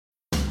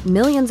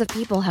Millions of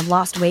people have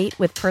lost weight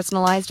with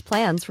personalized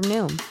plans from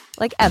Noom.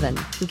 Like Evan,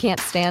 who can't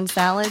stand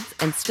salads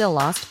and still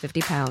lost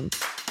 50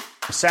 pounds.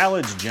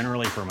 Salads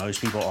generally for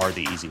most people are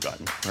the easy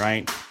button,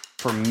 right?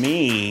 For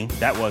me,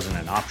 that wasn't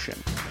an option.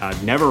 I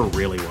never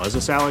really was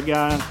a salad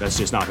guy. That's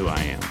just not who I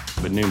am.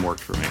 But Noom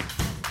worked for me.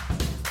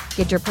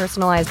 Get your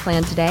personalized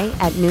plan today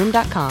at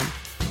Noom.com.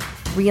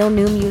 Real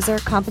Noom user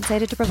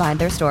compensated to provide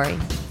their story.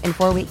 In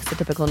 4 weeks, the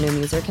typical Noom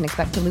user can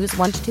expect to lose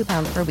 1 to 2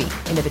 pounds per week.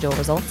 Individual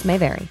results may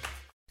vary.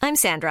 I'm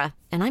Sandra,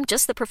 and I'm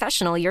just the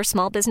professional your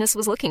small business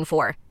was looking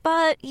for.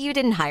 But you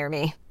didn't hire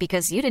me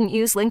because you didn't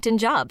use LinkedIn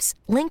Jobs.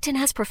 LinkedIn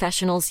has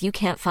professionals you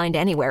can't find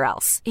anywhere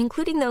else,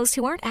 including those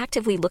who aren't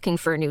actively looking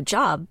for a new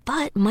job,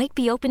 but might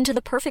be open to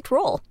the perfect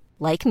role,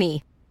 like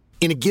me.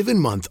 In a given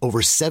month,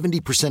 over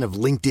 70% of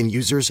LinkedIn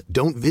users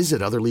don't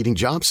visit other leading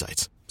job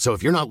sites. So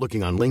if you're not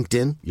looking on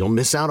LinkedIn, you'll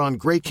miss out on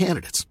great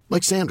candidates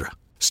like Sandra.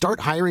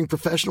 Start hiring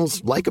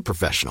professionals like a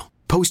professional.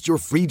 Post your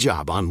free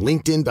job on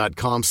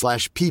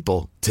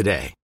linkedin.com/people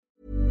today.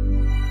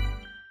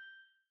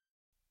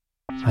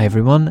 Hi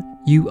everyone,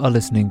 you are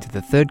listening to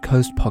the Third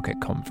Coast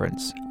Pocket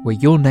Conference, where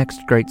your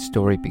next great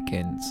story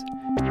begins.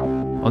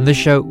 On this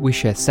show, we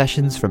share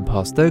sessions from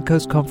past Third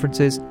Coast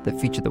conferences that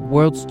feature the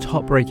world's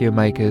top radio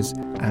makers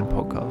and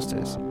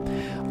podcasters.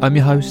 I'm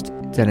your host,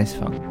 Dennis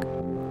Funk.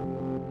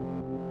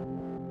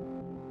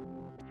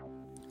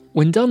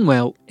 When done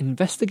well,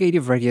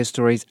 investigative radio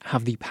stories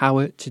have the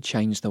power to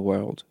change the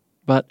world.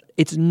 But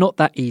it's not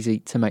that easy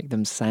to make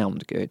them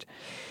sound good.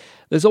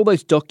 There's all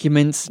those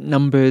documents,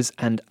 numbers,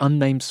 and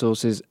unnamed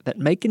sources that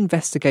make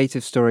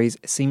investigative stories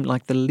seem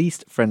like the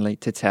least friendly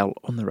to tell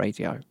on the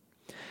radio.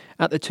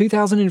 At the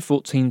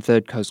 2014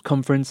 Third Coast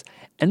Conference,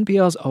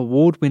 NPR's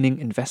award-winning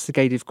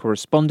investigative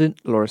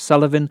correspondent, Laura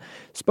Sullivan,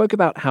 spoke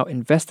about how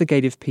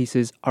investigative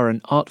pieces are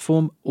an art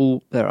form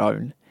all their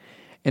own.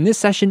 In this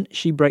session,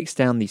 she breaks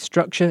down the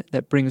structure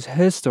that brings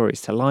her stories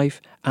to life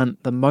and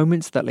the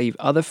moments that leave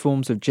other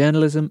forms of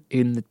journalism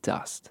in the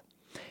dust.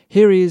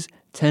 Here is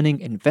turning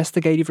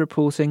investigative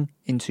reporting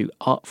into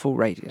artful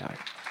radio.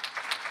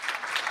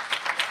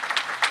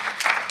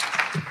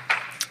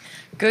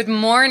 Good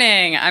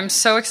morning. I'm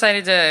so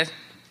excited to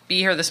be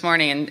here this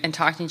morning and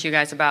talking to you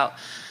guys about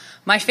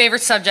my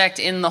favorite subject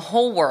in the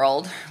whole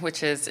world,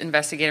 which is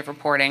investigative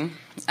reporting.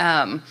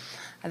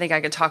 I think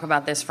I could talk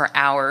about this for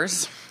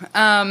hours.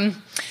 I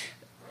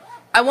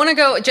want to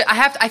go.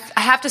 I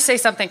have to say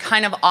something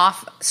kind of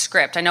off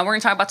script. I know we're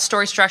going to talk about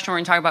story structure. We're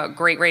going to talk about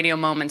great radio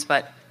moments,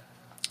 but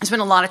there's been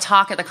a lot of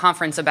talk at the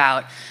conference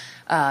about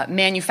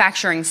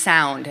manufacturing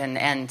sound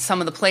and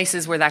some of the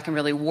places where that can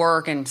really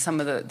work and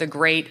some of the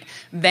great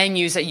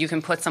venues that you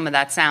can put some of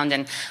that sound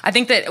in. I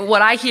think that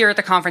what I hear at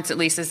the conference, at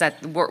least, is that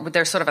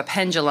there's sort of a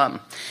pendulum,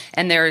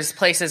 and there's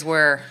places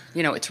where,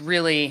 it's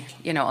really,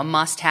 a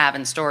must-have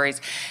in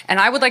stories.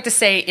 And I would like to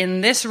say in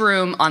this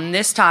room on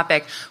this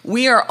topic,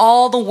 we are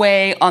all the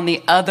way on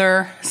the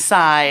other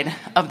side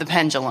of the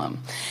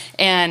pendulum.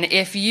 And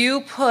if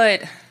you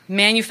put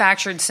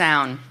manufactured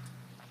sound,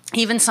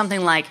 even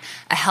something like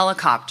a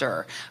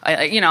helicopter,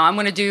 I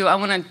want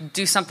to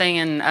do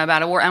something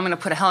about a war. I'm going to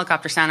put a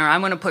helicopter sound, or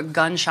I'm going to put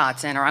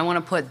gunshots in, or I want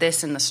to put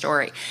this in the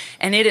story.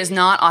 And it is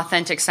not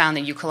authentic sound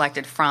that you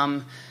collected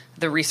from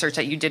the research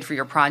that you did for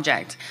your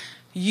project.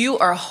 You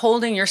are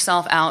holding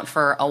yourself out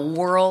for a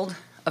world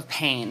of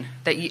pain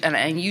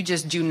and you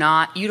just don't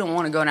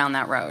want to go down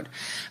that road.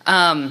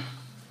 And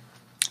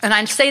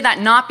I say that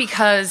not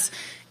because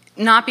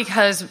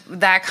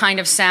that kind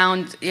of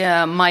sound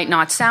might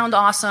not sound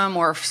awesome,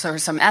 or for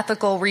some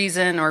ethical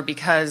reason, or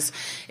because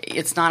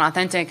it's not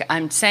authentic.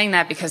 I'm saying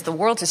that because the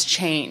world has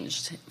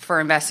changed for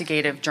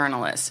investigative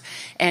journalists,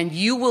 and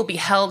you will be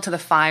held to the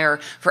fire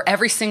for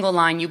every single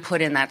line you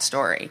put in that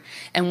story.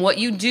 And what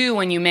you do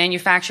when you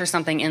manufacture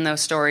something in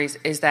those stories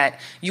is that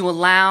you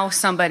allow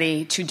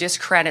somebody to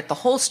discredit the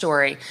whole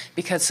story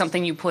because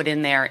something you put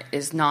in there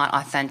is not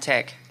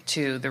authentic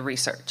to the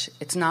research.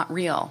 It's not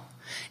real.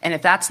 And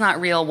if that's not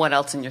real, what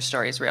else in your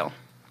story is real?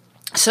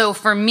 So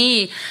for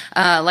me,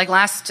 like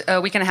last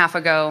week and a half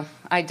ago,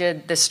 I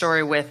did this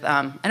story with,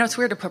 I know it's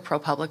weird to put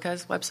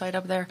ProPublica's website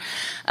up there.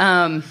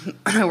 I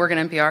work at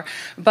NPR.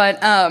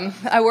 But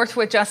I worked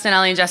with Justin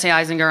Ellie and Jesse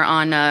Eisinger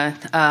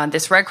on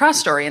this Red Cross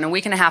story. And a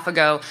week and a half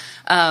ago,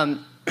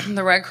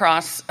 the Red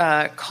Cross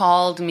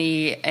called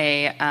me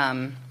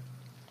I'm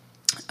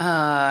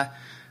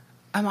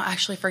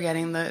actually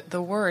forgetting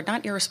the word,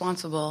 not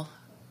irresponsible.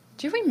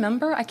 Do you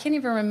remember? I can't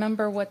even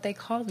remember what they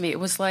called me. It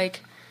was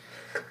like,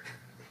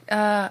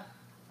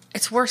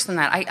 it's worse than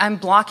that. I'm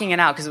blocking it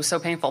out because it was so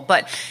painful.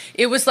 But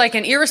it was like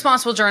an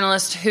irresponsible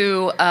journalist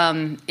who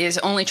is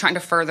only trying to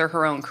further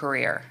her own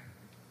career.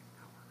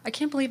 I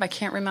can't believe I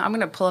can't remember. I'm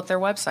going to pull up their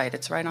website.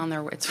 It's right on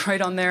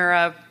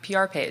their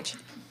PR page.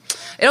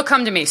 It'll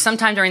come to me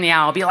sometime during the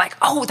hour. I'll be like,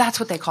 oh, that's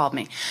what they called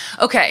me.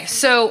 Okay,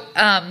 so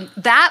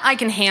that I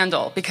can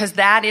handle because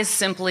that is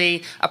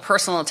simply a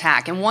personal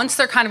attack. And once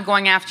they're kind of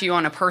going after you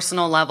on a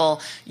personal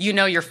level,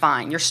 you're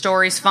fine. Your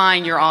story's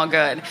fine. You're all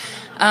good.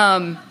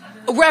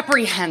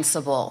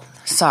 Reprehensible.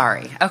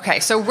 Sorry. Okay,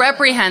 so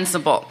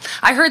reprehensible.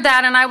 I heard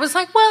that and I was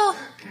like, well,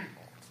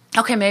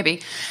 Okay,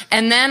 maybe.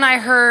 And then I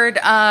heard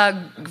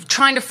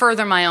trying to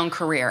further my own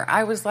career.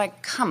 I was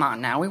like, come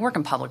on now, we work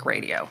in public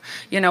radio.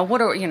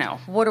 What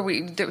are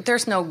we,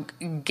 there's no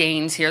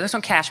gains here. There's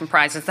no cash and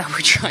prizes that we're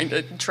trying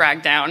to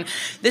track down.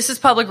 This is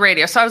public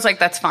radio. So I was like,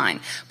 that's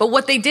fine. But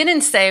what they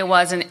didn't say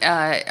was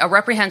a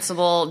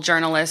reprehensible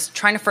journalist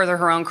trying to further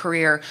her own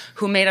career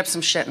who made up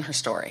some shit in her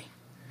story.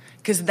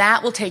 Because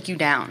that will take you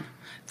down.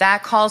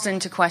 That calls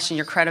into question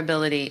your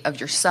credibility of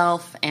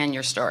yourself and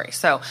your story.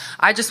 So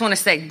I just want to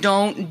say,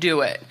 don't do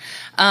it.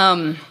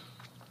 All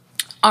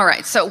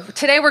right, so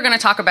today we're going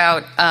to talk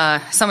about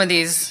some of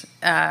these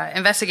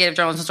investigative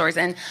journalism stories.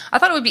 And I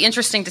thought it would be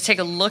interesting to take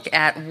a look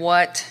at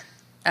what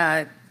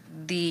this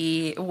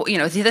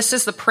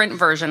is the print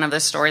version of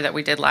this story that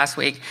we did last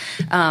week.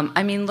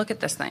 Look at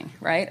this thing,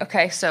 right?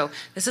 Okay, so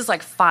this is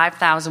like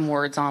 5,000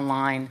 words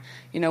online.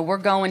 We're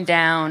going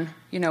down.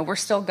 We're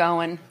still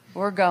going.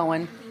 We're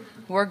going.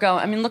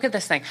 Look at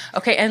this thing.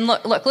 Okay, and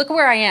look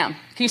where I am.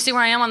 Can you see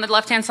where I am on the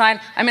left-hand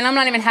side? I'm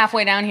not even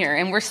halfway down here,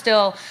 and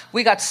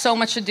we got so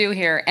much to do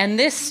here. And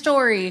this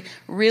story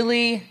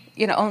really,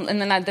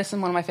 and then this is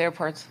one of my favorite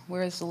parts.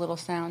 Where is the little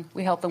sound?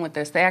 We helped them with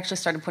this. They actually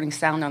started putting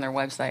sound on their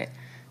website.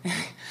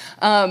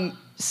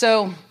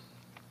 So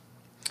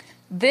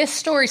this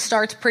story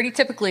starts pretty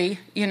typically,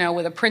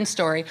 with a print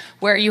story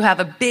where you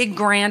have a big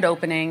grand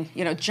opening,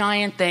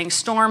 giant thing,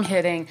 storm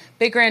hitting,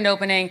 big grand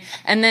opening,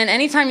 and then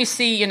anytime you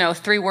see,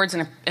 3 words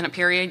in a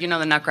period,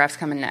 the nut graph's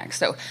coming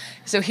next.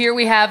 So here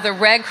we have the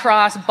Red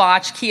Cross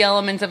botched key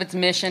elements of its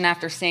mission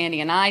after Sandy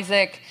and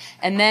Isaac,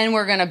 and then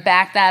we're going to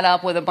back that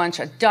up with a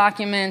bunch of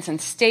documents and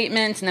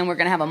statements, and then we're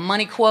going to have a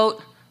money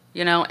quote,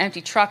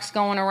 empty trucks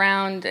going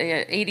around,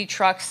 80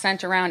 trucks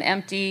sent around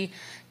empty,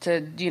 to,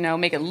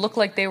 make it look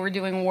like they were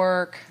doing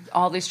work.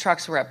 All these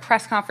trucks were at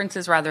press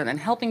conferences rather than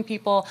helping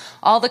people.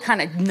 All the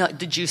kind of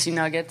the juicy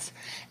nuggets.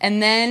 And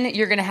then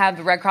you're going to have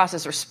the Red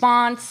Cross's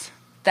response.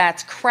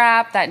 That's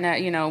crap. That,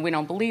 we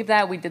don't believe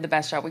that. We did the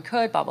best job we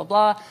could, blah, blah,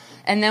 blah.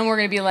 And then we're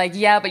going to be like,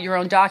 yeah, but your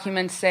own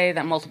documents say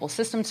that multiple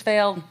systems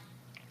failed.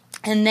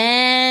 And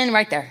then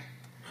right there,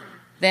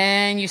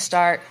 then you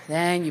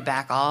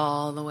back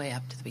all the way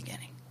up to the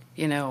beginning.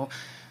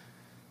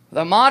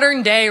 The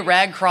modern day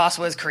Red Cross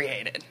was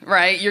created,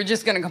 right? You're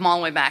just going to come all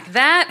the way back.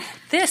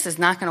 This is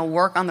not going to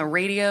work on the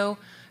radio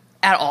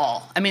at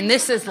all.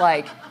 This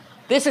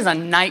is a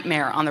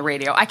nightmare on the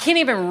radio. I can't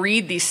even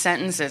read these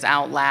sentences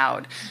out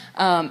loud.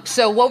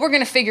 So what we're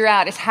going to figure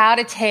out is how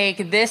to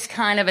take this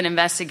kind of an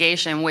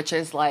investigation, which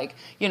is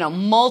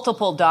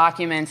multiple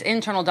documents,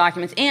 internal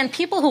documents, and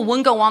people who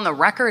wouldn't go on the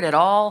record at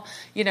all.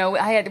 We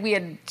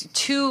had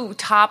 2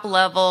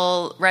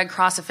 top-level Red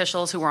Cross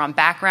officials who were on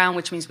background,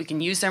 which means we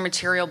can use their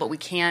material, but we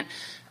can't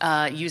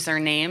use their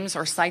names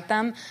or cite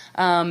them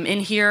in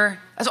here.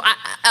 So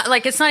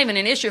it's not even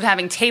an issue of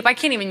having tape. I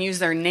can't even use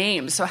their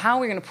names. So how are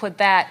we going to put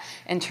that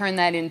and turn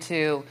that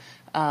into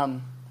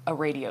a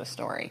radio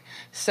story?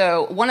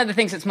 So one of the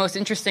things that's most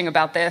interesting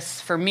about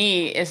this for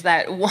me is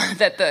that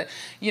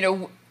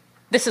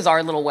this is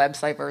our little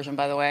website version,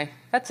 by the way.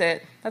 That's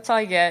it. That's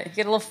all you get. You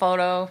get a little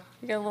photo.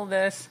 You get a little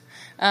this.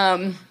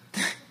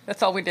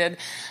 That's all we did.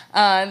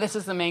 This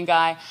is the main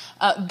guy.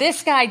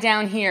 This guy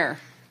down here,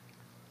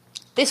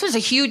 this was a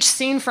huge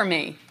scene for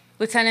me.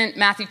 Lieutenant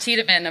Matthew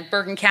Tiedemann of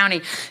Bergen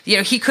County.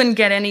 He couldn't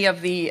get any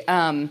of the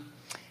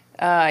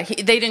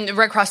the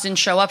Red Cross didn't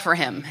show up for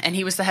him, and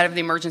he was the head of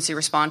the emergency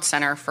response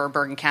center for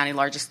Bergen County,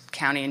 largest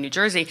county in New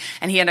Jersey,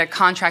 and he had a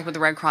contract with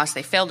the Red Cross.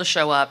 They failed to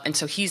show up, and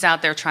so he's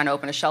out there trying to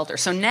open a shelter.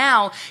 So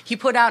now he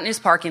put out in his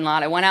parking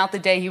lot, I went out the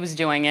day he was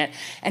doing it,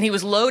 and he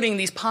was loading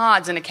these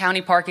pods in a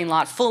county parking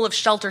lot full of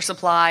shelter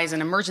supplies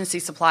and emergency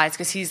supplies,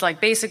 because he's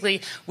like,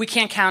 basically, we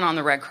can't count on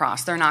the Red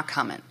Cross. They're not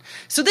coming.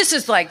 So this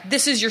is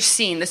your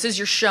scene. This is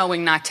your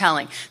showing, not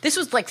telling. This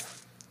was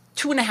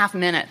 2.5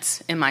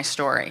 minutes in my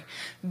story.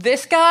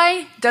 This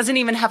guy doesn't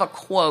even have a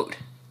quote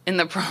in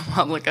the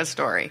ProPublica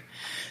story.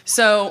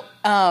 So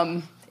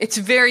it's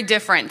very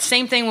different.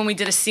 Same thing when we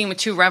did a scene with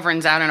 2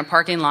 reverends out in a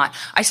parking lot.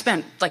 I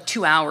spent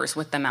 2 hours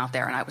with them out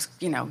there, and I was,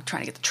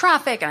 trying to get the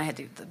traffic, and I had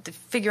to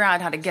figure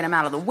out how to get them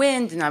out of the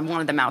wind, and I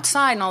wanted them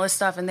outside and all this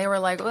stuff, and they were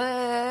like,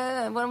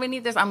 what do we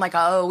need this? I'm like,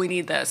 oh, we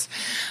need this.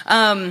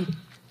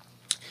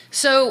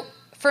 So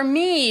for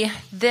me,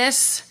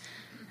 this...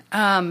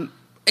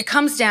 it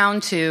comes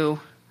down to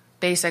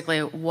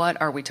basically,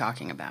 what are we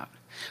talking about?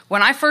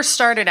 When I first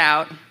started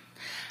out,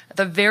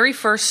 the very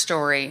first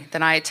story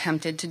that I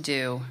attempted to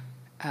do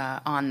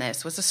on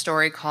this was a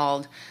story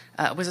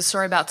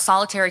about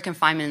solitary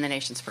confinement in the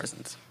nation's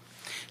prisons.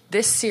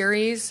 This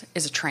series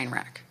is a train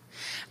wreck.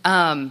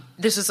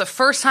 This was the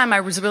first time I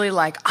was really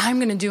like, I'm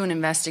going to do an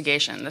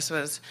investigation. This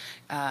was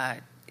about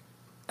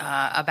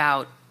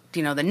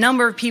the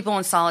number of people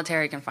in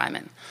solitary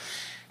confinement.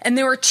 And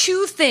there were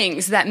 2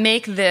 things that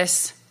make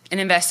this an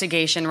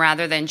investigation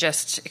rather than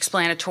just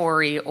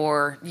explanatory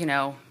or,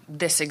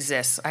 this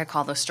exists. I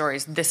call those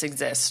stories this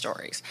exists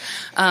stories.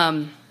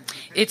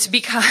 It's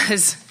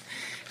because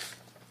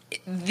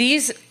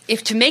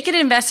if to make it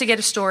an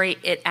investigative story,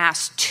 it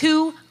asks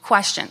 2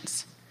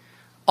 questions.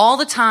 all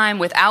the time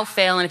without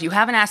fail, and if you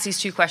haven't asked these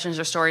two questions,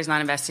 your story is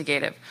not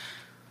investigative.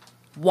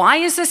 Why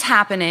is this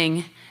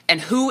happening,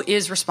 and who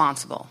is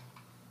responsible?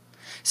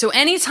 So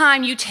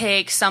anytime you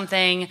take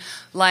something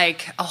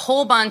like a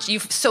whole bunch,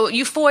 you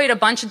FOIA'd a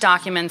bunch of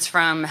documents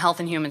from Health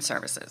and Human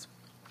Services,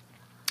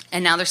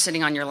 and now they're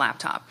sitting on your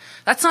laptop.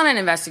 That's not an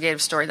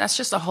investigative story. That's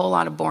just a whole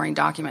lot of boring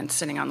documents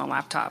sitting on the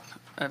laptop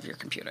of your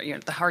computer,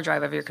 the hard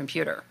drive of your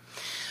computer.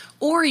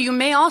 Or you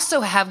may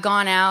also have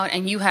gone out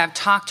and you have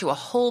talked to a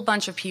whole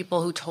bunch of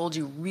people who told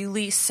you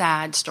really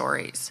sad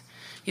stories.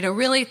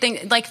 Really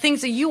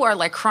things that you are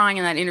like crying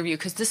in that interview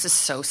because this is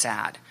so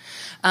sad.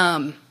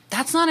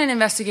 That's not an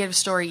investigative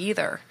story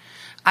either.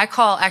 I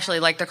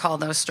like to call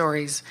those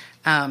stories,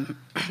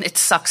 it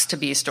sucks to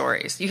be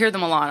stories. You hear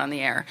them a lot on the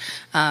air.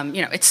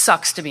 It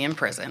sucks to be in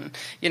prison.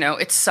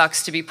 It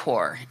sucks to be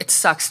poor. It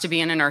sucks to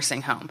be in a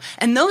nursing home.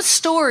 And those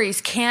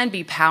stories can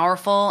be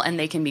powerful, and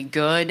they can be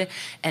good,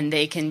 and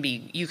they can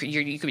be, you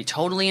could be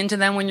totally into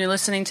them when you're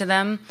listening to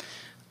them.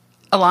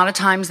 A lot of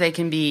times they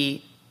can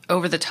be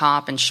over the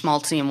top and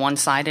schmaltzy and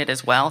one-sided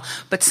as well,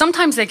 but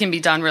sometimes they can be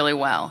done really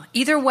well.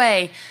 Either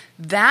way,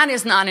 that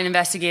is not an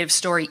investigative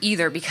story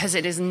either, because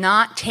it is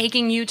not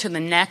taking you to the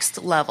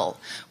next level,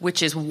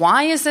 which is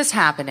why is this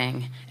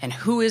happening and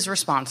who is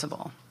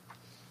responsible.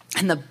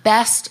 And the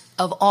best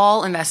of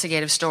all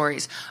investigative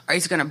stories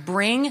is going to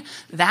bring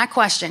that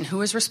question,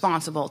 who is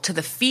responsible, to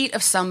the feet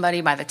of somebody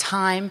by the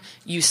time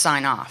you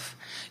sign off.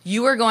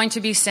 You are going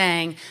to be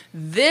saying,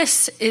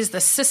 this is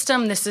the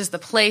system, this is the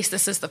place,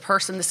 this is the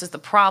person, this is the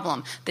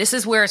problem, this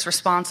is where it's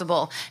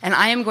responsible, and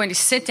I am going to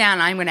sit down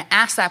and I'm going to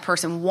ask that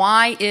person,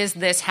 why is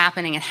this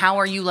happening, and how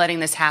are you letting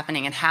this happen,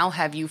 and how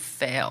have you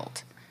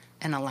failed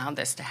and allowed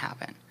this to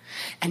happen?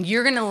 And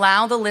you're going to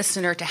allow the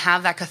listener to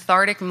have that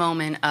cathartic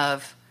moment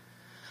of,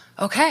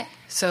 okay,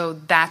 so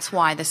that's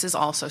why this is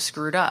also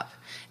screwed up.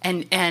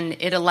 And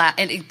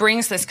it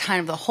brings this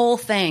kind of the whole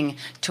thing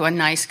to a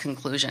nice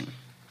conclusion.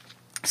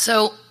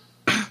 So,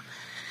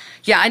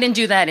 yeah, I didn't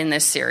do that in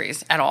this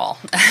series at all.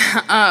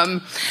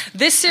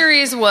 This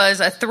series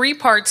was a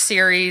 3-part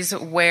series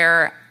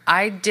where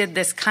I did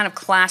this kind of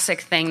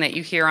classic thing that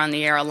you hear on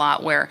the air a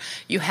lot, where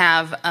you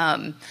have,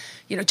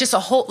 just a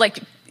whole,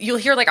 you'll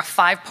hear like a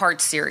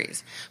 5-part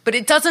series, but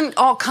it doesn't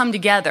all come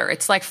together.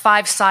 It's like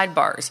 5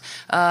 sidebars.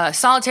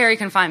 Solitary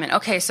confinement.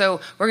 Okay,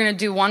 so we're going to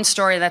do one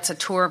story that's a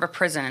tour of a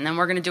prison, and then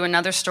we're going to do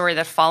another story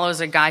that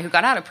follows a guy who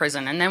got out of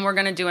prison, and then we're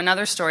going to do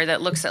another story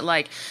that looks at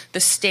like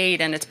the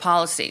state and its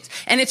policies.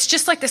 And it's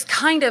just like this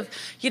kind of,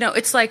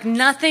 it's like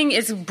nothing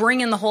is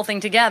bringing the whole thing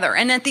together.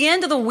 And at the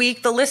end of the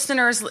week, the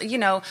listeners,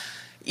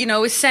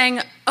 is saying,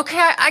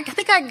 okay, I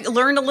think I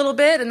learned a little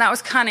bit, and that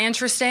was kind of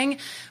interesting,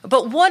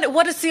 but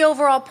what is the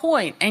overall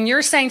point? And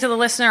you're saying to the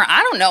listener,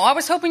 I don't know, I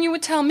was hoping you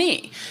would tell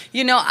me.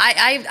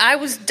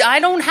 I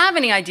don't have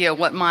any idea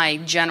what my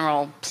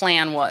general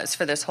plan was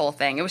for this whole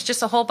thing. It was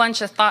just a whole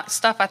bunch of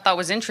stuff I thought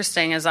was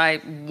interesting as I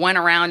went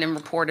around and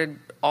reported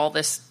all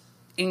this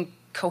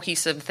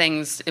incohesive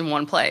things in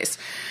one place.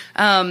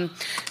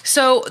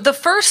 So the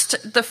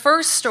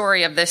first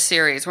story of this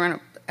series, I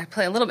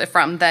play a little bit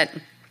from that.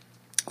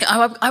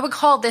 I would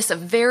call this a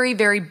very,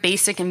 very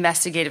basic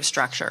investigative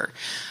structure.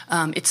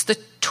 It's the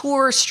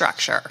tour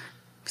structure.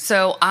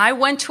 So I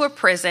went to a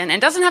prison, and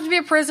it doesn't have to be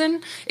a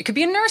prison. It could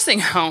be a nursing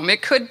home.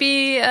 It could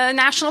be a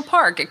national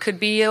park. It could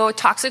be a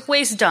toxic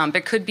waste dump.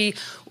 It could be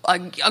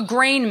a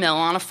grain mill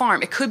on a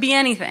farm. It could be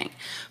anything.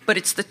 But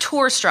it's the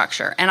tour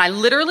structure. And I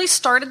literally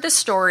started this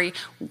story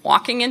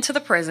walking into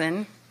the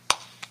prison,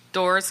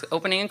 doors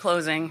opening and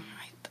closing.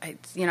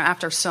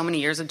 After so many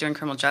years of doing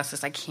criminal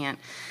justice,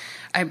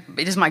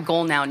 it is my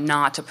goal now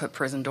not to put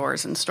prison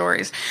doors in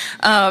stories.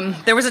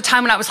 There was a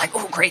time when I was like,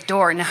 oh, great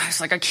door. And now I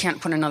was like, I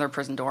can't put another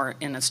prison door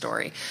in a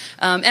story.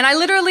 And I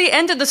literally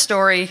ended the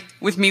story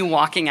with me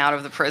walking out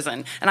of the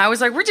prison. And I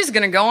was like, we're just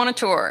going to go on a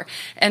tour.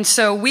 And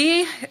so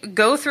we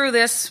go through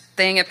this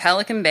thing at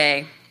Pelican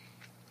Bay.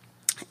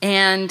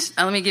 And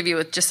let me give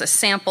you just a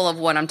sample of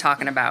what I'm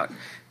talking about.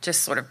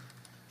 Just sort of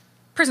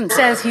prison.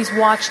 Says he's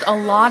watched a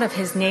lot of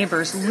his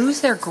neighbors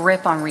lose their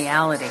grip on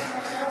reality.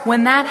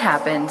 When that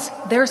happens,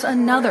 there's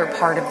another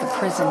part of the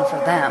prison for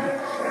them,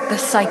 the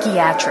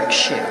psychiatric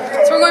shoe.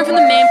 So we're going from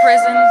the main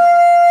prison,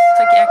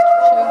 psychiatric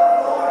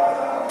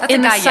shoe. That's in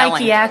a guy the yelling.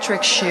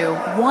 Psychiatric shoe,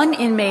 one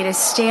inmate is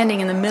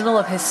standing in the middle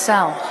of his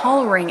cell,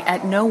 hollering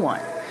at no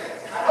one.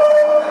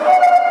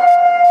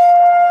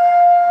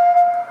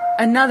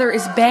 Another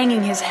is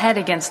banging his head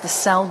against the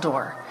cell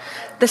door.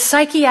 The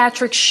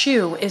psychiatric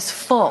shoe is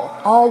full,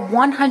 all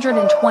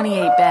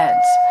 128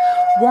 beds.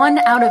 1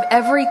 out of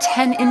every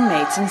 10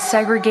 inmates in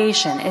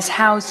segregation is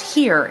housed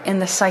here in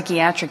the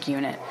psychiatric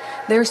unit.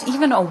 There's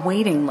even a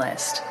waiting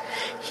list.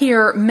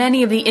 Here,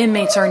 many of the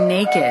inmates are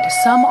naked.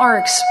 Some are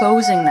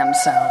exposing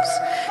themselves.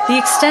 The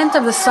extent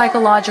of the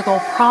psychological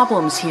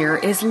problems here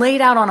is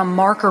laid out on a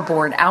marker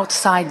board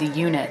outside the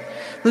unit.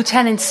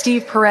 Lieutenant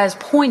Steve Perez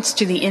points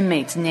to the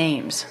inmates'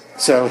 names.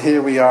 So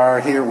here we are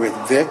here with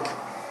Vic,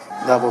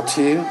 level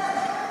 2,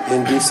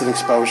 indecent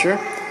exposure.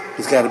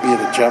 He's got to be in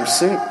a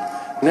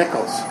jumpsuit.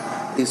 Nichols.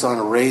 He's on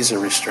a razor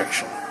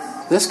restriction.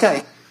 This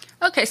guy,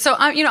 Okay, so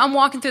I'm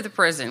walking through the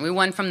prison. We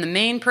went from the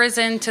main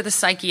prison to the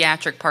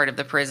psychiatric part of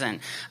the prison.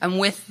 I'm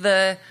with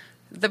the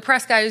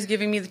press guy who's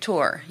giving me the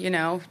tour,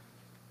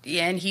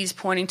 and he's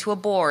pointing to a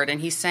board and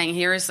he's saying,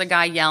 here is the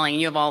guy yelling,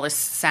 you have all this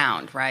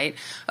sound, right?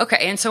 Okay,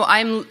 and so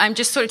I'm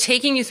just sort of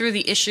taking you through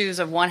the issues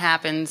of what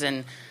happens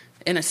in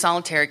a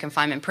solitary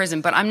confinement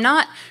prison, but I'm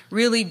not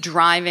really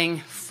driving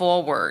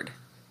forward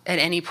at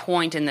any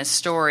point in this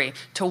story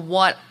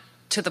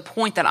to the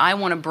point that I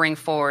want to bring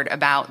forward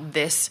about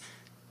this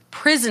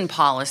prison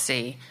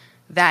policy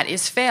that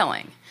is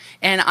failing.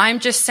 And I'm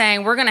just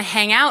saying we're going to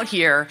hang out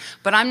here,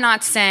 but I'm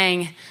not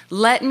saying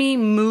let me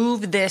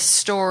move this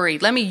story.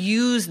 Let me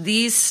use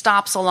these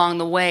stops along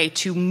the way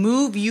to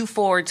move you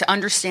forward to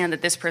understand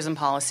that this prison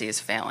policy is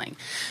failing.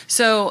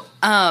 So,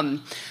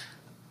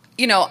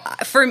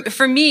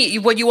 for me,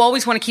 what you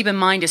always want to keep in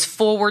mind is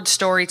forward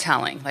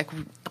storytelling, like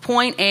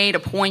point A to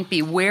point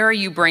B. Where are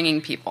you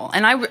bringing people?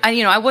 And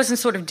I wasn't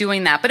sort of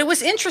doing that, but it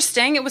was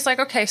interesting. It was like,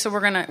 okay, so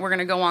we're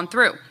gonna go on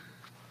through.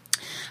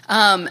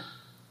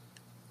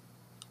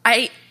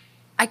 I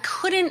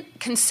couldn't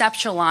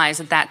conceptualize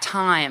at that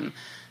time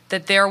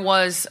that there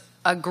was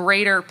a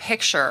greater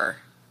picture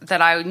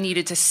that I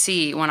needed to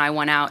see when I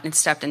went out and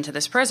stepped into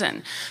this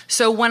prison.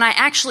 So when I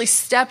actually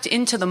stepped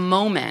into the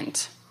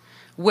moment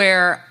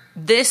where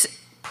this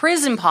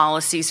prison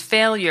policy's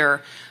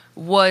failure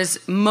was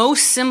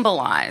most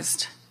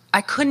symbolized, I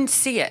couldn't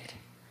see it,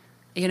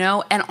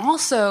 and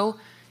also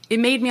it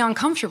made me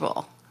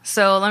uncomfortable.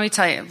 So let me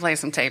play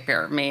some tape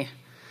here of me.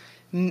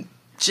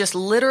 Just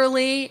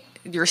literally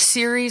your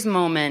series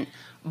moment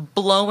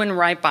blowing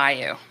right by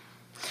you.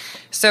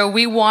 So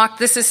we walked,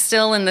 this is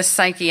still in the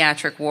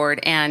psychiatric ward,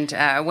 and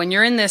when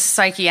you're in this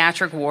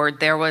psychiatric ward,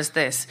 there was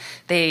this.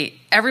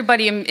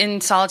 Everybody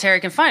in solitary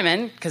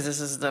confinement, because this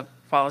is the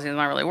policy that's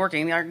not really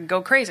working, they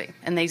go crazy.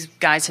 And these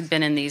guys had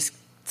been in these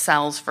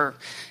cells for,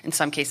 in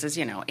some cases,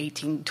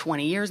 18,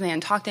 20 years, and they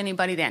hadn't talked to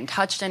anybody, they hadn't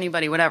touched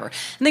anybody, whatever.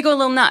 And they go a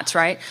little nuts,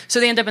 right? So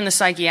they end up in the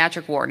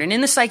psychiatric ward. And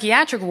in the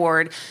psychiatric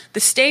ward, the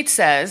state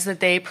says that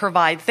they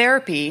provide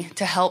therapy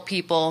to help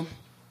people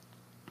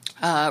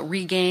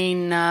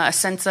regain a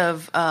sense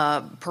of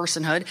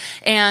personhood,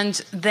 and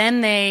then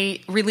they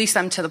release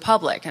them to the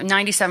public.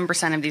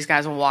 97% of these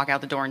guys will walk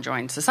out the door and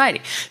join society.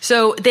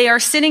 So they are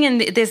sitting in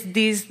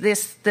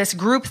this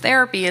group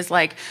therapy is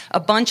like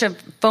a bunch of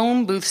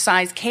phone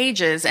booth-sized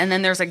cages, and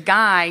then there's a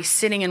guy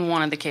sitting in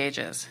one of the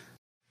cages.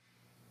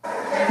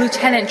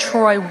 Lieutenant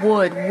Troy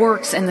Wood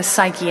works in the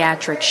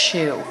psychiatric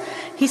SHU.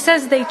 He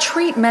says they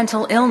treat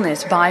mental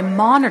illness by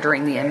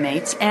monitoring the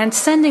inmates and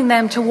sending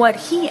them to what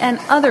he and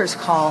others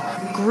call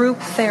group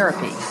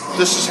therapy.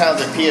 This is how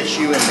the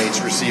PSU inmates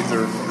receive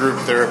their group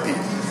therapy.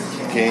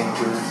 Okay,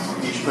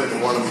 they're each put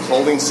in one of these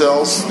holding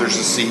cells. There's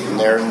a seat in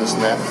there and this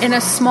and that. In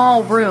a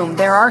small room,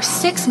 there are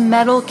 6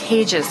 metal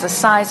cages the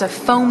size of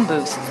phone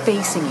booths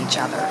facing each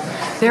other.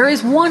 There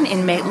is one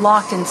inmate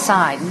locked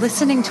inside,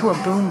 listening to a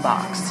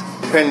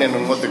boombox. Depending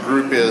on what the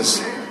group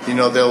is,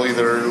 they'll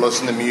either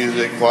listen to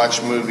music,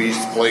 watch movies,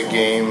 play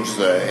games,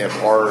 have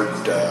art,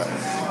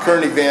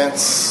 current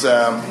events,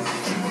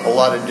 a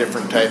lot of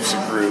different types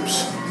of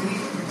groups.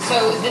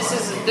 So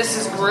this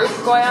is group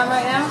going on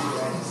right now?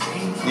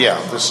 Yeah,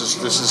 this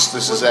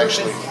is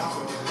actually.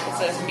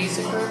 It's a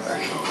music group,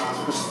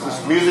 right?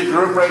 This music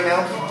group right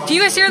now. Do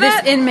you guys hear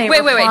that? This inmate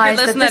wait. Here,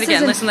 listen to that again.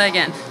 Isn't... Listen to that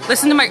again.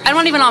 Listen to my. I'm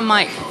not even on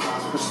mic.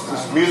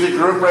 This music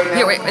group right now.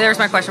 Here, wait. There's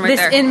my question right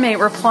there. This inmate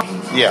replied.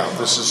 Yeah,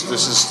 this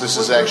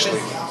is actually.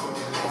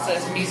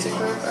 It's a music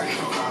group,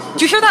 right?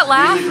 Do you hear that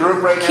laugh? Music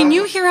group right now. Can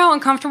you hear how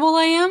uncomfortable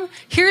I am?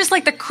 Here's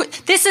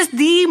this is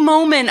the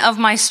moment of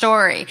my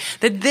story.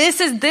 That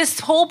this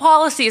whole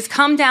policy has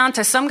come down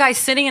to some guy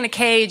sitting in a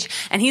cage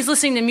and he's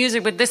listening to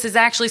music, but this is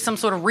actually some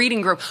sort of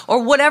reading group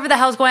or whatever the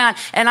hell's going on.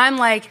 And I'm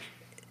like,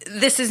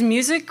 this is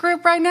music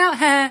group right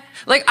now?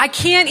 Like, I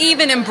can't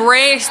even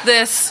embrace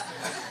this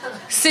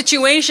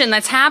situation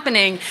that's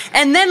happening.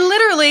 And then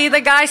literally the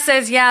guy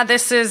says, yeah,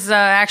 this is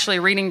actually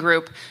a reading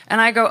group.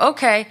 And I go,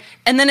 okay.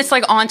 And then it's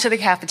like on to the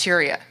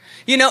cafeteria.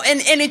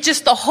 And it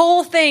just, the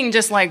whole thing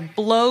just like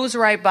blows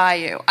right by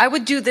you. I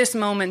would do this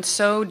moment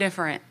so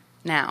different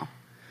now.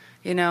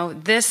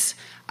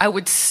 I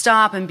would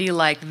stop and be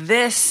like,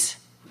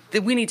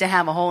 we need to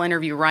have a whole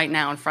interview right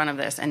now in front of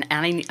this. And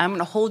I'm going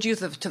to hold you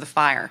to the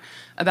fire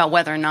about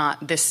whether or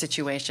not this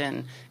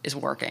situation is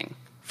working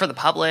for the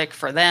public,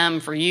 for them,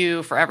 for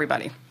you, for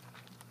everybody.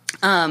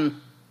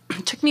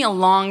 It took me a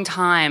long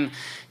time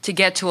to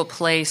get to a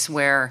place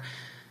where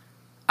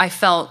I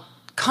felt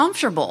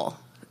comfortable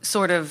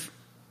sort of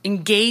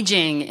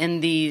engaging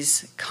in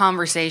these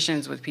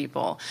conversations with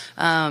people,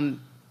 and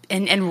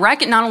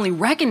not only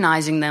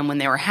recognizing them when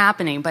they were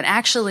happening, but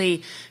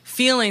actually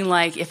feeling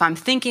like if I'm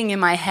thinking in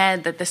my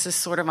head that this is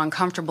sort of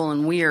uncomfortable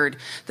and weird,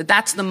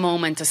 that's the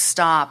moment to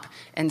stop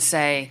and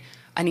say,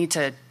 I need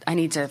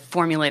to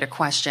formulate a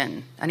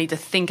question. I need to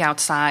think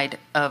outside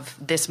of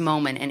this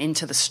moment and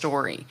into the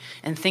story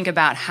and think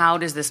about how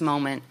does this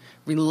moment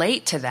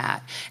relate to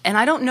that. And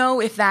I don't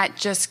know if that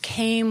just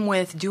came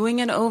with doing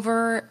it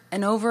over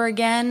and over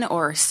again,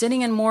 or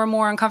sitting in more and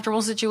more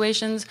uncomfortable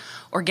situations,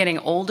 or getting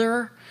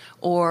older,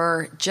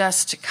 or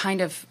just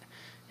kind of,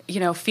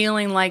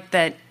 feeling like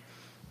that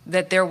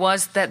there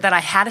was that I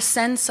had a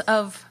sense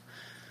of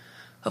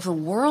the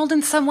world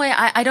in some way.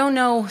 I don't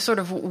know sort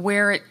of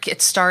where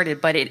it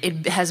started, but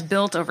it has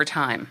built over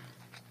time.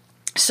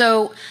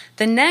 So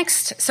then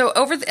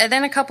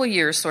a couple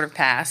years sort of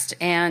passed,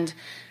 and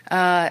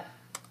I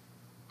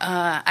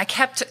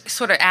kept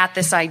sort of at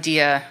this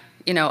idea,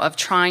 of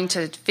trying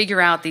to figure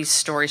out these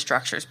story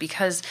structures,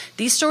 because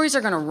these stories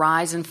are going to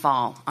rise and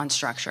fall on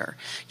structure.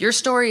 Your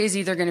story is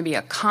either going to be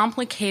a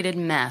complicated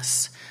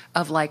mess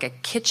of like a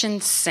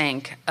kitchen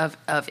sink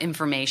of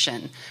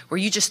information where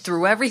you just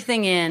threw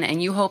everything in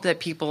and you hope that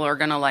people are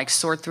going to like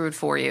sort through it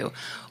for you.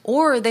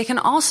 Or they can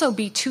also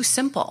be too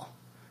simple,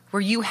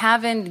 where you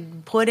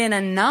haven't put in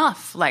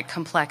enough like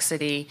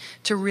complexity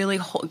to really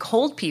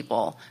hold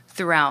people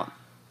throughout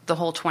the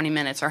whole 20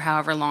 minutes or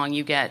however long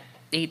you get,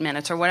 8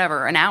 minutes or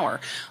whatever, an hour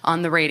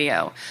on the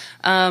radio.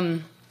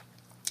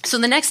 So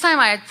the next time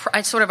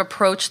I sort of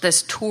approached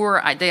this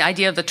tour, the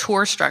idea of the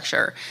tour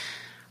structure,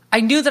 I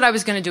knew that I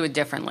was going to do it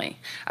differently.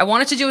 I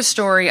wanted to do a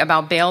story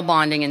about bail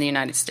bonding in the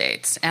United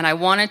States, and I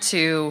wanted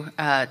to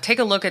take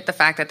a look at the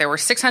fact that there were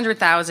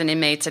 600,000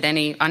 inmates on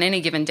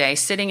any given day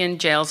sitting in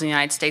jails in the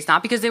United States,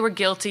 not because they were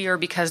guilty or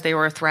because they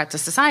were a threat to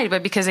society,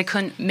 but because they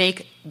couldn't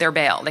make their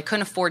bail. They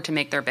couldn't afford to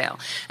make their bail,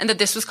 and that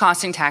this was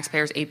costing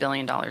taxpayers $8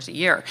 billion a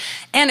year.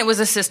 And it was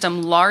a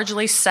system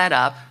largely set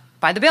up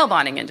by the bail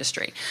bonding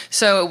industry.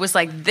 So it was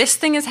like, this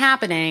thing is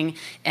happening,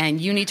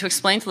 and you need to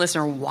explain to the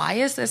listener, why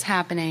is this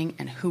happening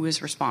and who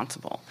is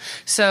responsible?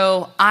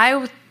 So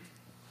I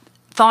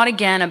thought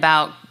again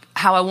about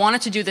how I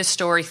wanted to do this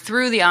story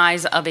through the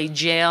eyes of a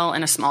jail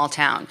in a small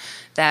town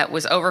that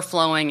was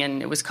overflowing,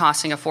 and it was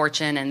costing a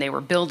fortune, and they were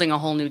building a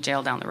whole new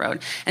jail down the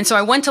road. And so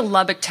I went to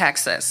Lubbock,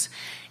 Texas.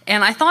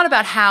 And I thought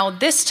about how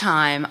this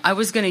time I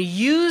was going to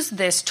use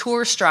this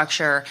tour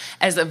structure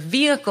as a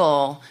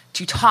vehicle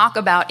to talk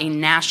about a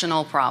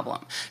national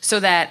problem.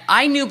 So that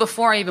I knew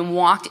before I even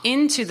walked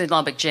into the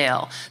Lubbock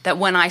jail that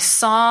when I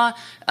saw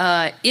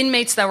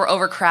inmates that were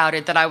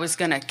overcrowded, that I was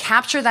going to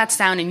capture that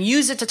sound and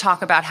use it to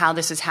talk about how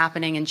this is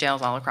happening in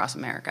jails all across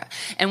America.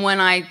 And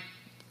when I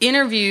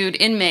interviewed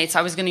inmates,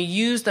 I was going to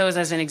use those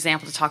as an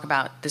example to talk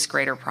about this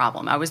greater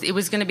problem. It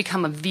was going to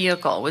become a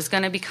vehicle. It was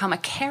going to become a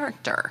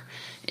character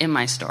in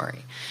my story,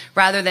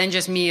 rather than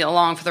just me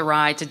along for the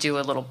ride to do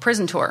a little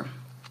prison tour.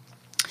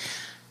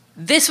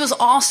 This was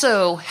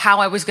also how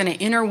I was going to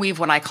interweave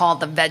what I call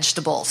the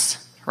vegetables,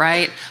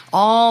 right?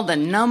 All the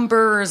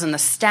numbers and the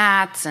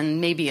stats and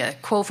maybe a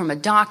quote from a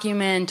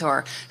document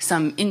or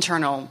some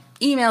internal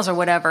emails or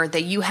whatever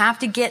that you have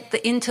to get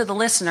into the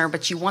listener,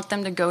 but you want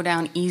them to go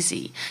down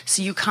easy.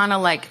 So you kind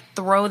of like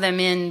throw them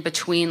in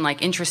between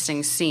like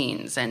interesting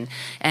scenes. And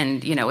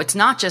it's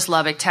not just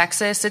Lubbock,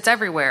 Texas, it's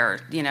everywhere.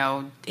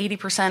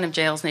 80% of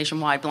jails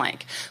nationwide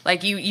blank.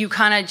 Like you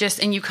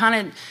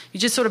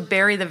just sort of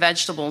bury the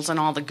vegetables and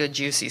all the good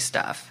juicy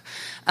stuff.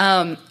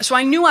 So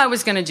I knew I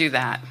was going to do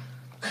that.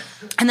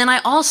 And then I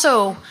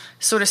also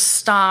sort of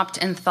stopped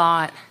and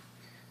thought,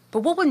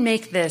 but what would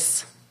make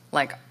this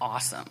like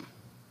awesome?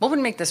 What would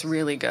make this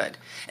really good?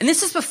 And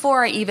this is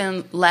before I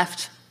even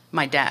left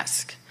my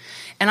desk.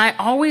 And I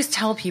always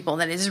tell people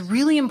that it is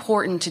really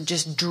important to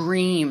just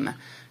dream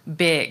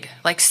big.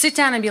 Like sit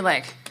down and be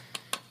like,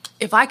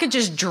 if I could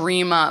just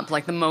dream up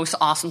like the most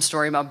awesome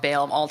story about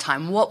bail of all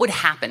time, what would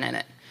happen in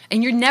it?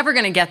 And you're never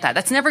going to get that.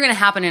 That's never going to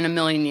happen in a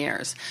million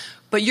years.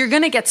 But you're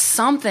going to get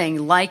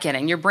something like it,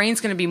 and your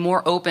brain's going to be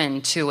more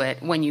open to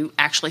it when you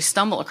actually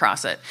stumble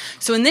across it.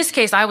 So in this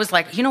case, I was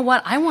like, you know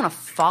what? I want to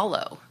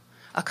follow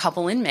a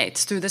couple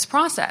inmates through this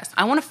process.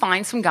 I want to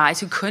find some guys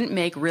who couldn't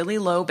make really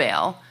low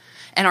bail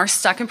and are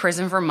stuck in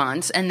prison for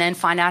months, and then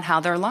find out how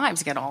their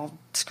lives get all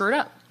screwed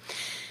up.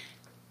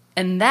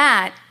 And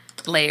that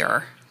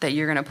layer that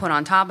you're going to put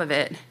on top of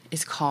it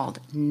is called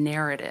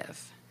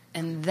narrative.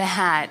 And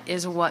that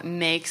is what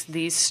makes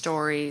these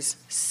stories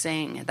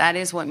sing. That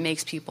is what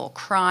makes people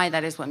cry.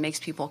 That is what makes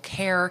people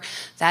care.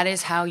 That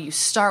is how you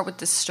start with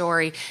the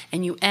story,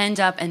 and you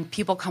end up, and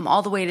people come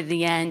all the way to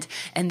the end,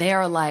 and they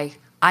are like,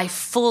 I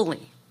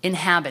fully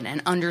inhabit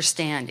and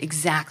understand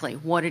exactly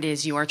what it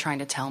is you are trying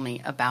to tell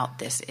me about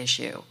this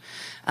issue.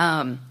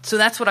 So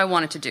that's what I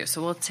wanted to do.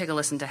 So we'll take a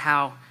listen to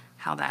how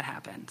that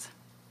happens.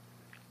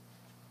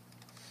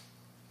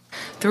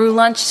 Through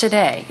lunch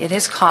today, it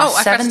has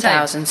cost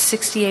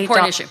 $7,068.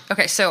 Important issue.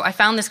 Okay, so I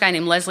found this guy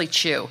named Leslie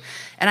Chu,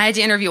 and I had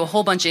to interview a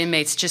whole bunch of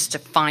inmates just to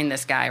find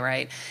this guy,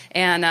 right?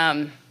 And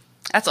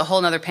that's a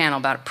whole other panel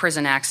about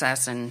prison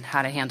access and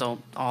how to handle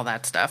all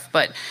that stuff.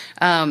 But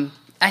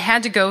I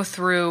had to go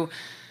through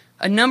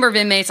a number of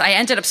inmates. I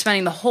ended up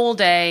spending the whole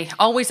day,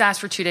 always ask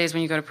for 2 days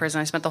when you go to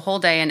prison. I spent the whole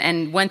day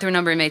and went through a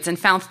number of inmates and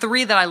found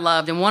 3 that I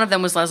loved, and one of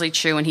them was Leslie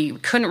Chu, and he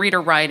couldn't read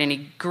or write, and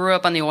he grew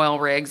up on the oil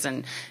rigs,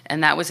 and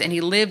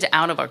he lived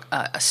out of a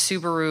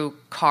Subaru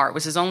car. It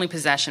was his only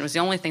possession. It was the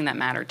only thing that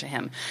mattered to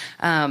him.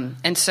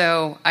 And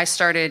so I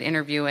started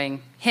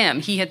interviewing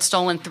him. He had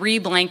stolen 3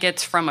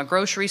 blankets from a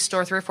grocery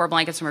store, 3 or 4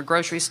 blankets from a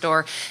grocery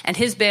store, and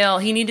his bail,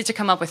 he needed to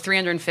come up with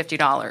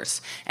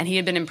 $350, and he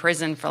had been in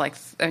prison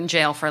in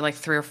jail for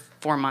 3 or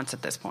 4 months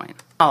at this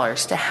point.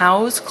 To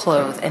house,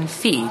 clothe, and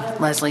feed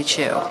Leslie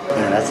Chu.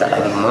 Yeah, that's a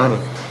lot of money.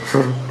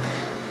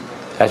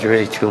 That's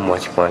really too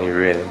much money,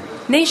 really.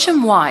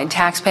 Nationwide,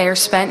 taxpayers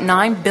spent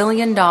 $9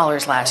 billion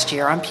last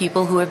year on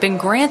people who have been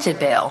granted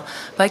bail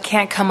but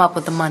can't come up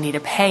with the money to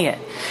pay it.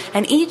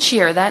 And each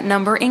year that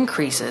number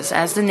increases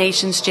as the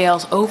nation's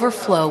jails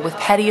overflow with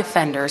petty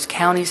offenders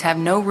counties have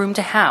no room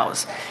to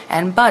house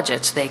and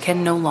budgets they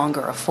can no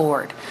longer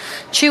afford.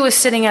 Chu is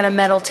sitting at a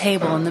metal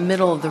table in the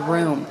middle of the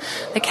room.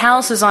 The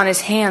calluses on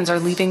his hands are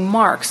leaving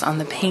marks on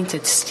the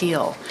painted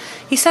steel.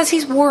 He says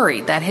he's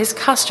worried that his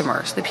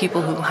customers, the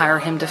people who hire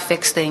him to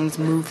fix things,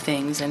 move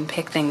things, and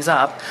pick things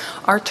up,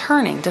 are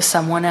turning to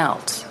someone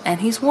else,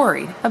 and he's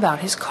worried about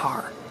his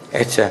car.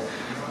 It's a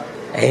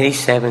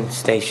 87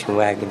 station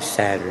wagon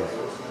Saturn.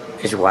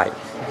 It's white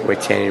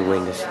with tinted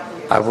windows.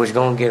 I was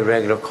going to get a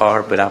regular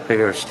car, but I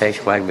figure a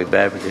station wagon would be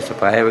better because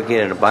if I ever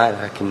get in a bind,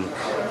 I can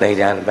lay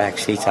down in the back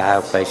seats. I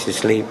have a place to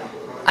sleep.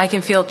 I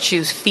can feel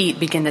Chu's feet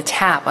begin to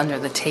tap under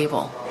the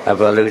table. If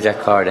I lose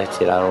that car,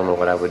 that's it. I don't know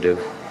what I would do.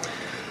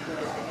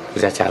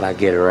 Because that's how I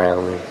get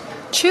around.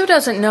 Chu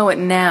doesn't know it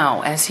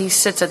now as he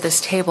sits at this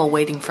table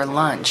waiting for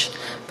lunch,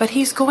 but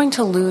he's going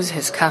to lose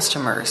his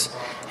customers,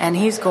 and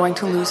he's going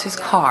to lose his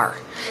car.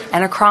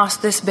 And across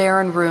this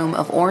barren room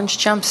of orange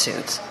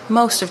jumpsuits,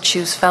 most of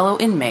Chu's fellow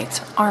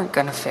inmates aren't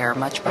going to fare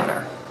much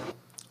better.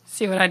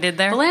 See what I did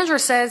there? Belanger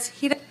says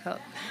he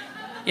doesn't.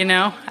 You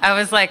know, I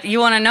was like, you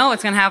want to know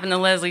what's going to happen to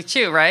Leslie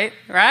Chu, right?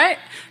 Right?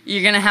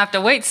 You're going to have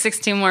to wait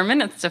 16 more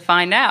minutes to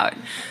find out.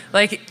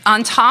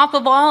 On top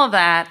of all of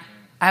that,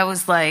 I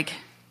was like,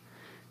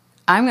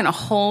 I'm going to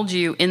hold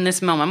you in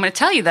this moment. I'm going to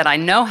tell you that I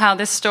know how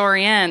this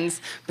story ends,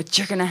 but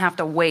you're going to have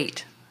to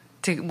wait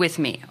with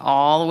me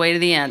all the way to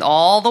the end,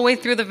 all the way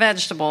through the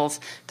vegetables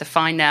to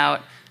find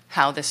out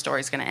how this story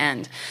is going to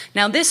end.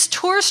 Now, this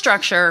tour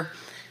structure,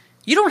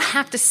 you don't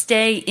have to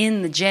stay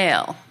in the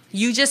jail.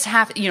 You just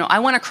have, I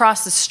went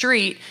across the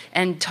street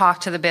and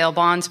talked to the bail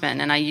bondsman,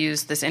 and I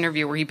used this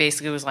interview where he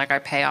basically was like, I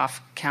pay off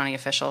county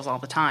officials all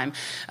the time.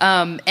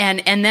 And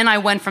then I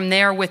went from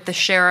there with the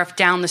sheriff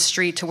down the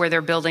street to where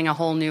they're building a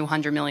whole new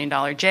 $100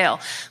 million jail.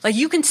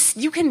 You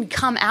can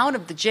come out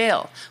of the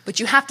jail,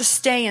 but you have to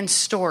stay in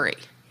story.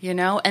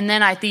 And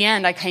then at the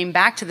end, I came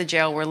back to the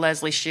jail where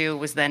Leslie Chu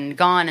was then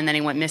gone, and then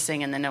he went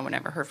missing, and then no one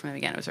ever heard from him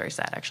again. It was very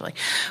sad, actually.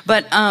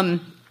 But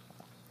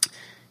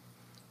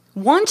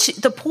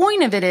the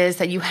point of it is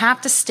that you have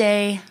to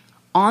stay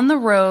on the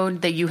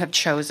road that you have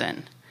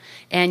chosen,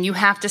 and you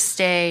have to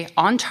stay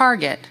on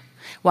target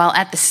while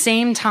at the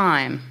same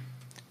time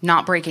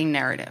not breaking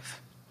narrative.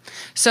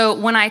 So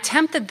when I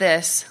attempted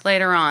this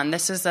later on,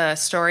 this is a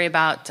story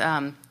about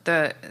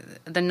the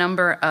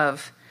number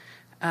of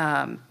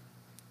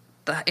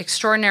the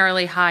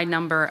extraordinarily high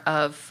number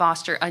of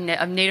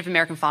Native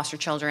American foster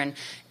children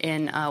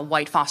in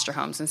white foster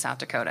homes in South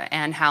Dakota,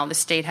 and how the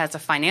state has a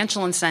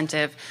financial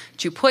incentive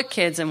to put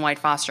kids in white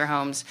foster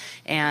homes,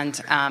 and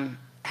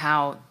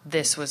how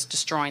this was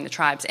destroying the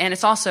tribes. And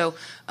it's also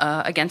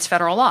against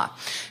federal law.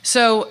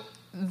 So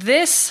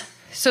this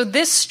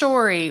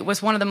story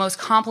was one of the most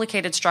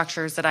complicated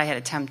structures that I had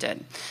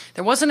attempted.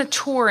 There wasn't a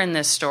tour in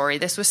this story.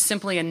 This was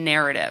simply a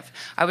narrative.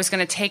 I was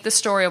going to take the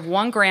story of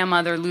one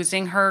grandmother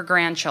losing her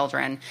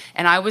grandchildren,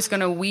 and I was going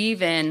to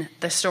weave in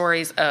the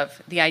stories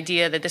of the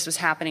idea that this was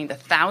happening to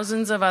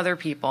thousands of other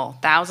people,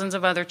 thousands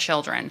of other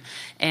children,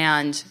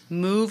 and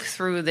move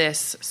through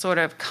this sort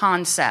of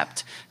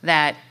concept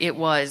that it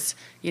was,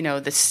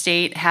 the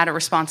state had a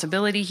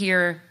responsibility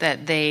here,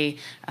 that they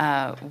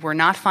were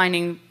not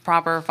finding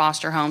proper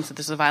foster homes, that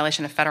this was a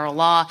violation of federal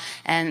law,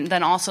 and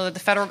then also that the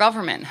federal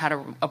government had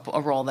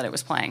a role that it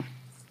was playing.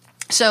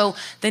 So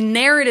the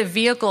narrative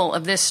vehicle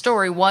of this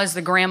story was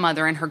the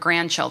grandmother and her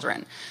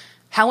grandchildren.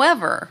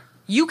 However,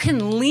 you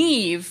can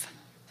leave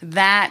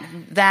that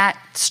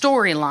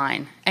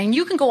storyline, and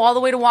you can go all the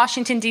way to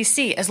Washington,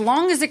 D.C., as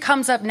long as it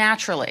comes up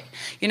naturally.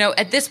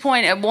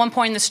 At one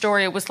point in the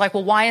story, it was like,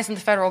 well, why isn't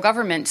the federal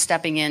government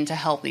stepping in to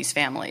help these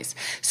families?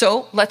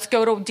 So let's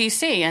go to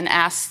D.C. and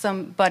ask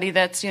somebody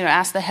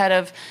ask the head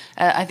of,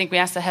 I think we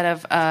asked the head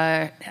of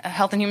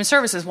Health and Human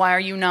Services, why are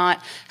you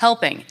not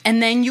helping?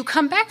 And then you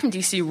come back from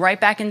D.C. right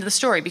back into the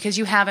story because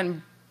you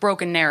haven't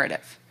broken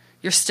narrative.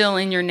 You're still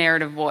in your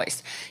narrative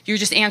voice. You're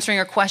just answering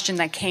a question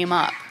that came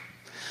up.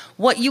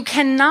 What you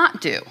cannot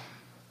do,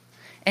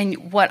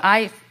 and what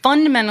I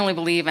fundamentally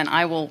believe, and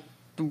I will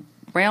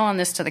rail on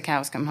this till the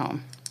cows come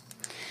home,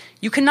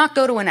 you cannot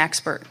go to an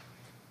expert.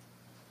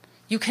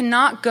 You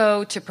cannot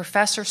go to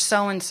Professor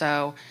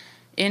so-and-so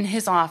in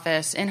his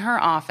office, in her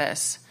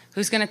office,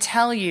 who's going to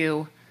tell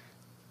you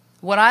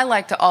what I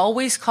like to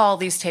always call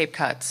these tape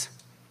cuts.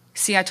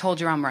 See, I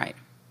told you I'm right.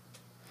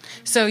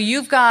 So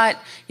you've got,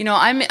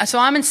 I'm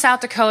in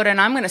South Dakota,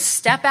 and I'm going to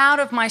step out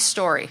of my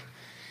story,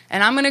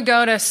 and I'm going to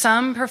go to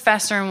some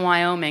professor in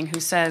Wyoming who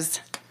says,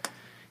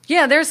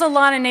 yeah, there's a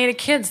lot of Native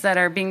kids that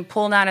are being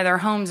pulled out of their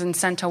homes and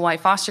sent to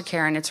white foster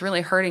care, and it's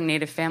really hurting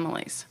Native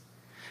families.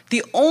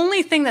 The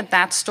only thing that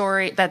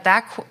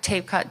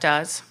tape cut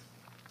does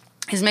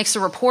is makes the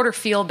reporter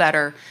feel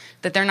better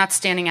that they're not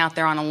standing out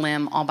there on a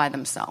limb all by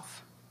themselves.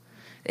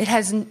 It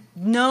has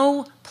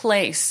no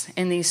place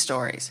in these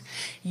stories.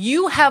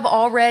 You have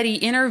already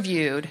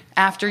interviewed,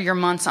 after your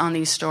months on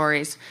these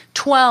stories,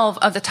 12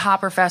 of the top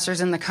professors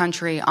in the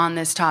country on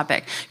this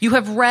topic. You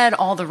have read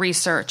all the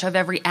research of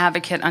every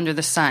advocate under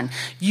the sun.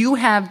 You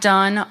have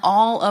done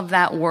all of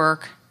that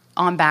work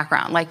on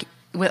background, like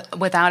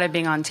without it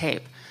being on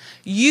tape.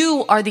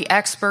 You are the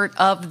expert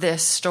of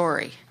this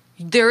story.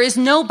 There is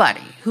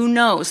nobody who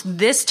knows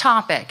this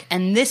topic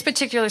and this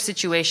particular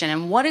situation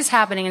and what is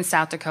happening in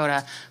South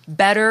Dakota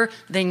better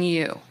than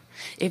you.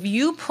 If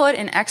you put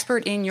an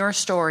expert in your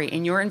story,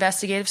 in your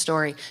investigative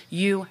story,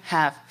 you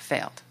have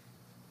failed.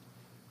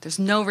 There's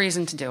no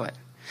reason to do it.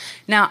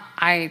 Now,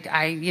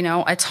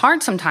 it's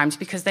hard sometimes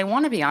because they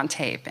want to be on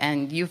tape,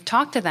 and you've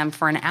talked to them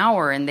for an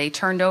hour, and they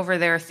turned over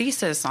their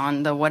thesis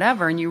on the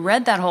whatever, and you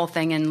read that whole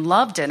thing and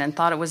loved it and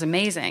thought it was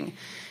amazing.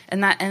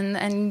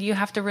 And you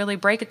have to really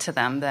break it to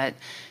them that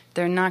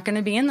they're not going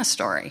to be in the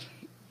story.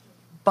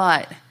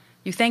 But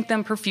you thank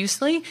them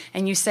profusely,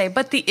 and you say,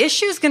 but the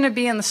issue's going to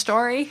be in the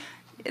story.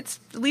 It's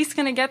at least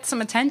going to get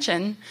some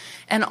attention.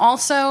 And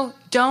also,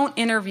 don't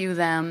interview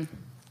them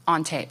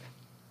on tape.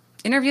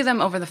 Interview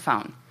them over the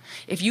phone.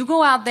 If you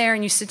go out there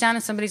and you sit down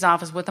in somebody's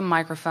office with a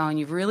microphone,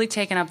 you've really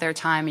taken up their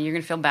time, and you're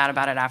going to feel bad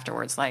about it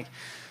afterwards. Like,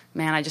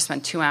 man, I just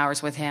spent 2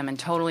 hours with him and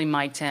totally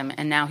mic'd him,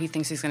 and now he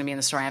thinks he's going to be in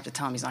the story. I have to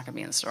tell him he's not going to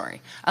be in the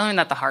story. I learned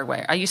that the hard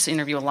way. I used to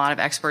interview a lot of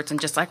experts and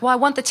just like, well, I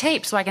want the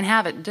tape so I can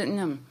have it.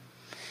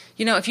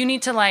 If you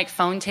need to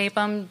phone tape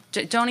them,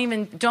 don't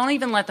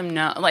even let them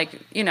know,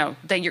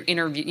 that you're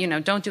interview.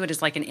 Don't do it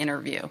as like an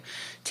interview.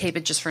 Tape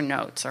it just for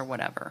notes or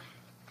whatever.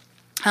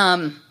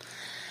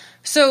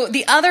 So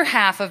the other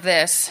half of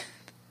this.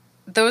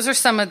 Those are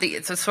some of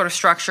the sort of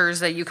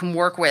structures that you can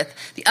work with.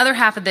 The other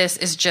half of this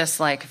is just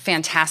like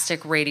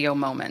fantastic radio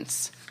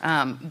moments,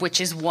 which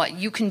is what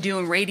you can do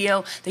in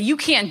radio that you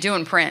can't do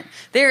in print.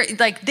 They're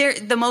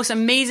the most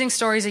amazing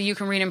stories that you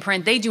can read in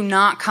print. They do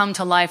not come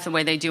to life the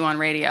way they do on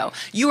radio.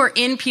 You are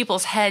in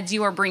people's heads.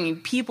 You are bringing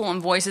people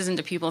and voices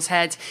into people's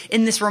heads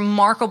in this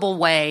remarkable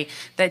way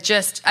that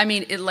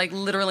it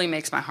literally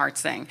makes my heart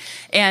sing.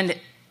 And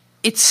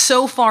it's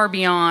so far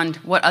beyond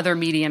what other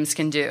mediums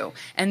can do.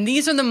 And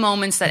these are the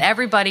moments that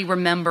everybody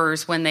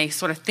remembers when they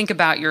sort of think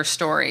about your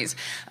stories.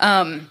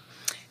 The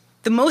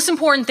most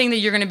important thing that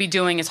you're going to be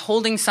doing is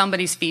holding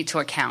somebody's feet to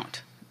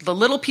account. The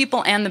little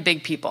people and the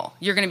big people.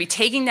 You're going to be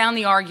taking down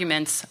the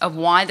arguments of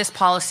why this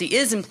policy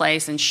is in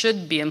place and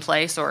should be in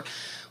place, or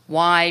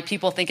why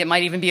people think it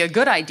might even be a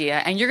good idea.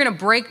 And you're going to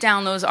break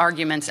down those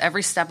arguments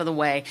every step of the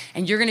way.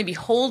 And you're going to be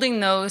holding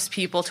those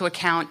people to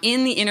account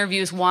in the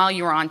interviews while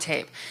you're on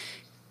tape.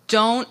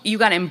 You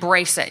got to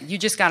embrace it. You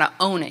just got to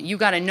own it. You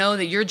got to know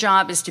that your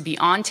job is to be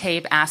on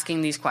tape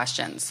asking these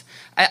questions.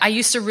 I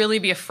used to really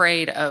be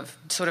afraid of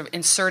sort of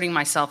inserting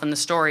myself in the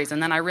stories,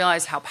 and then I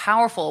realized how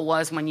powerful it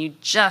was when you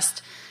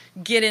just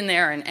get in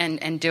there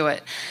and do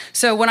it.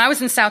 So when I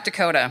was in South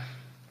Dakota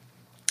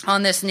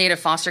on this Native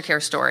foster care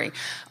story,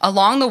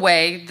 along the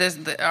way,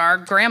 our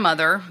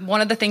grandmother, one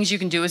of the things you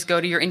can do is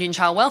go to your Indian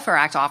Child Welfare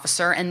Act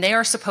officer, and they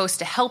are supposed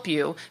to help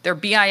you. They're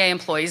BIA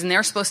employees, and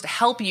they're supposed to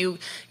help you,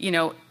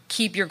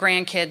 keep your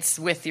grandkids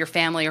with your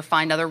family or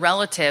find other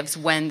relatives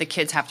when the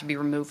kids have to be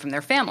removed from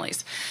their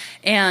families.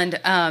 And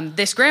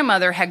this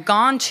grandmother had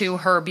gone to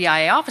her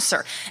BIA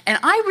officer. And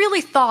I really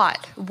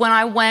thought when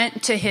I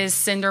went to his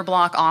cinder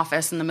block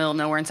office in the middle of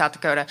nowhere in South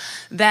Dakota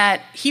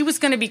that he was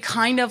going to be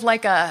kind of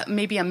like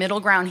maybe a middle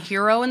ground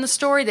hero in the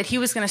story, that he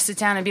was going to sit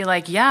down and be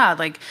like,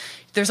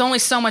 there's only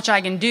so much I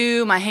can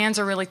do. My hands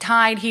are really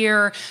tied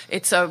here.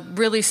 It's a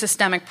really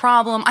systemic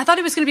problem. I thought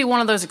he was going to be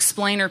one of those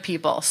explainer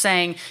people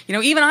saying,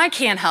 even I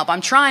can't help. I'm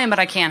trying, but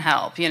I can't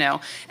help,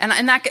 And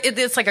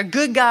it's like a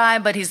good guy,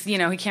 but he's, he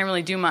can't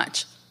really do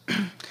much.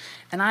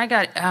 And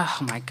oh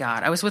my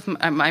God, I was with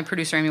my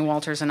producer, Amy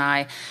Walters,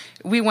 and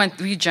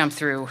we jumped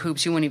through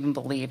hoops you wouldn't even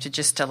believe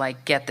to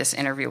get this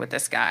interview with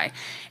this guy.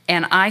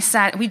 And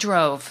we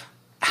drove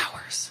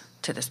hours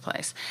to this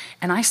place.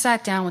 And I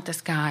sat down with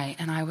this guy,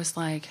 and I was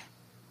like,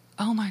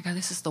 oh my God,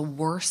 this is the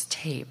worst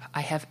tape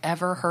I have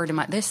ever heard in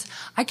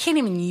I can't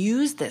even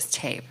use this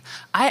tape.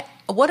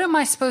 What am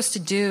I supposed to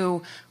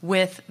do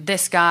with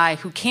this guy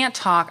who can't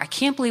talk? I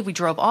can't believe we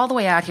drove all the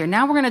way out here.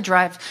 Now we're going to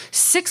drive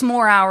 6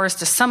 more hours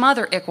to some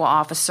other ICWA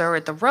officer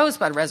at the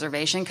Rosebud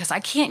Reservation because I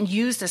can't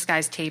use this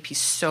guy's tape.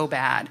 He's so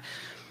bad.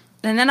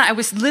 And then I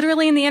was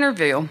literally in the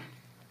interview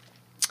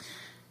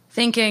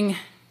thinking,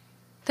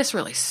 this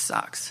really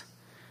sucks.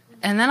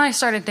 And then I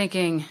started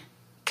thinking,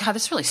 God,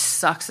 this really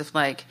sucks if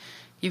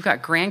you've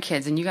got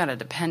grandkids and you got to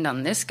depend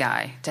on this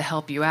guy to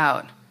help you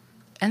out.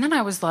 And then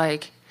I was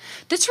like,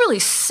 this really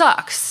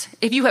sucks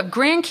if you have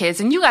grandkids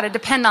and you got to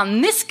depend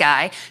on this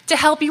guy to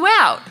help you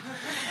out.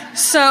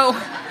 So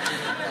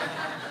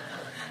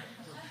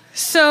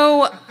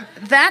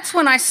that's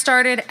when I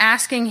started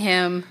asking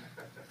him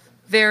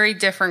very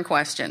different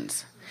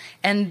questions.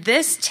 And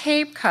this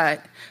tape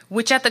cut,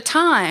 which at the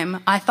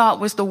time I thought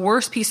was the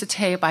worst piece of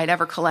tape I'd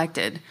ever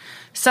collected,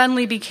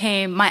 suddenly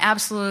became my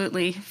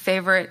absolutely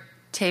favorite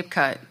tape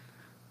cut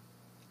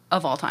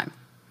of all time.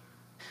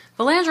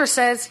 Valandra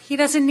says he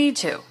doesn't need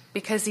to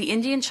because the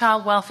Indian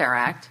Child Welfare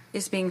Act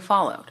is being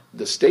followed.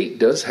 The state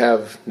does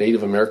have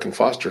Native American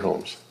foster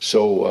homes.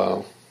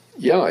 So,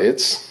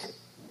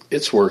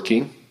 it's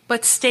working.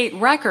 But state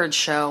records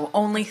show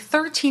only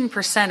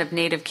 13% of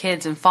Native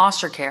kids in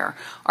foster care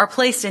are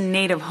placed in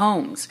Native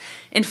homes.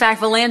 In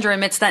fact, Valandra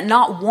admits that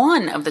not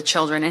one of the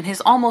children in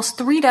his almost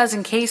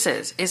 36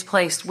 cases is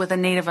placed with a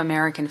Native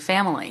American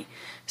family.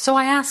 So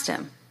I asked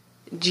him,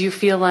 do you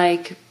feel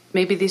like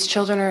maybe these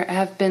children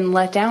have been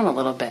let down a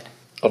little bit?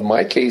 Of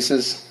my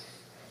cases,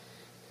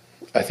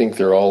 I think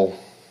they're all,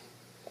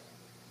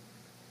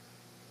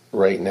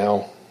 right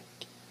now,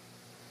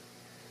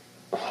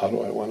 how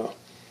do I want to...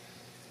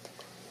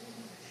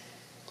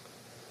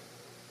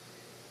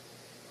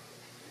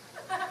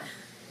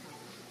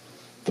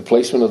 The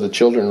placement of the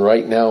children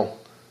right now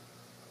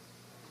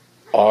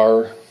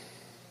are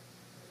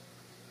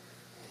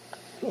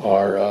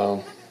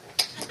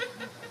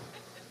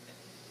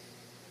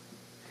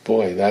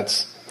boy,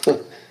 that's...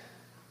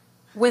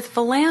 With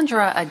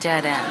Valandra a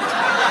dead end,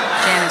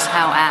 Janice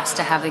Howe asked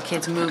to have the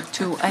kids moved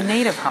to a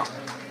Native home.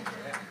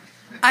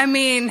 I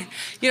mean,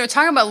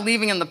 talking about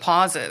leaving in the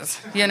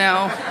pauses,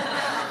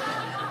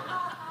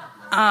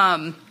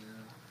 And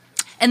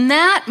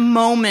that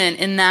moment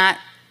in that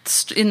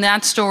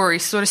story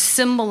sort of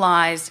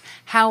symbolized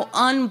how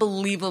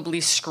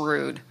unbelievably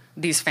screwed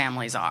these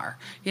families are.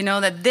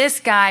 That this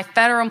guy,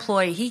 federal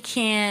employee, he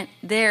can't,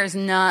 there's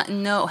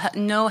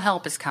no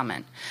help is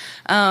coming.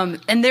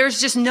 And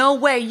there's just no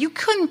way, you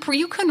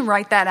couldn't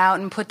write that out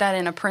and put that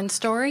in a print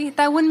story.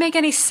 That wouldn't make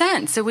any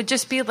sense. It would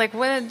just be like,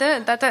 what,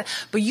 that.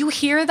 But you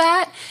hear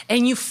that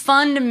and you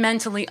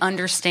fundamentally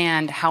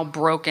understand how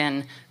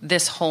broken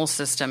this whole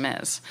system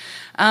is.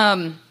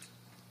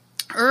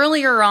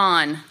 Earlier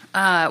on,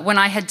 when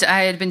I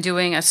had been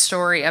doing a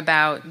story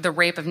about the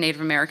rape of Native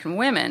American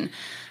women,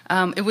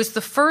 it was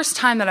the first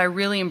time that I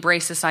really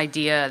embraced this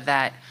idea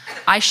that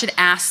I should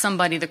ask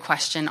somebody the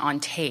question on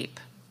tape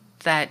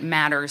that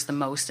matters the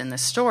most in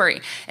this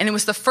story. And it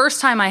was the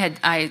first time I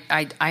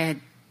had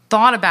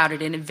thought about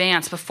it in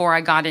advance before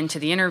I got into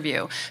the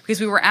interview, because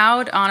we were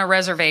out on a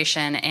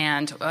reservation,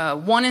 and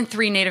 1 in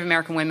 3 Native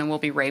American women will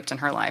be raped in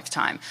her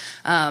lifetime.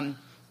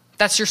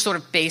 That's your sort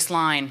of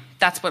baseline.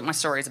 That's what my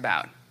story is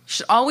about. You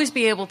should always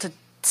be able to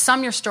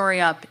sum your story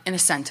up in a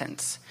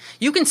sentence.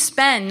 You can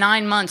spend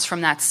 9 months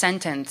from that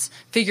sentence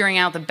figuring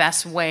out the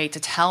best way to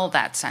tell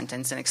that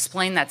sentence and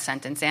explain that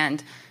sentence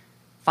and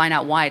find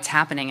out why it's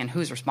happening and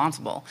who's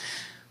responsible.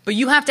 But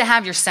you have to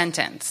have your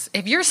sentence.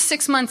 If you're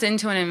 6 months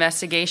into an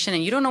investigation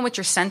and you don't know what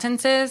your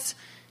sentence is,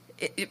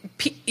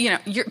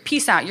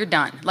 peace out, you're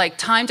done. Like,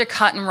 time to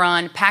cut and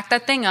run, pack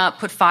that thing up,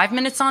 put 5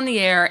 minutes on the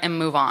air and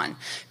move on.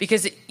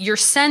 Because your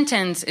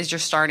sentence is your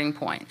starting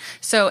point.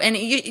 So, and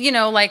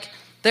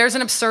there's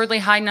an absurdly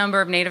high number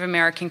of Native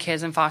American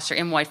kids in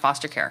white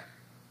foster care.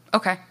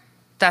 Okay,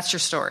 that's your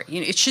story.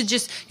 It should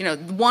just,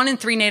 1 in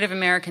 3 Native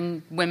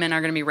American women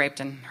are going to be raped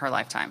in her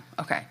lifetime.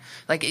 Okay,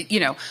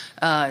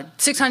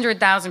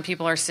 600,000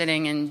 people are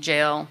sitting in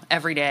jail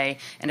every day,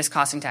 and it's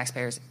costing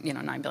taxpayers,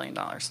 $9 billion.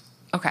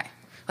 Okay,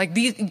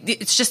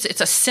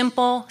 it's a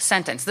simple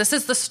sentence.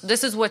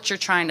 This is what you're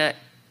trying to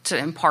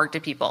impart to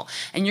people,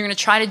 and you're going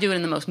to try to do it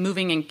in the most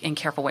moving and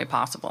careful way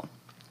possible.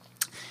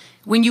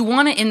 When you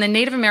want to, in the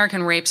Native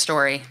American rape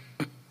story,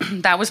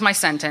 that was my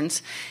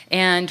sentence.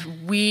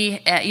 And we,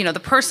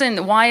 the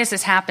person, why is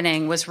this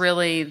happening, was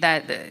really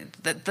that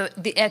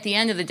at the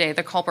end of the day,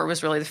 the culprit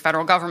was really the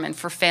federal government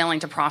for failing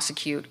to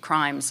prosecute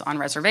crimes on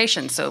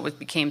reservations. So it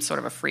became sort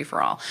of a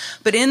free-for-all.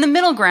 But in the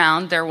middle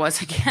ground, there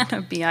was, again, a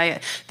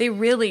BIA. They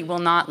really will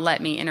not let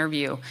me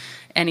interview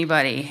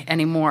anybody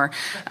anymore.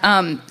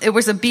 It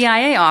was a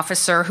BIA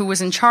officer who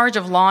was in charge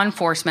of law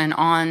enforcement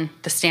on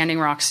the Standing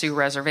Rock Sioux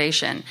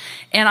Reservation.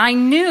 And I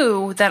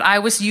knew that I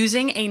was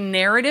using a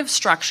narrative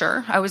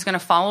structure. I was going to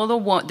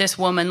follow this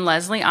woman,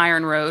 Leslie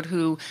Ironroad,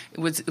 who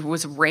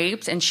was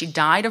raped, and she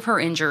died of her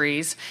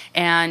injuries.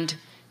 And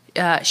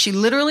she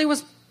literally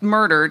was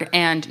murdered,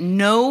 and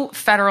no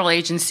federal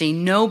agency,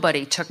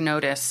 nobody took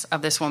notice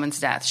of this woman's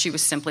death. She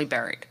was simply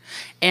buried.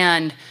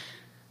 And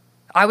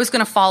I was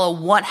going to follow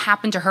what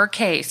happened to her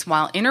case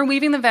while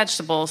interweaving the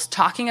vegetables,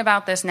 talking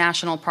about this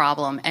national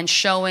problem, and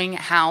showing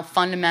how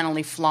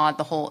fundamentally flawed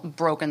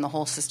broken the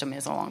whole system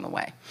is along the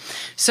way.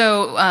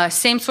 So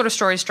same sort of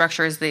story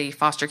structure as the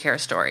foster care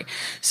story.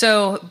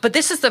 So, but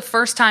this is the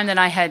first time that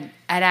I had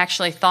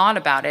actually thought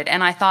about it,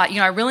 and I thought,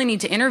 I really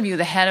need to interview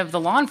the head of the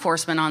law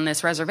enforcement on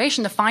this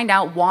reservation to find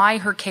out why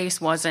her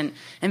case wasn't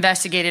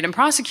investigated and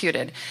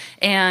prosecuted.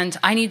 And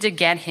I need to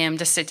get him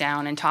to sit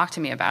down and talk to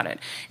me about it.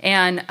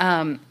 And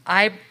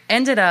I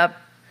ended up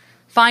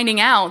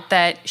finding out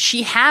that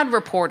she had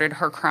reported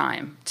her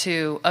crime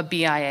to a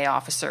BIA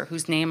officer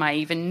whose name I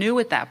even knew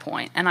at that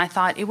point. And I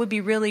thought it would be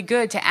really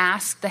good to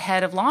ask the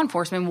head of law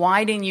enforcement,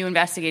 why didn't you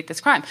investigate this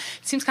crime?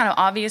 It seems kind of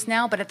obvious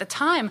now, but at the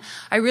time,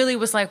 I really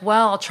was like,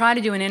 well, I'll try to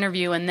do an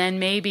interview, and then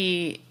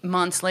maybe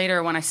months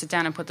later when I sit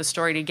down and put the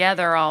story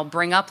together, I'll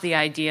bring up the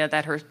idea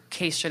that her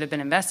case should have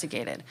been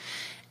investigated.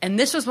 And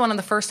this was one of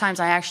the first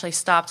times I actually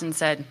stopped and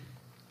said,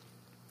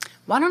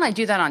 why don't I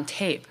do that on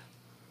tape?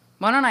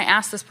 Why don't I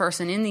ask this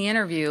person in the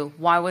interview,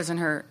 why wasn't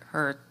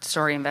her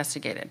story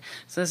investigated?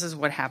 So this is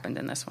what happened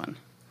in this one.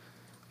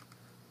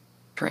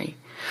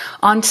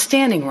 On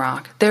Standing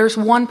Rock, there's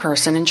one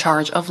person in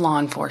charge of law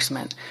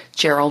enforcement,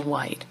 Gerald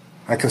White.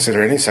 I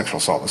consider any sexual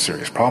assault a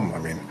serious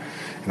problem.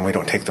 And we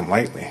don't take them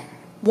lightly.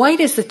 White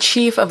is the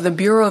chief of the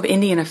Bureau of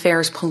Indian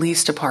Affairs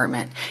Police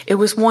Department. It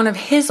was one of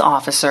his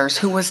officers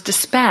who was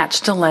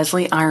dispatched to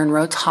Leslie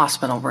Ironroad's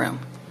hospital room.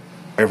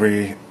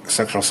 Every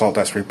sexual assault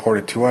that's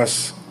reported to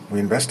us, we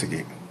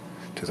investigate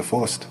to the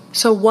fullest.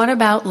 So what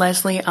about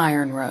Leslie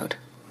Ironroad?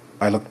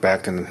 I looked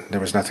back and there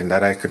was nothing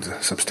that I could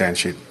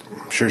substantiate.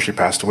 I'm sure she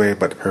passed away,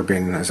 but her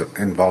being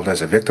involved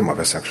as a victim of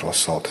a sexual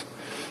assault,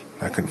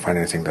 I couldn't find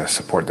anything to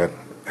support that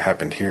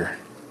happened here.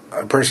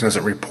 A person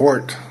doesn't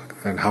report,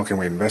 and how can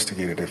we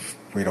investigate it if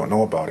we don't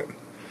know about it?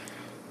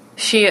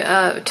 She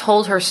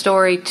told her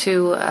story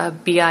to a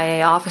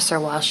BIA officer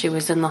while she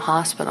was in the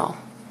hospital.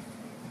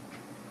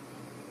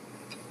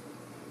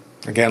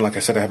 Again, like I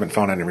said, I haven't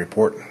found any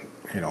report,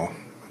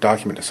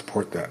 document to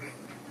support that.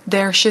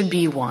 There should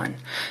be one.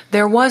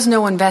 There was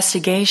no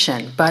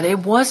investigation, but it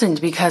wasn't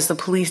because the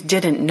police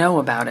didn't know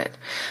about it.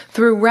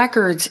 Through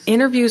records,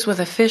 interviews with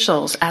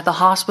officials at the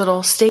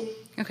hospital,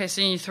 Okay,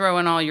 so you throw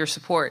in all your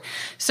support.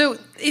 So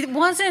it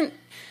wasn't,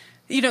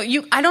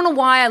 I don't know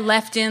why I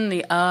left in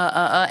the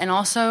and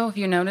also, if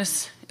you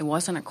notice, it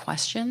wasn't a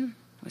question.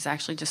 It was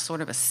actually just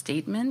sort of a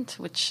statement,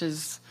 which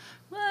is,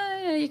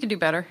 you can do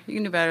better. You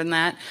can do better than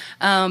that.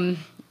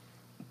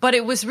 But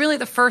it was really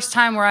the first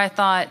time where I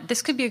thought,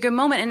 this could be a good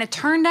moment. And it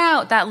turned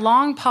out that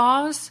long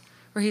pause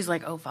where he's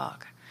like, oh,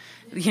 fuck.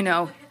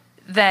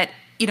 That,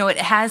 it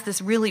has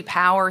this really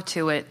power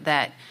to it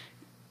that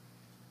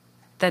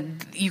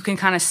you can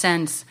kind of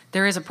sense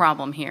there is a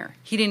problem here.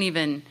 He didn't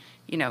even,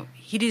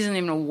 he isn't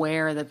even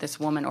aware that this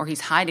woman, or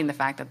he's hiding the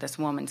fact that this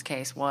woman's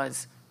case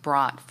was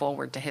brought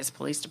forward to his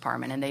police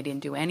department and they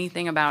didn't do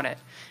anything about it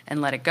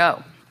and let it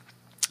go.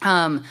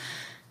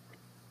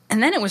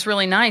 And then it was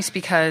really nice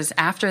because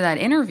after that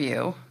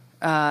interview,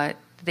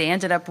 they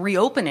ended up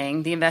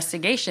reopening the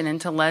investigation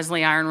into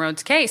Leslie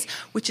Ironroad's case,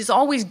 which is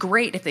always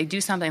great if they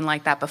do something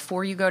like that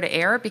before you go to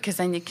air, because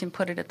then you can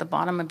put it at the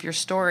bottom of your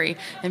story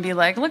and be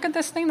like, look at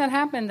this thing that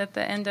happened at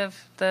the end of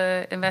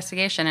the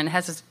investigation. And it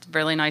has this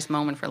really nice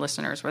moment for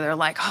listeners where they're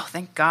like, oh,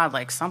 thank God,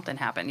 like something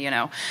happened,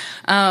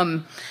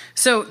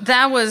 So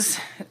that was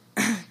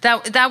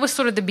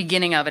sort of the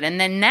beginning of it. And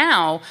then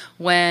now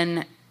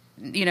when,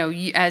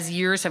 as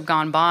years have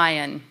gone by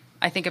and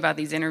I think about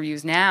these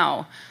interviews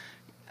now,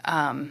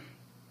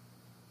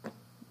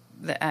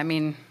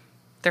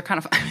 they're kind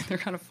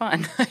of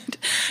fun.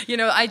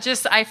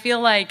 I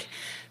feel like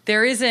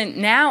there isn't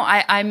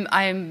now.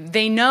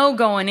 They know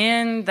going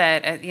in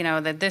that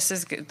that this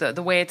is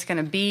the way it's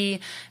going to be,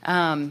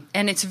 and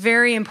it's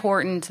very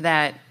important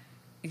that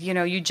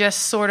you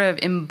just sort of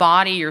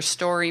embody your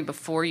story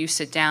before you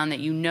sit down. That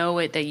you know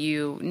it, that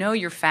you know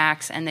your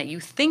facts, and that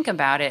you think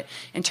about it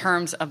in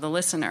terms of the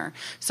listener.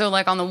 So,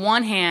 like on the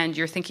one hand,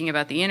 you're thinking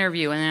about the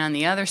interview, and then on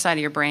the other side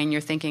of your brain,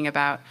 you're thinking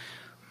about,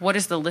 what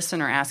is the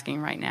listener asking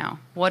right now?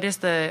 What is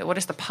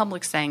the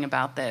public saying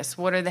about this?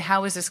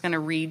 How is this going to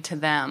read to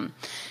them?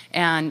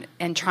 And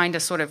trying to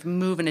sort of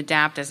move and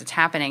adapt as it's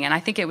happening. And I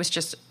think it was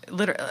just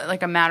literally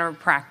like a matter of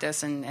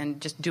practice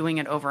and just doing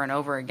it over and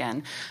over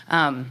again.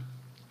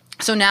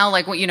 So now,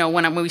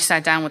 when we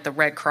sat down with the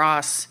Red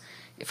Cross,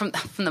 from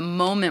the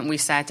moment we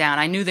sat down,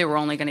 I knew they were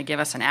only going to give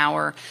us an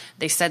hour.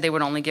 They said they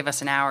would only give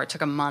us an hour. It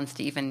took a month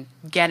to even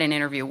get an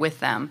interview with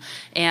them.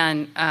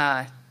 And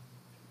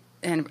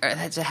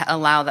to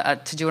allow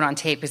to do it on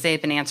tape, because they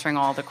had been answering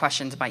all the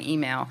questions by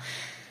email,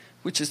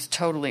 which is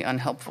totally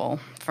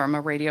unhelpful from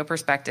a radio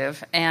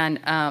perspective. And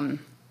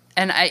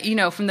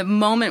I, from the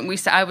moment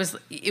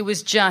it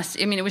was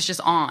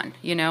just on,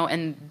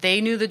 and they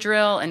knew the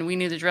drill and we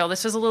knew the drill.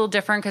 This was a little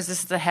different because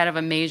this is the head of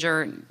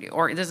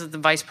this is the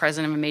vice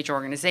president of a major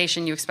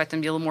organization. You expect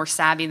them to be a little more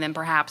savvy than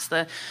perhaps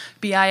the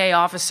BIA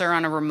officer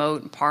on a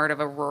remote part of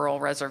a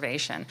rural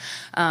reservation.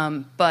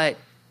 But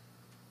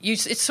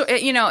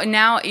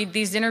now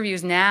these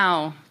interviews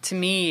now, to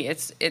me,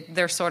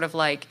 they're sort of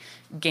like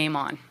game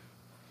on.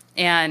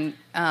 And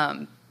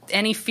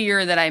any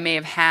fear that I may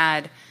have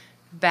had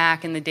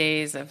back in the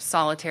days of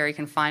solitary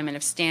confinement,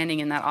 of standing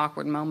in that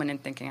awkward moment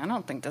and thinking, I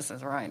don't think this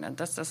is right.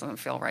 This doesn't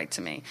feel right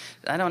to me.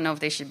 I don't know if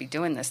they should be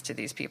doing this to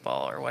these people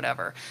or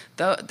whatever.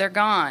 They're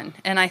gone.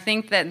 And I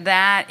think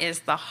that is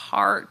the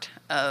heart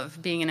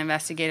of being an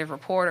investigative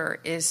reporter,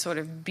 is sort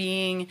of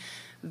being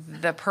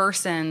the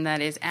person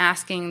that is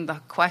asking the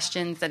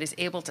questions, that is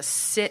able to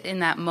sit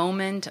in that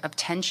moment of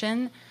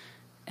tension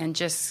and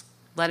just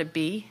let it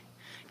be,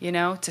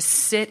 to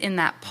sit in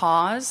that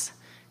pause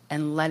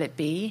and let it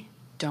be.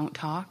 Don't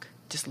talk.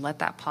 Just let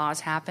that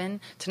pause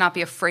happen. To not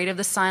be afraid of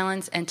the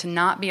silence, and to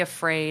not be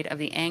afraid of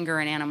the anger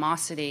and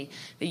animosity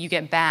that you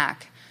get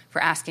back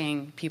for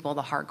asking people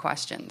the hard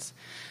questions.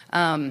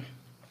 And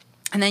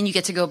then you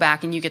get to go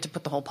back and you get to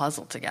put the whole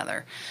puzzle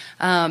together.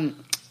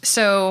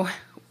 So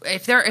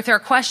if there are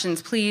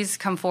questions, please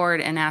come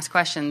forward and ask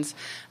questions.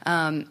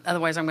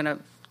 Otherwise, I'm going to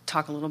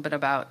talk a little bit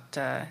about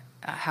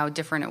how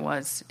different it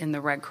was in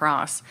the Red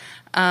Cross.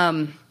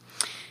 For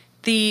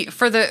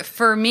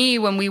me,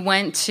 when we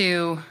went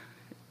to,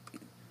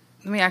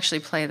 let me actually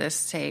play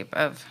this tape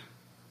of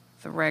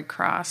the Red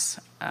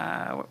Cross.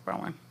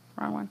 Wrong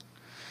one.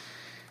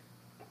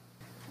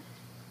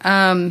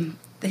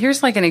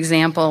 Here's like an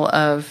example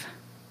of,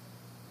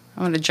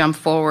 I'm going to jump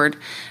forward.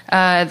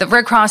 The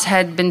Red Cross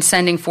had been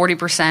sending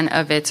 40%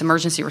 of its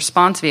emergency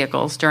response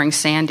vehicles during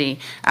Sandy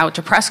out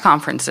to press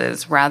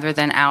conferences rather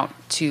than out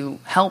to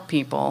help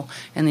people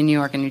in the New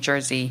York and New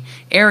Jersey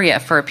area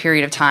for a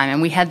period of time.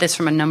 And we had this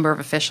from a number of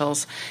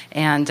officials.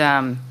 And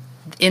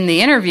in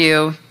the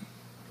interview,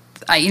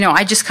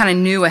 I just kind of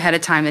knew ahead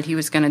of time that he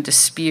was going to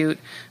dispute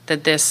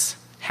that this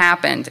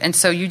happened. And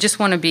so you just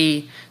want to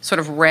be sort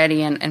of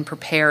ready and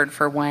prepared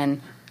for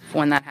when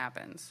that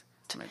happens.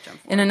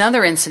 In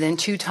another incident,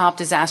 2 top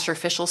disaster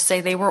officials say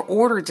they were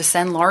ordered to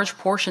send large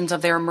portions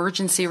of their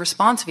emergency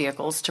response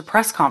vehicles to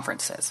press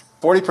conferences.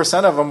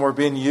 40% of them were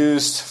being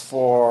used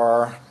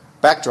for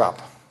backdrop.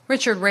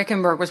 Richard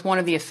Rickenberg was one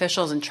of the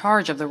officials in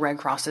charge of the Red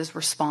Cross's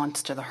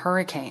response to the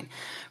hurricane.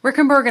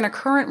 Rickenberg and a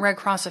current Red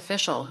Cross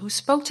official who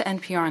spoke to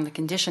NPR on the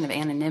condition of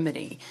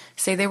anonymity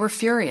say they were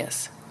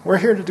furious. We're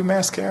here to do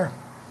mass care.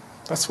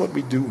 That's what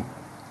we do.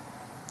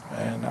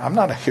 And I'm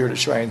not here to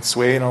try and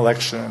sway an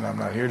election. I'm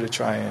not here to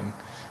try and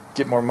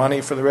get more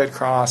money for the Red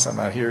Cross. I'm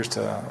not here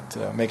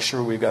to make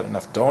sure we've got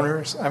enough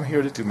donors. I'm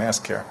here to do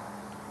mass care.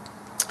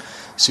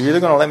 So you're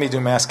either going to let me do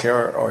mass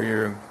care or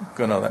you're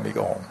going to let me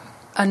go home.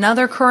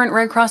 Another current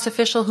Red Cross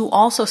official who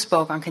also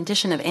spoke on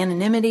condition of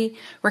anonymity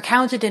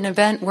recounted an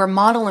event where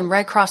model and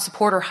Red Cross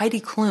supporter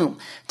Heidi Klum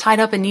tied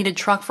up a needed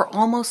truck for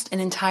almost an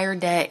entire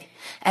day.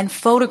 And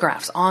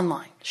photographs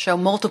online show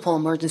multiple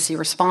emergency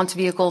response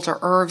vehicles or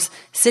ERVs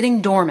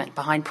sitting dormant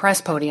behind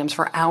press podiums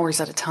for hours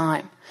at a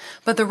time.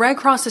 But the Red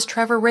Cross's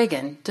Trevor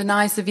Reagan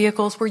denies the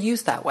vehicles were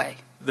used that way.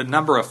 The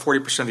number of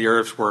 40% of the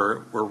ERVs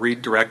were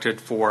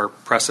redirected for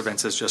press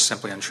events is just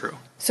simply untrue.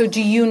 So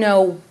do you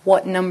know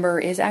what number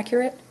is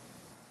accurate?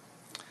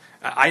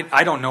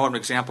 I don't know an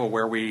example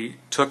where we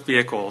took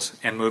vehicles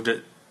and moved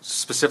it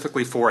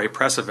specifically for a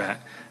press event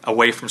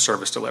away from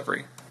service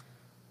delivery.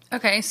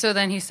 Okay, so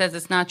then he says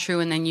it's not true,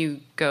 and then you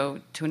go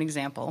to an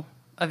example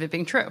of it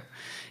being true.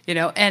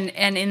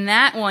 And in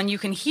that one, you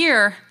can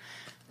hear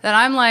that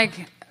I'm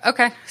like,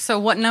 okay, so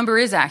what number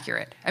is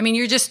accurate? I mean,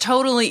 you're just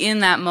totally in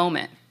that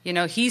moment.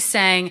 He's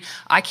saying,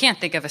 I can't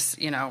think of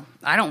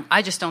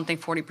I just don't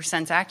think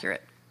 40% is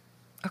accurate.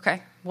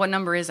 Okay, what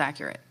number is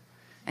accurate?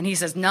 And he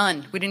says,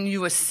 none. We didn't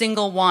do a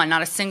single one,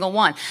 not a single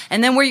one.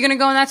 And then where are you going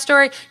to go in that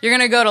story? You're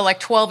going to go to like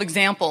 12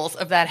 examples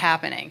of that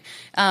happening.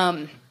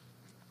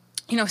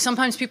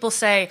 Sometimes people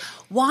say,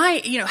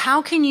 why,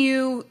 how can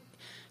you,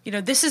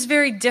 this is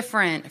very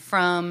different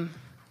from,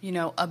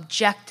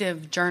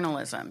 objective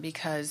journalism,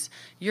 because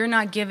you're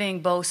not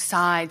giving both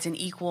sides an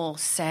equal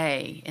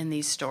say in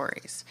these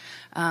stories.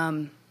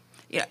 I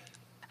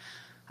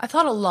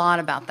thought a lot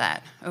about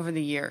that over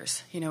the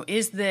years.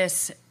 Is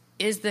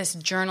this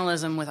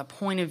journalism with a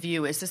point of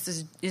view? Is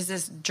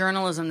this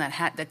journalism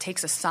that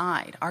takes a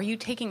side? Are you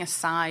taking a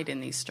side in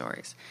these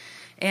stories?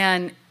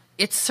 And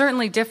it's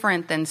certainly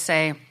different than,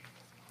 say,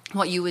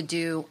 what you would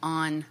do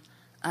on,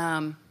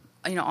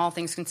 all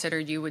things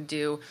considered, you would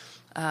go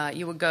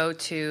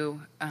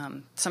to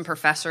some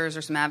professors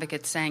or some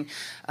advocates saying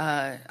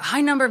a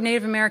high number of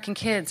Native American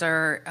kids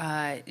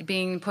are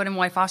being put in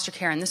white foster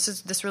care, and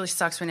this really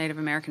sucks for Native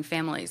American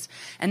families.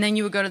 And then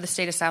you would go to the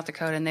state of South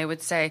Dakota, and they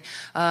would say,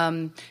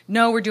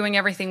 no, we're doing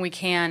everything we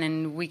can,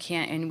 and we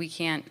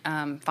can't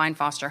find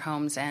foster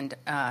homes, and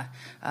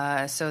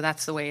so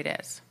that's the way it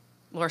is.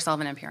 Laura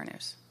Sullivan, NPR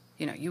News.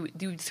 You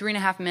do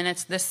 3.5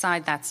 minutes, this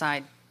side, that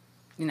side,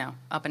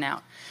 up and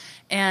out.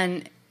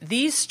 And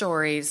these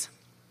stories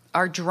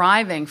are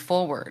driving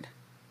forward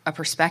a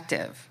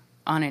perspective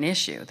on an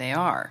issue. They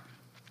are.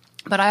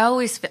 But I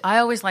always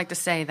like to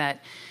say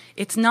that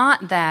it's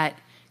not that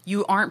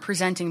you aren't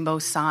presenting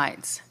both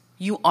sides.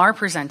 You are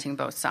presenting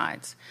both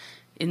sides.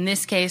 In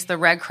this case, the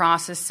Red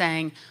Cross is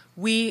saying,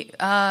 we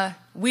don't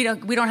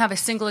have a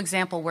single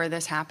example where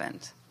this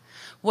happened.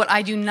 What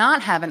I do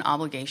not have an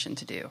obligation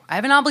to do, I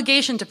have an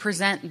obligation to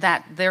present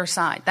their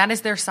side. That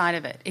is their side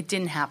of it. It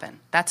didn't happen.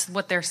 That's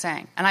what they're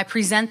saying. And I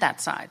present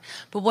that side.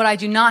 But what I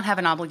do not have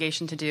an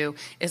obligation to do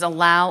is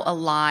allow a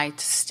lie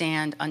to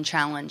stand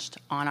unchallenged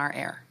on our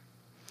air.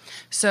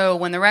 So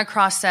when the Red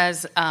Cross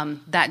says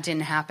that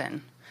didn't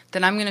happen,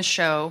 then I'm going to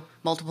show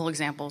multiple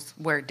examples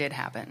where it did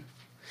happen.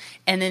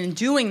 And then in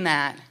doing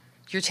that,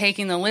 you're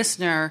taking the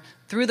listener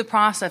through the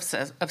process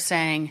of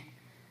saying,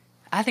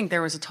 I think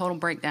there was a total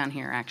breakdown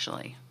here,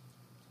 actually.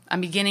 I'm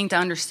beginning to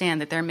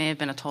understand that there may have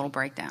been a total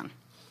breakdown.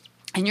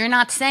 And you're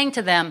not saying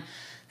to them,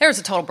 there was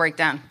a total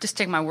breakdown, just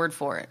take my word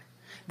for it.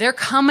 They're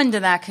coming to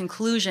that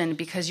conclusion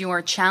because you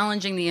are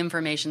challenging the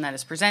information that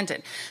is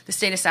presented. The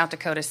state of South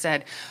Dakota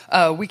said,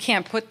 we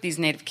can't put these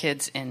Native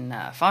kids in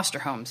foster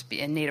homes,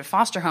 in Native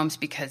foster homes,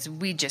 because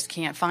we just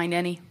can't find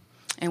any.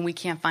 And we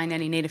can't find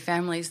any Native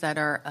families that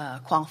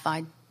are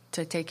qualified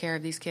to take care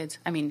of these kids.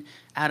 I mean,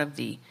 out of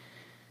the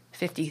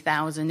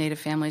 50,000 Native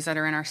families that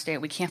are in our state,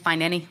 we can't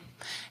find any.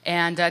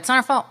 And it's not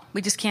our fault.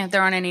 We just can't.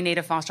 There aren't any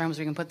Native foster homes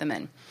we can put them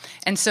in.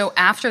 And so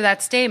after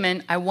that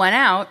statement, I went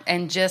out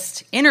and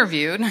just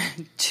interviewed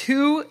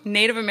 2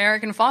 Native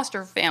American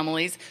foster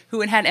families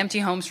who had had empty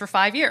homes for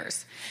 5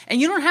 years.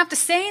 And you don't have to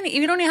say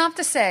anything. You don't even have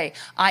to say,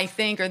 I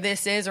think, or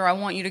this is, or I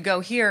want you to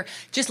go here.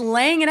 Just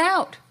laying it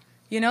out.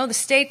 You know, the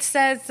state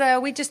says,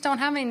 we just don't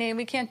have any Native,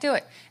 we can't do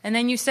it. And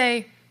then you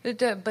say,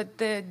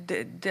 but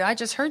I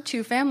just heard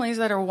 2 families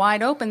that are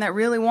wide open that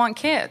really want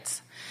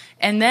kids.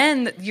 And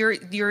then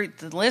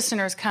the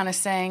listener's kind of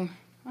saying,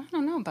 I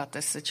don't know about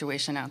this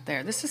situation out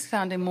there. This is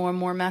sounding more and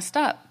more messed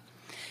up.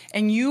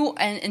 And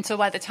so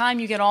by the time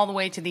you get all the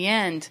way to the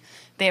end,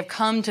 they have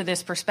come to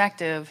this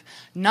perspective,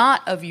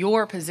 not of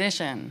your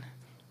position,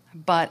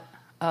 but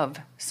of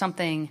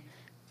something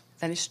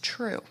that is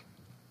true.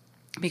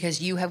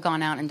 Because you have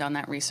gone out and done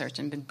that research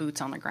and been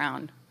boots on the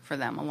ground for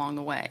them along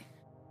the way.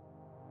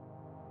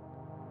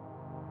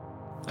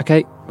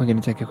 Okay, we're going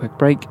to take a quick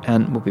break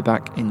and we'll be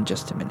back in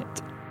just a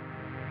minute.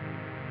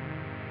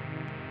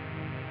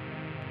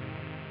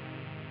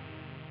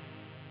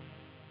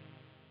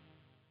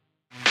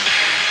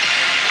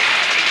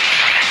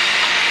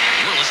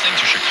 You're listening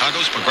to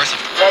Chicago's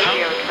Progressive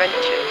Radio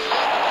Adventures.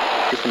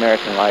 This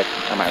American Life,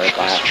 am I right?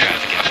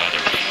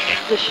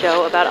 The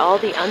show about all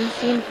the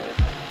unseen.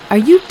 Are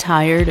you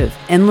tired of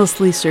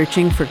endlessly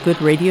searching for good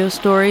radio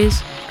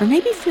stories? Or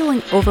maybe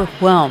feeling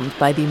overwhelmed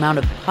by the amount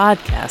of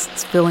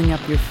podcasts filling up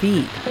your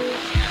feed?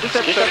 This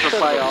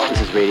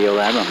is Radio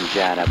Lab. I'm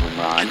Jad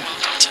Abumrad.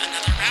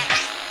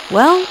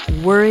 Well,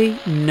 worry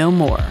no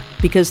more,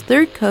 because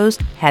Third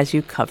Coast has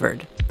you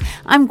covered.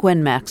 I'm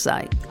Gwen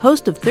Maxey,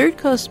 host of Third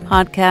Coast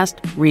podcast,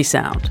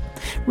 Resound.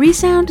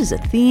 Resound is a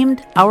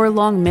themed,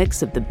 hour-long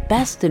mix of the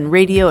best in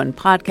radio and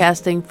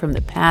podcasting from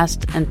the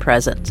past and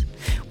present.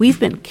 We've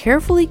been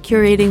carefully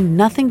curating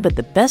nothing but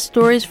the best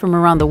stories from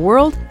around the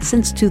world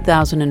since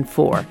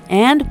 2004,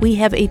 and we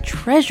have a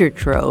treasure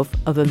trove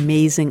of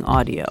amazing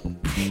audio.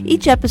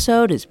 Each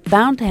episode is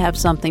bound to have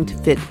something to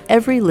fit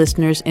every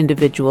listener's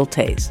individual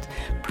taste.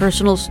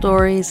 Personal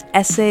stories,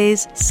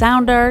 essays,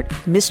 sound art,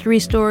 mystery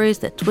stories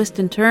that twist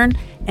and turn,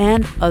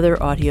 and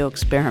other audio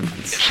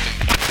experiments.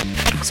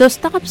 So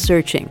stop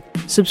searching.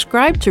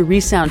 Subscribe to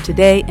Resound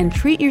today and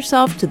treat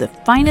yourself to the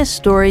finest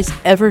stories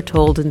ever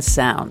told in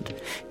sound.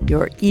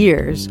 Your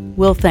ears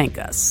will thank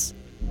us.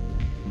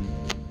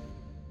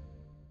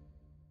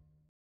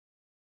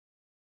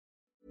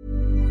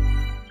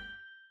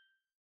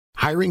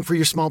 Hiring for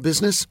your small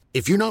business?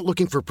 If you're not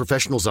looking for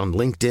professionals on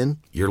LinkedIn,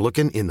 you're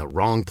looking in the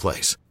wrong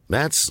place.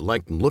 That's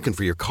like looking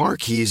for your car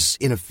keys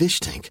in a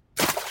fish tank.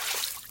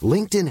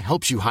 LinkedIn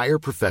helps you hire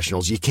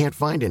professionals you can't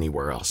find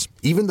anywhere else,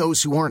 even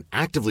those who aren't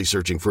actively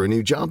searching for a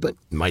new job but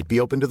might be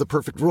open to the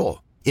perfect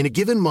role. In a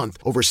given month,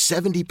 over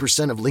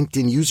 70% of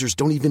LinkedIn users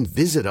don't even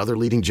visit other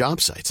leading job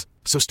sites.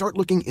 So start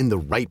looking in the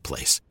right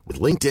place. With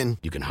LinkedIn,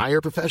 you can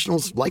hire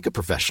professionals like a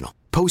professional.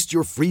 Post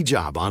your free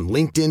job on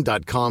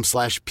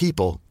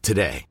linkedin.com/people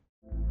today.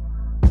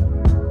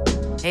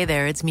 Hey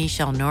there, it's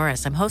Michelle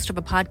Norris. I'm host of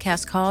a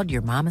podcast called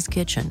Your Mama's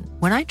Kitchen.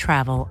 When I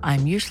travel,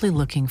 I'm usually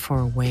looking for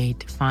a way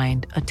to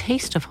find a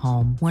taste of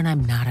home when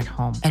I'm not at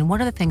home. And one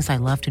of the things I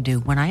love to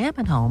do when I am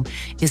at home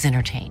is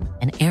entertain.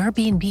 And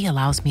Airbnb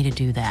allows me to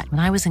do that.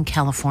 When I was in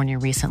California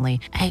recently,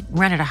 I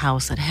rented a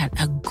house that had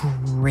a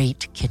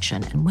great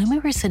kitchen. And when we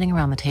were sitting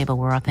around the table,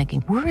 we were all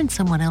thinking, we're in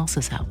someone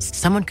else's house.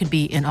 Someone could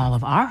be in all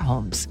of our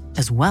homes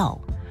as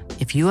well.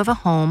 If you have a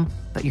home,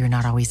 but you're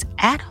not always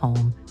at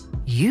home,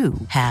 you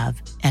have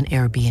an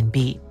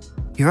Airbnb.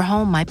 Your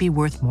home might be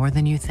worth more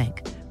than you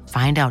think.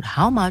 Find out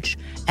how much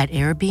at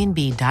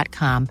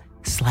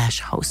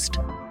airbnb.com/host.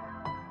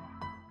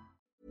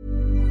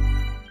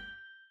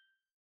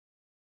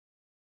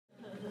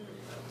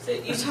 So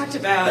you talked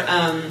about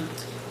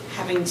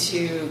having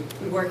to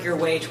work your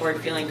way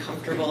toward feeling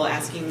comfortable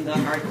asking the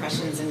hard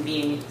questions and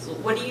being. So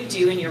what do you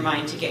do in your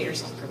mind to get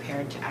yourself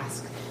prepared to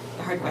ask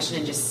the hard question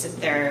and just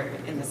sit there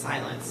in the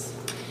silence?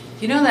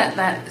 You know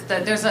that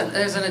there's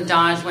an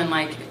adage when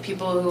like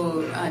people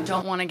who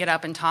don't want to get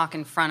up and talk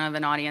in front of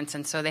an audience,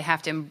 and so they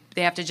have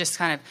to just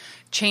kind of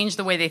change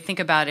the way they think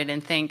about it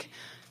and think,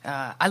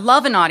 I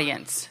love an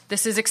audience.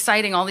 This is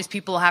exciting. All these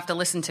people have to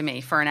listen to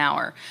me for an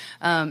hour,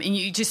 and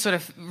you just sort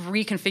of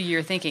reconfigure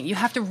your thinking. You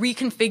have to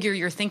reconfigure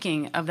your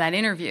thinking of that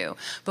interview.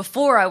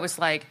 Before I was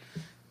like,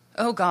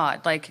 oh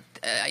God, like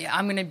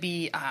I'm gonna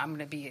be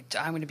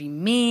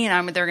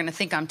mean. They're gonna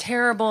think I'm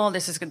terrible.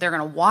 They're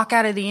gonna walk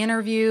out of the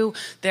interview.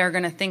 They're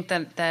gonna think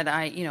that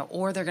I,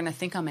 or they're gonna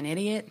think I'm an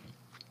idiot.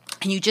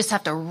 And you just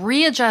have to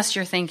readjust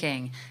your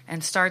thinking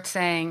and start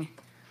saying,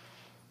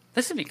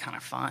 this would be kind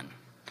of fun.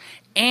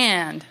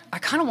 And I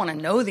kind of want to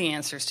know the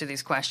answers to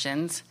these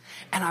questions.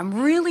 And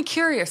I'm really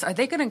curious, are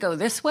they going to go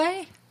this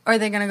way or are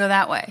they going to go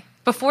that way?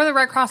 Before the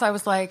Red Cross, I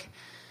was like,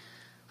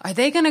 are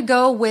they going to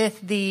go with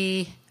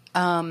the,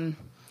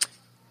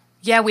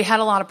 yeah, we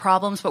had a lot of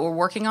problems, but we're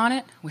working on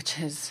it, which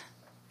is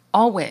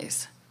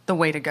always the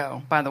way to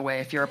go, by the way,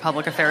 if you're a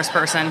public affairs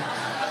person.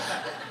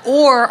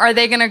 Or are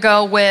they going to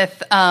go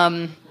with,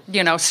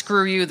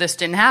 screw you, this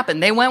didn't happen.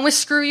 They went with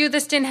screw you,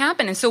 this didn't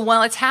happen. And so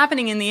while it's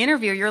happening in the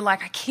interview, you're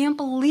like, I can't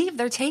believe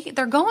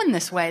they're going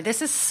this way.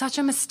 This is such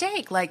a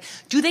mistake. Like,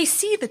 do they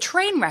see the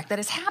train wreck that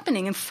is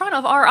happening in front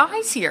of our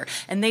eyes here?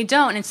 And they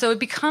don't. And so it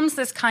becomes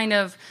this kind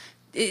of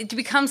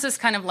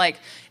like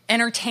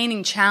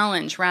entertaining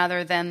challenge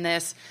rather than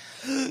this,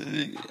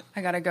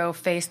 I got to go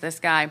face this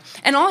guy.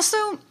 And also,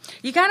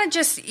 you got to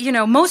just,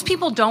 most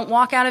people don't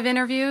walk out of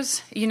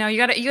interviews.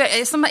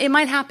 It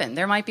might happen.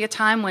 There might be a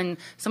time when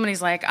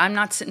somebody's like, I'm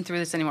not sitting through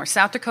this anymore.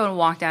 South Dakota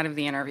walked out of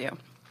the interview.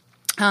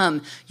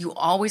 You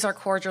always are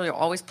cordial. You're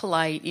always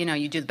polite.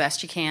 You do the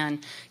best you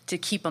can to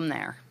keep them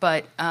there.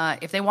 But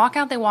if they walk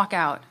out, they walk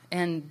out.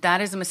 And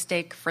that is a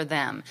mistake for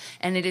them.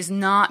 And it is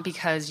not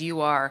because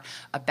you are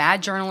a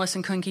bad journalist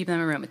and couldn't keep them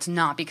in a room. It's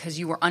not because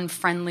you were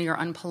unfriendly or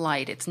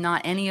unpolite. It's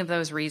not any of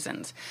those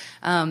reasons.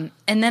 And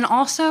then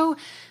also,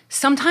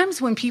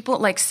 sometimes when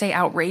people say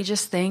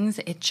outrageous things,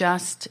 it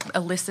just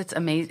elicits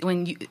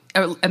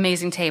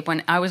amazing tape.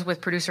 When I was with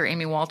producer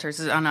Amy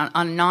Walters on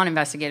a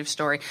non-investigative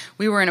story,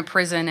 we were in a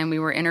prison and we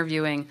were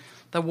interviewing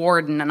the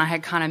warden, and I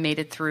had kind of made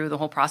it through the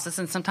whole process.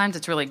 And sometimes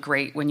it's really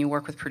great when you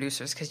work with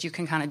producers because you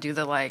can kind of do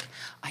the I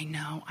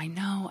know.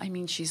 I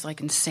mean, she's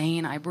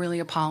insane. I really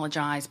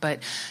apologize, but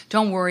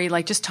don't worry.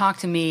 Just talk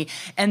to me.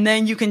 And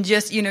then you can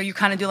just, you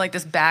kind of do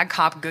this bad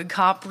cop, good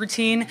cop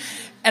routine.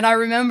 And I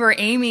remember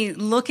Amy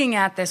looking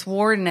at this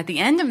warden at the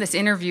end of this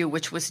interview,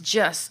 which was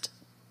just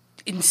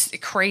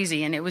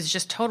crazy, and it was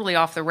just totally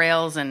off the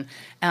rails. And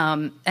I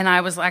kind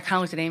of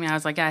looked at Amy, and I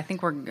was like, yeah,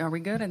 are we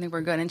good? I think we're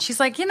good. And she's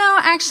like,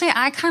 actually,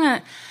 I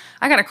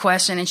got a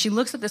question. And she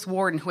looks at this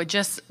warden who had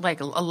just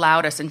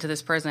allowed us into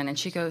this prison, and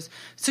she goes,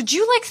 so do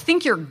you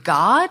think you're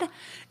God?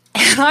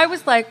 And I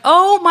was like,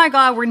 oh my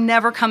God, we're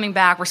never coming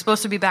back. We're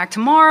supposed to be back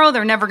tomorrow.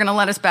 They're never going to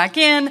let us back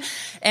in.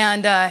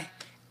 And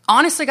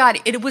honestly, God,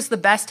 it was the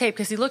best tape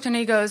because he looked and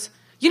he goes,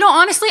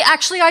 honestly,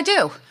 actually, I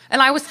do.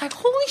 And I was like,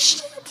 holy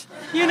shit.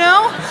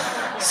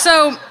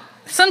 So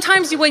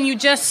sometimes when you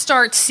just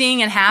start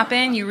seeing it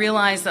happen, you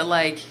realize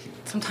that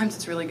sometimes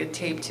it's really good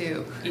tape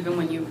too, even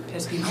when you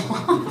piss people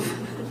off.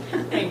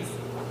 Thanks.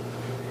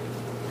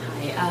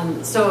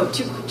 Hi. So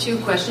two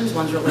questions.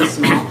 One's really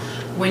small.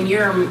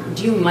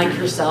 Do you mic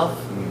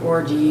yourself,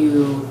 or do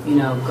you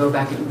go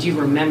back? Do you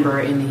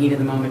remember in the heat of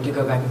the moment to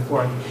go back and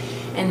forth?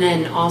 And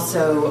then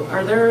also,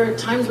 are there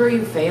times where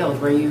you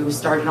failed, where you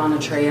started on a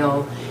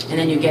trail and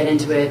then you get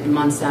into it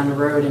months down the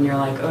road and you're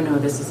like, oh no,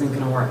 this isn't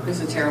going to work?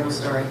 This is a terrible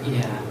story.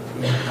 Yeah,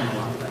 I've done a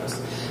lot of those.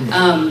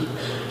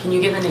 Can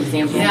you give an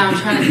example? Yeah, I'm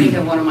trying to think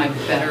of one of my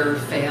better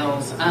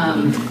fails. I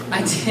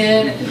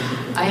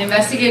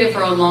investigated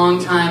for a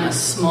long time a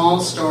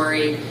small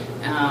story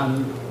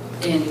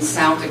in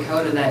South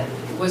Dakota that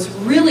was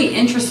really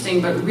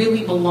interesting, but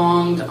really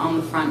belonged on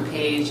the front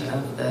page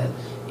of the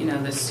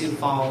Sioux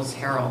Falls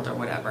Herald or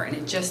whatever. And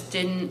it just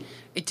didn't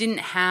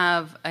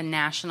have a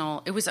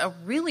national, it was a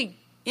really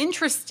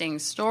interesting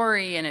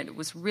story and it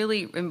was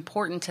really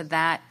important to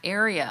that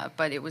area,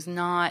 but it was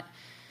not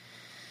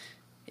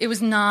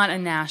a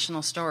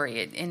national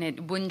story, and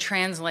it wouldn't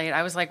translate.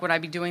 I was like, would I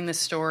be doing this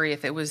story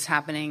if it was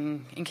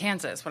happening in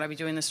Kansas? Would I be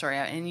doing this story?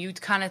 And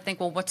you'd kind of think,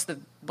 well, what's the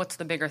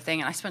bigger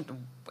thing? And I spent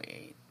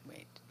way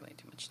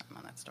too much time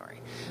on that story.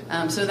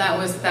 So that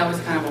was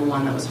kind of a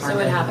one that was hard. So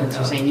what happens?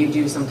 You're saying you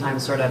do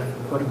sometimes sort of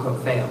quote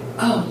unquote fail.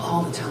 Oh,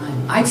 all the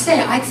time. I'd say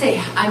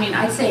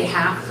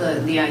half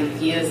the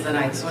ideas that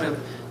I'd sort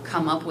of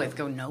come up with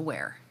go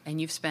nowhere,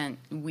 and you've spent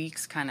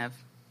weeks kind of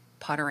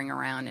puttering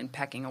around and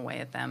pecking away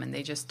at them, and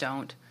they just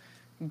don't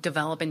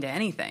develop into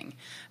anything.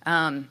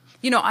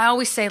 I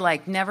always say,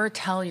 never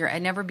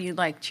be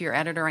to your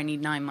editor, I need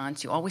 9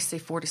 months. You always say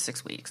 4 to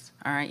 6 weeks.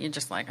 All right. You're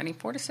just I need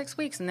 4 to 6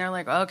 weeks. And they're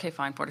like, okay,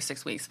 fine, 4 to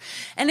 6 weeks.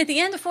 And at the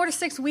end of 4 to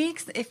 6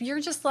 weeks, if you're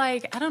just I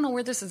don't know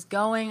where this is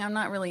going, I'm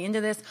not really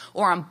into this,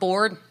 or I'm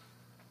bored.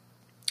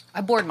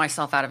 I bored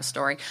myself out of a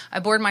story.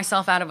 I bored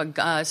myself out of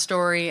a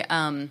story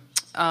on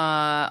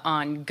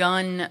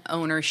gun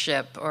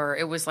ownership, or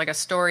it was a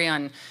story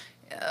on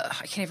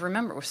I can't even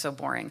remember, it was so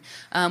boring,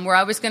 where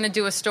I was going to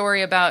do a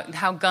story about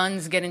how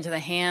guns get into the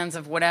hands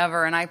of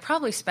whatever, and I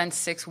probably spent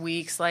 6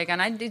 weeks,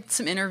 and I did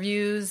some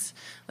interviews,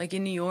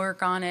 in New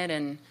York on it,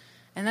 and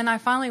then I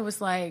finally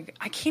was like,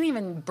 I can't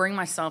even bring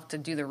myself to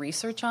do the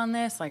research on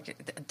this,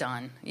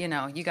 done, you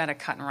got to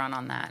cut and run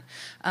on that.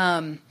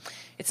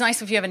 It's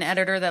nice if you have an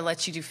editor that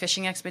lets you do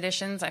fishing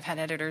expeditions. I've had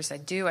editors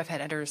that do, I've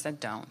had editors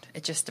that don't.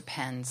 It just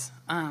depends.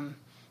 I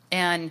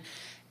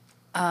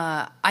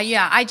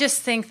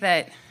just think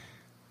that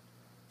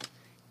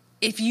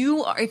if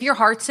your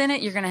heart's in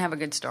it, you're going to have a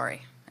good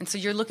story. And so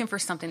you're looking for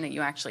something that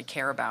you actually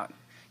care about.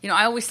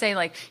 I always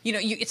say,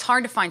 it's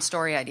hard to find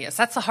story ideas.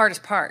 That's the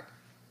hardest part,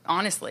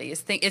 honestly,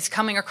 is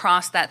coming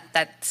across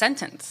that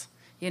sentence,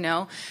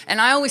 And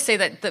I always say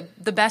that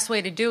the best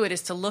way to do it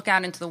is to look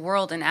out into the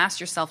world and ask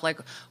yourself,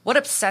 what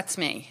upsets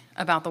me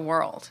about the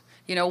world?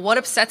 What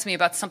upsets me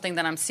about something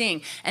that I'm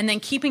seeing? And then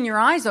keeping your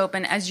eyes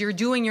open as you're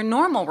doing your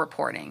normal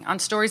reporting on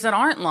stories that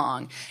aren't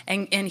long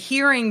and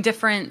hearing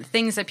different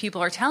things that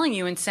people are telling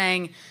you and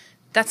saying,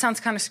 that sounds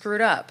kind of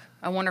screwed up.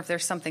 I wonder if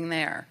there's something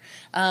there.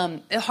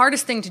 The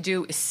hardest thing to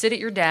do is sit at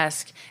your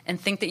desk and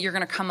think that you're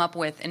going to come up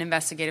with an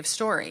investigative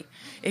story.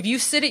 If you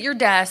sit at your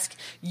desk,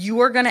 you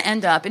are going to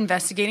end up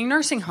investigating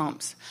nursing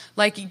homes.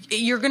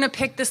 You're going to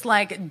pick this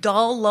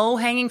dull,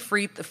 low-hanging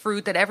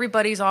fruit that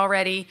everybody's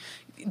already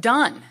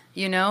done,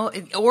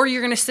 or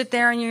you're going to sit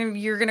there and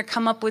you're going to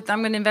come up with, I'm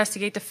going to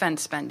investigate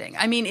defense spending.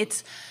 I mean,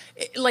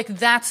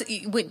 that's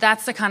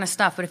the kind of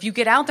stuff. But if you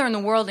get out there in the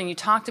world and you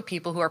talk to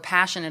people who are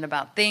passionate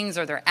about things,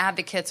 or they're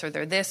advocates, or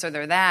they're this or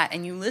they're that,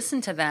 and you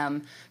listen to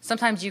them,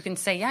 sometimes you can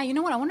say, yeah, you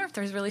know what, I wonder if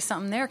there's really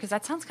something there, because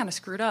that sounds kind of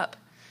screwed up.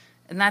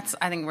 And that's,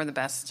 I think, where the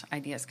best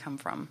ideas come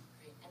from.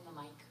 And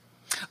the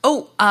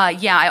mic.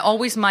 I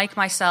always mic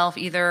myself.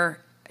 Either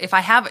if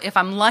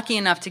I'm lucky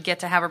enough to get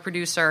to have a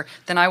producer,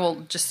 then I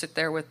will just sit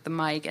there with the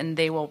mic and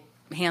they will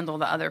handle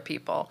the other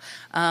people.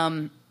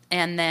 And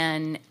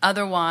then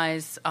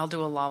otherwise, I'll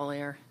do a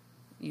lavalier,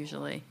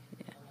 usually.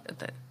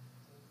 Yeah.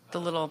 The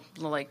little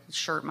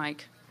shirt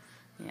mic.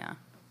 Yeah.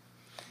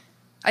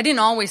 I didn't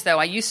always, though.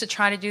 I used to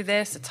try to do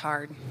this. It's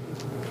hard.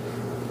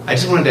 I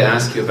just wanted to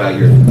ask you about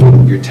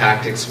your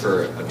tactics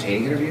for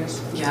obtaining interviews.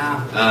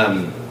 Yeah.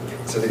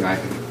 Something I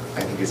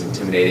think is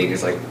intimidating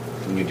is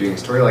when you're doing a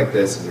story like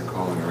this and you're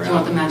calling around. Do you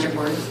want the magic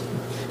word?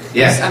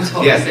 Yes. I'm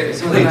totally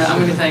serious. I'm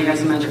going to tell you guys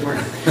the magic word.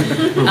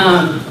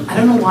 I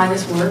don't know why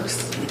this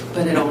works,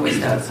 but it always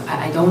does.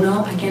 I don't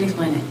know. I can't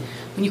explain it.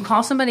 When you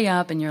call somebody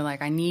up and you're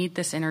like, I need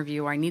this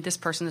interview, or I need this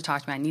person to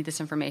talk to me, I need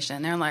this information,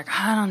 and they're like,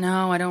 I don't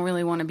know, I don't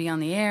really want to be on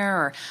the air,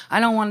 or I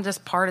don't want this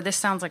part of this,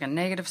 sounds like a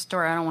negative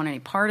story, I don't want any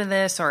part of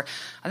this, or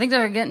I think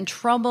they're getting in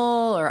trouble,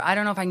 or I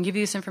don't know if I can give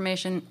you this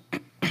information.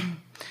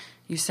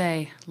 You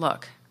say,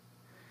 look,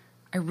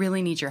 I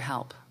really need your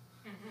help.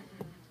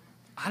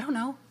 I don't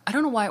know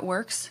why it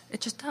works.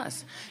 It just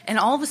does. And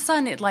all of a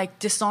sudden it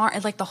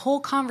the whole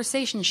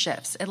conversation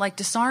shifts. It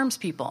disarms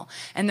people.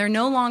 And they're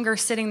no longer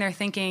sitting there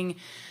thinking,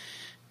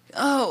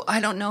 oh,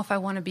 I don't know if I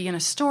want to be in a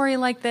story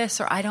like this,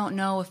 or I don't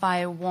know if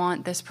I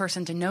want this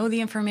person to know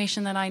the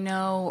information that I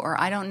know, or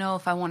I don't know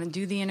if I want to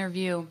do the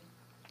interview.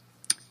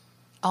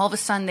 All of a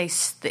sudden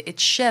it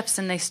shifts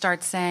and they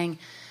start saying,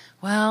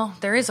 well,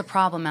 there is a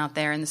problem out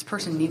there, and this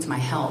person needs my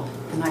help,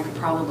 and I could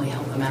probably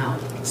help them out.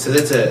 So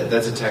that's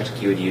a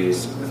tactic you would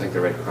use with the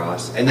Red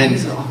Cross. And then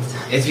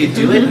if you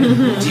do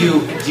it,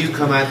 do you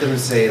come at them and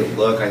say,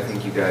 look, I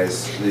think you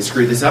guys really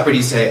screwed this up, or do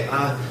you say,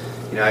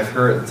 I've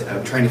heard,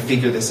 I'm trying to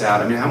figure this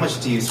out. I mean, how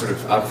much do you sort of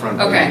upfront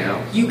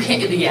know? You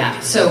can't. Yeah.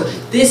 So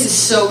this is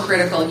so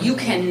critical. You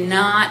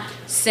cannot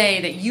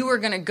say that you are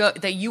going to go,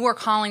 that you are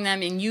calling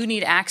them and you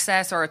need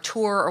access or a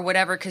tour or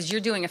whatever because you're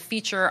doing a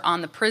feature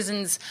on the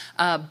prison's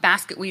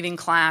basket weaving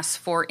class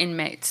for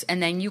inmates,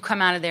 and then you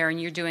come out of there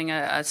and you're doing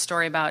a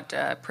story about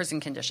prison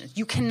conditions.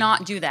 You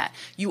cannot do that.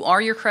 You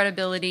are your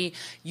credibility.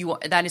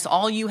 That is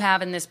all you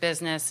have in this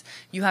business.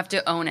 You have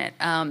to own it.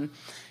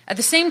 At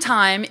the same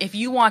time, if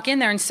you walk in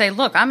there and say,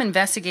 look, I'm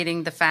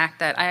investigating the fact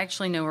that I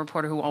actually know a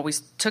reporter who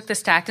always took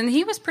this tact, and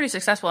he was pretty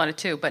successful at it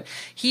too, but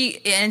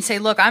and say,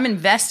 look, I'm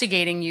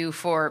investigating you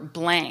for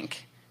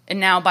blank, and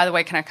now, by the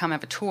way, can I come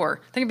have a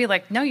tour? They're going to be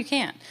like, no, you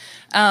can't.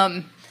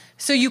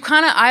 So you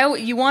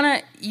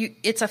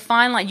it's a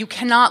fine line. You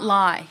cannot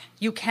lie.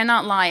 You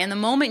cannot lie. And the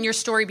moment your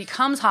story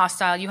becomes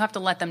hostile, you have to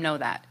let them know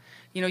that.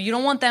 You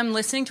don't want them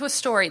listening to a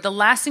story. The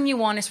last thing you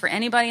want is for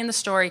anybody in the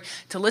story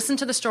to listen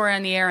to the story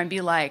on the air and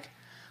be like,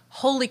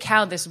 holy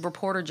cow, this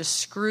reporter just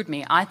screwed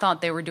me. I thought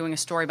they were doing a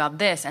story about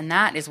this, and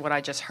that is what I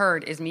just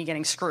heard is me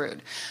getting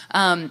screwed.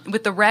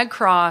 With the Red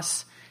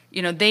Cross,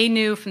 they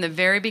knew from the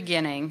very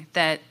beginning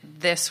that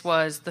this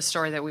was the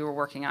story that we were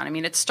working on. I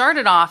mean, it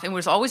started off, it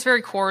was always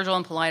very cordial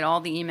and polite,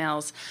 all the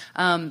emails,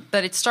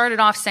 but it started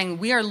off saying,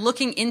 we are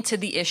looking into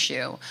the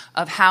issue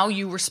of how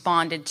you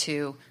responded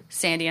to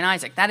Sandy and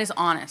Isaac. That is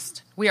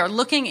honest. I am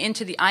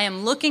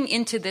looking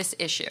into this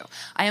issue.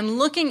 I am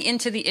looking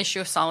into the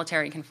issue of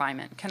solitary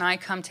confinement. Can I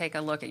come take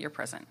a look at your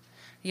prison?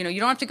 You know,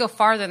 you don't have to go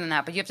farther than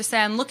that, but you have to say,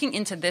 I'm looking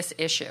into this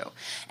issue.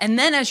 And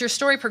then as your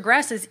story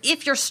progresses,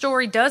 if your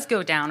story does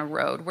go down a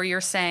road where you're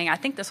saying, I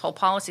think this whole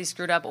policy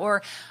screwed up,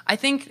 or I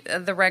think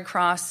the Red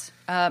Cross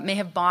may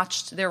have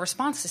botched their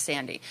response to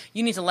Sandy,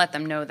 you need to let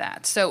them know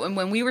that. So and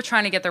when we were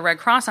trying to get the Red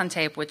Cross on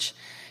tape, which,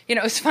 you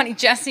know, it's funny,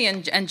 Jesse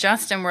and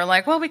Justin were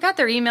like, well, we got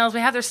their emails,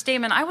 we have their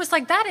statement. I was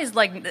like, that is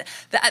like,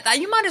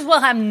 you might as well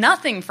have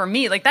nothing for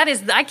me. Like, that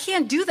is, I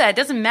can't do that. It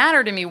doesn't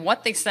matter to me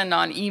what they send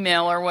on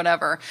email or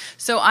whatever.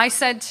 So I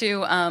said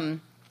to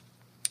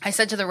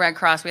the Red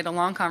Cross, we had a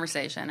long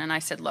conversation, and I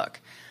said, look,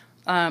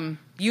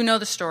 you know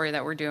the story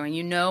that we're doing.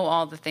 You know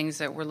all the things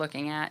that we're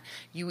looking at.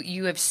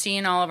 You have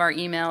seen all of our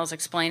emails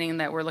explaining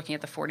that we're looking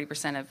at the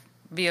 40% of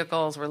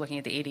vehicles, we're looking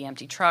at the 80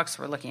 empty trucks,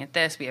 we're looking at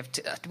this,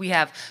 we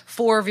have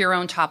 4 of your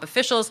own top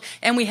officials,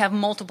 and we have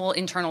multiple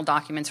internal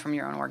documents from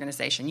your own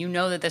organization. You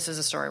know that this is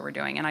a story we're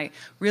doing, and I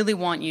really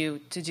want you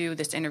to do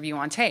this interview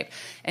on tape.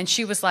 And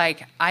she was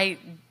like,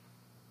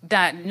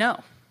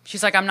 no.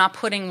 She's like, I'm not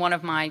putting one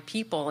of my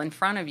people in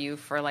front of you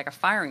for like a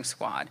firing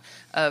squad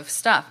of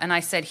stuff. And I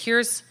said,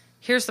 here's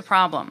the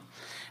problem.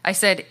 I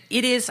said,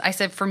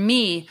 for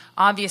me,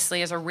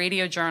 obviously, as a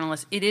radio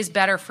journalist, it is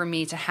better for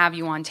me to have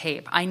you on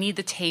tape. I need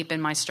the tape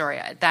in my story.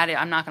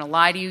 I'm not going to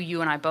lie to you.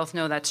 You and I both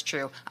know that's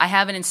true. I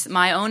have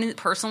my own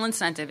personal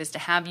incentive is to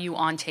have you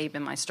on tape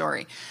in my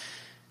story.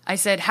 I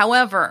said,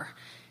 however,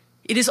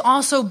 it is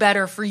also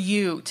better for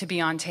you to be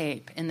on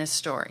tape in this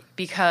story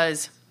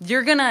because we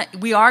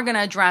are going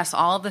to address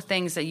all of the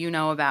things that you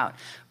know about.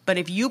 But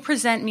if you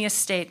present me a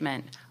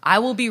statement, I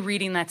will be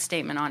reading that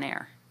statement on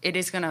air. It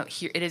is going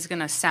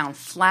to sound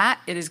flat,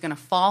 it is going to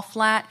fall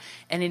flat,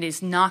 and it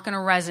is not going to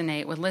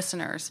resonate with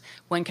listeners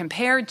when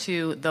compared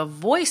to the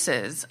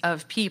voices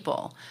of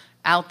people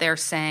out there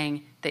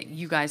saying that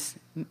you guys,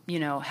 you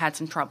know, had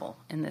some trouble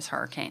in this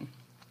hurricane.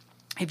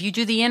 If you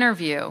do the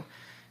interview,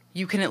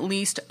 you can at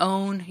least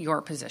own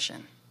your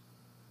position.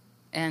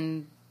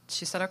 And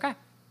she said, okay.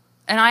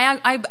 And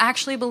I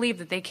actually believe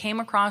that they came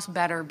across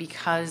better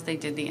because they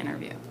did the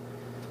interview.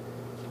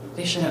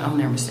 They should have owned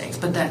their mistakes,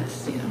 but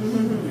that's, you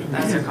know,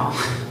 that's their call.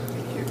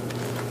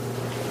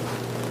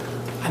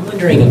 I'm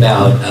wondering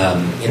about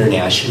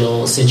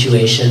international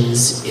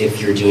situations,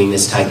 if you're doing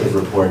this type of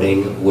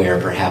reporting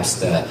where perhaps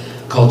the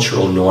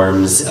cultural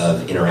norms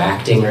of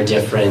interacting are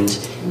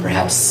different,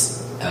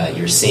 perhaps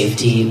your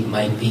safety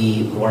might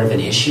be more of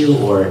an issue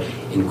or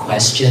in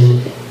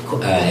question,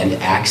 and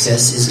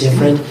access is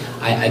different.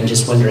 I'm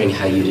just wondering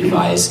how you'd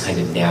advise kind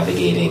of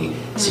navigating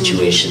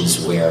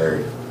situations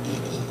where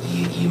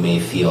you may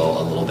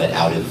feel a little bit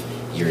out of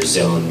your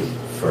zone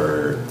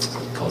for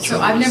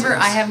cultural reasons.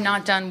 I have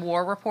not done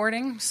war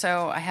reporting,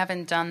 so I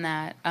haven't done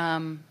that.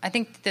 I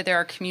think that there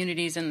are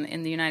communities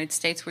in the United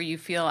States where you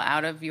feel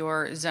out of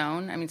your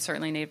zone. I mean,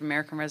 certainly Native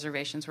American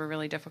reservations were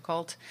really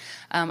difficult.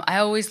 I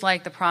always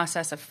like the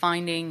process of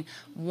finding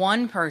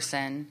one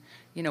person,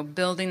 you know,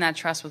 building that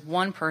trust with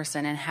one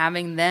person and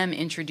having them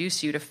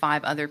introduce you to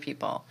 5 other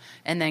people.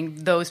 And then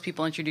those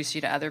people introduce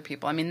you to other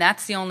people. I mean,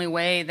 that's the only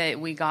way that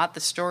we got the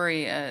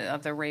story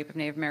of the rape of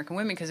Native American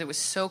women, because it was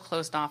so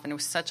closed off and it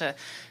was such a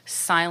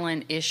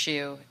silent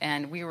issue.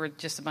 And we were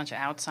just a bunch of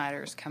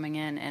outsiders coming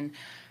in. And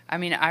I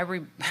mean, I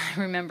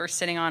remember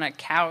sitting on a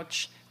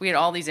couch. We had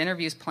all these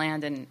interviews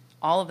planned and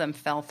all of them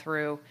fell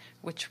through,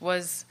 which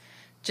was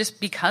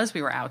just because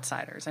we were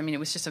outsiders. I mean, it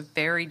was just a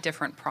very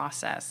different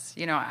process.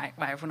 You know,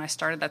 when I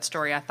started that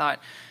story, I thought,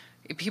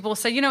 people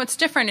say, you know, it's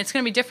different. It's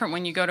going to be different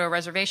when you go to a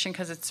reservation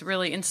because it's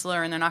really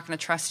insular and they're not going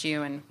to trust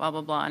you and blah,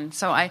 blah, blah. And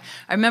so I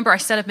remember I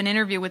set up an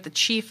interview with the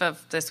chief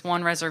of this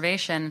one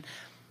reservation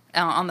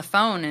on the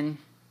phone, and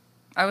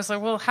I was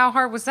like, well, how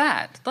hard was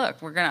that?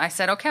 Look, I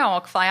said, okay, I'll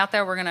fly out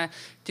there. We're going to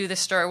do this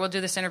story. We'll do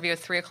this interview at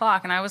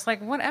 3:00. And I was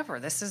like, whatever.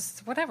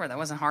 That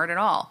wasn't hard at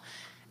all.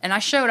 And I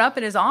showed up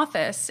at his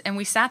office, and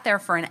we sat there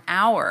for an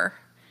hour.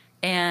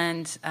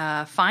 And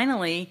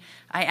finally,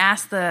 I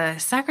asked the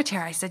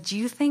secretary, I said, do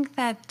you think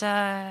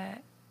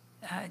that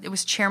it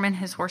was Chairman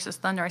His Horse's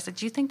Thunder? I said,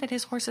 do you think that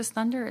His Horse's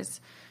Thunder is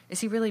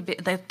he really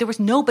big? There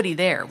was nobody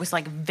there. It was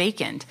like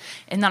vacant.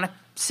 And not a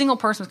single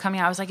person was coming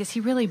out. I was like, is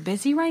he really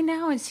busy right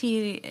now? Is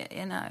he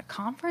in a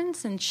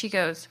conference? And she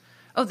goes,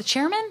 oh, the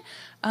chairman?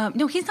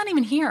 No, he's not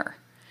even here.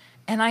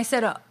 And I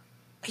said,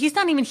 he's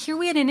not even here.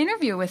 We had an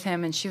interview with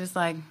him. And she was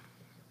like...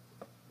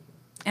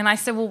 And I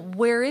said, well,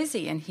 where is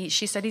he? And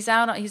she said, he's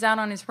out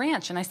on his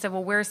ranch. And I said,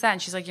 well, where's that?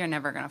 And she's like, you're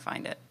never going to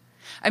find it.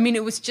 I mean,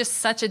 it was just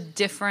such a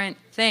different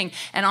thing.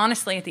 And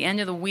honestly, at the end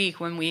of the week,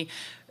 when we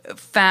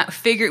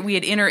figured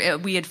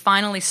we had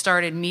finally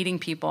started meeting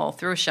people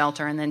through a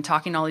shelter and then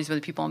talking to all these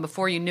other people, and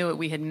before you knew it,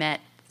 we had met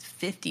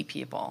 50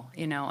 people,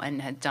 you know,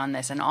 and had done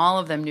this, and all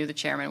of them knew the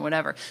chairman,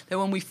 whatever. That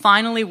when we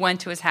finally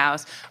went to his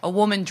house, a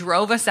woman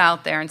drove us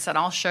out there and said,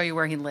 I'll show you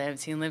where he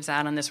lives. He lives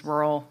out on this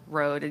rural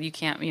road, and you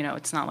can't, you know,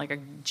 it's not like a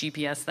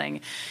GPS thing.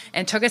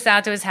 And took us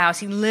out to his house.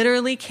 He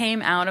literally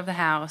came out of the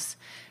house,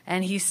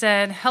 and he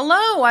said,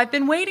 hello, I've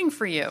been waiting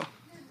for you.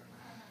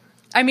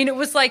 I mean, it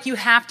was like you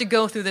have to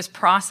go through this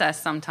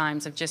process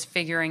sometimes of just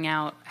figuring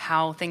out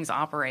how things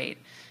operate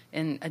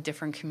in a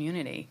different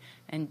community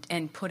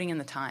and putting in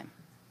the time.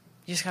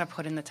 You just got to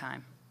put in the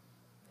time.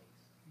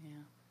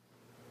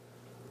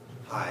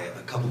 Hi,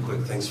 a couple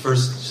quick things.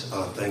 First,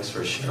 thanks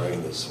for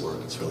sharing this work.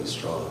 It's really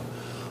strong.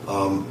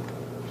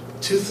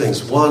 Two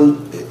things.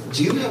 One,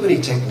 do you have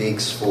any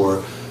techniques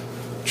for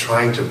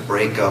trying to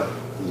break up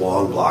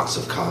long blocks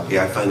of copy?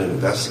 I find in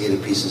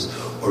investigative pieces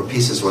or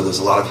pieces where there's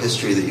a lot of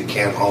history that you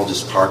can't all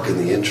just park in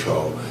the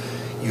intro,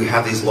 you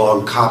have these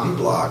long copy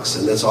blocks,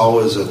 and it's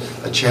always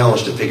a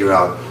challenge to figure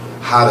out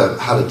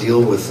how to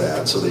deal with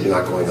that so that you're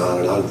not going on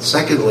and on.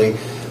 Secondly,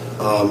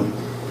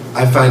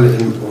 I find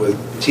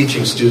with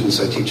teaching students,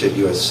 I teach at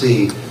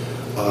USC,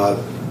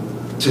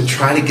 to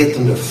try to get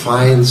them to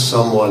find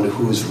someone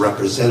who's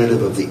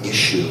representative of the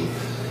issue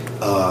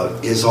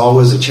is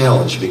always a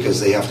challenge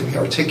because they have to be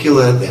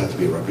articulate, they have to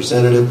be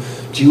representative.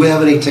 Do you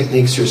have any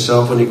techniques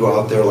yourself when you go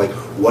out there? Like,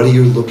 what are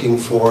you looking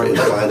for in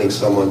finding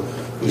someone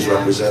who's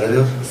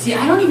representative? See,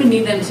 I don't even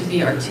need them to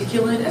be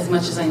articulate as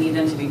much as I need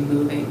them to be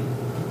moving.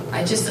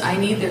 I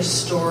need their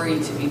story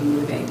to be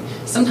moving.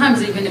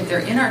 Sometimes even if they're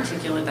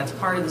inarticulate, that's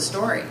part of the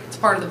story. It's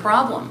part of the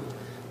problem,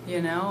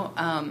 you know?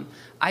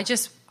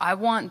 I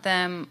want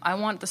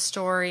the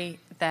story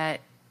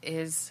that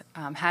is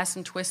has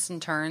some twists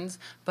and turns,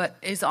 but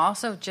is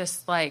also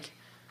just like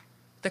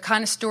the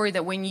kind of story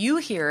that when you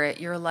hear it,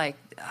 you're like,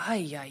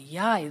 ay, ay,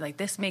 ay, like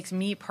this makes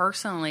me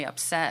personally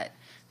upset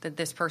that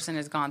this person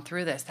has gone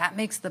through this. That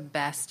makes the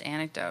best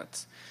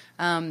anecdotes.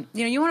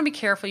 You want to be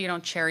careful you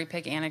don't cherry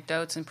pick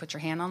anecdotes and put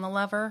your hand on the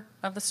lever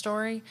of the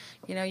story.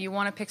 You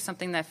want to pick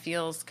something that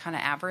feels kind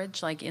of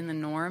average, like in the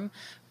norm,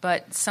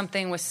 but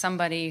something with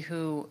somebody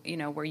who,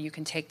 where you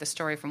can take the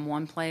story from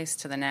one place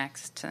to the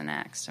next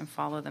and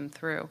follow them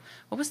through.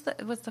 What was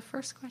the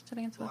first question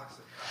again?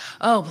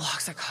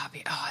 Blocks of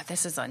copy. Oh,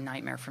 this is a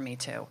nightmare for me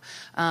too.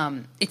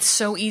 It's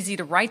so easy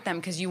to write them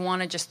because you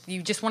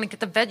just want to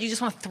get you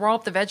just want to throw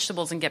up the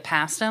vegetables and get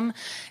past them,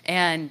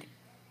 and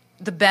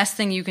the best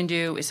thing you can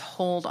do is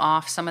hold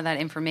off some of that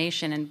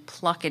information and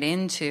pluck it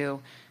into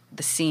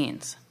the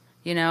scenes.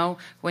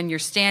 When you're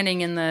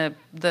standing in the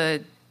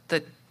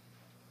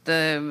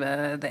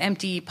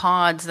empty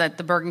pods that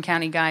the Bergen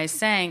County guy is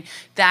saying,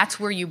 that's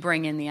where you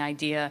bring in the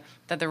idea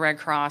that the Red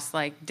Cross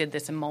did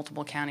this in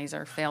multiple counties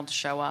or failed to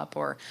show up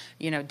or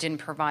didn't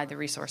provide the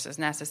resources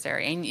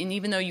necessary. And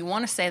even though you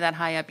want to say that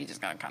high up, you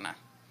just gotta kind of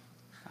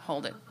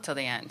hold it till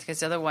the end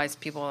because otherwise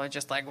people are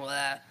just like,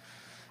 well.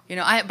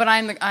 I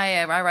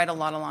write a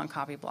lot of long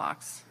copy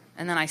blocks,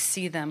 and then I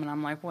see them, and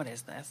I'm like, what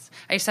is this?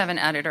 I used to have an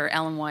editor,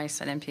 Ellen Weiss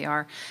at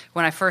NPR,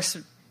 when I first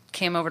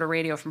came over to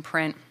radio from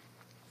print,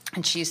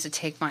 and she used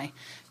to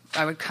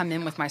I would come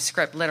in with my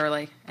script,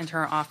 literally, into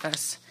her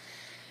office,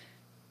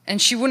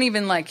 and she wouldn't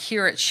even,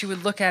 hear it. She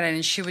would look at it,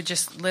 and she would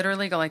just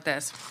literally go like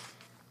this.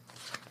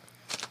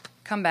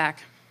 Come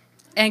back.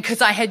 And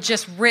because I had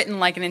just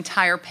written, an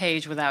entire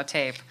page without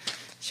tape.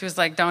 She was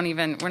like,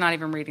 we're not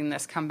even reading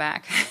this, come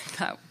back.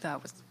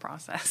 That was the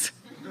process.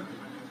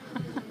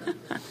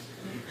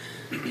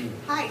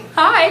 Hi.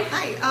 Hi.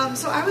 Hi.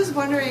 So I was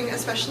wondering,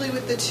 especially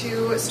with the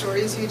two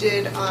stories you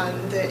did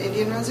on the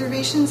Indian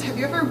reservations, have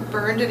you ever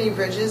burned any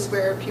bridges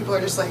where people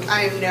are just like,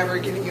 I am never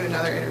giving you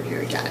another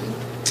interview again?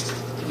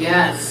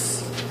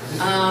 Yes.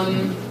 I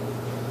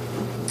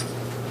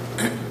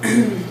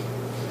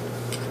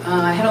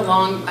had a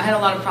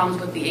lot of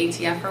problems with the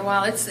ATF for a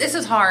while. This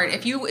is hard.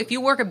 If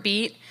you work a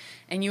beat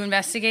and you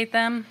investigate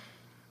them,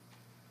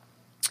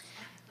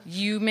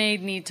 you may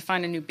need to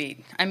find a new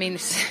beat. I mean,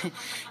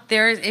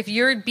 if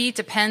your beat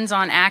depends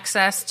on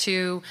access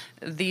to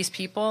these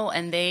people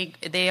and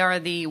they are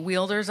the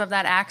wielders of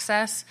that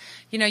access,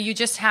 you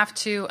just have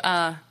to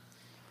know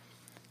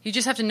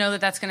that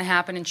that's going to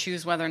happen and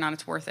choose whether or not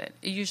it's worth it.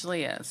 It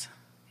usually is.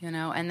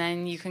 And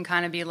then you can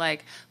kind of be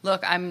like,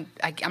 look, I'm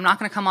not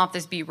going to come off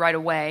this beat right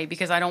away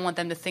because I don't want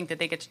them to think that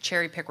they get to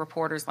cherry pick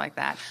reporters like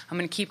that. I'm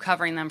going to keep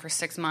covering them for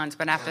 6 months,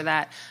 but after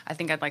that, I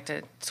think I'd like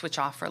to switch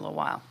off for a little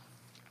while.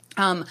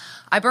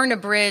 I burned a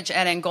bridge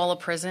at Angola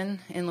Prison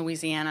in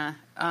Louisiana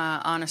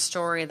on a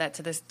story that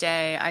to this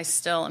day I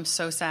still am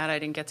so sad I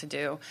didn't get to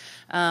do.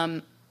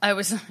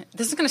 This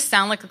is going to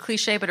sound like a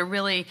cliche, but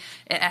it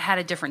had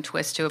a different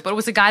twist to it. But it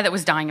was a guy that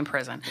was dying in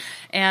prison,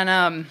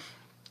 and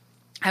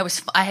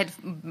I had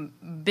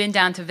been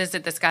down to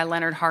visit this guy,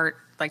 Leonard Hart,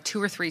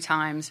 2 or 3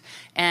 times,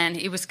 and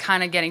it was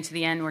kind of getting to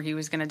the end where he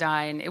was going to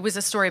die, and it was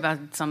a story about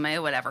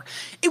whatever.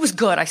 It was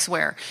good, I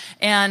swear.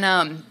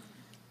 And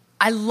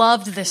I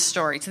loved this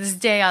story. To this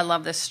day, I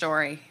love this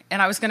story.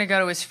 And I was going to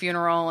go to his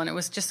funeral, and it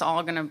was just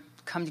all going to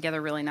come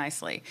together really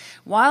nicely.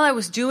 While I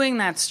was doing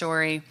that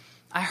story,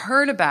 I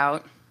heard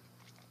about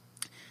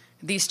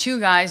these 2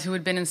 guys who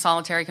had been in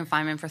solitary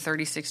confinement for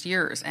 36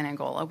 years in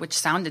Angola, which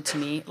sounded to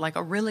me like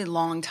a really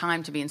long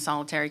time to be in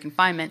solitary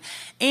confinement.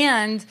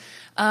 And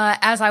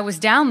as I was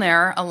down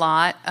there a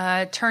lot,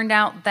 turned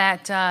out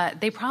that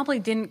they probably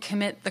didn't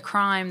commit the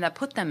crime that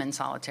put them in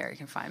solitary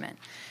confinement.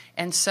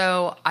 And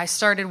so I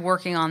started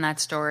working on that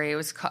story. It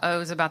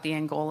was about the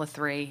Angola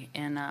 3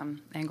 in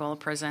Angola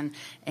prison.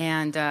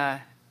 And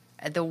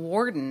the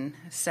warden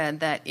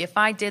said that if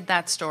I did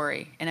that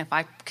story and if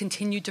I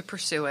continued to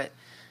pursue it,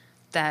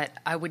 that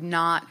I would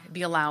not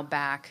be allowed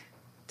back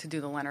to do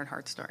the Leonard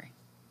Hart story.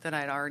 That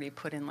I'd already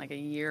put in like a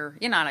year,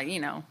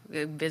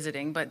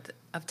 visiting, but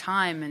of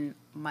time and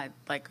and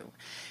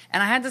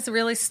I had to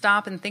really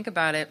stop and think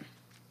about it.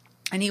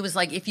 And he was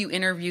like, if you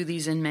interview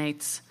these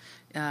inmates,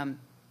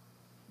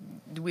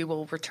 we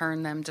will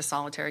return them to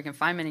solitary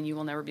confinement and you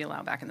will never be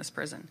allowed back in this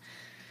prison.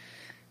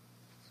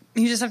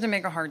 You just have to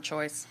make a hard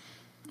choice.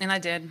 And I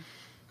did.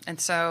 And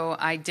so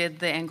I did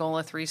the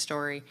Angola 3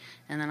 story,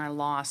 and then I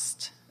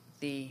lost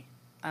the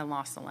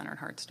Leonard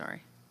Hart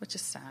story, which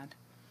is sad.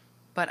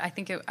 But I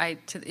think it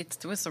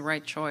was the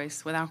right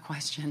choice, without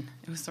question.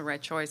 It was the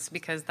right choice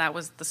because that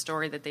was the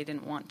story that they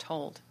didn't want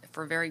told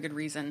for a very good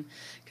reason,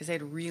 because they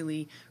had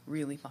really,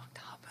 really fucked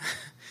up.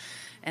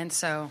 And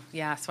so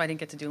I didn't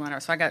get to do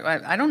Leonard. So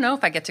I don't know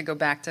if I get to go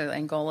back to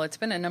Angola. It's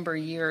been a number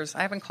of years.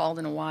 I haven't called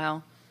in a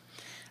while.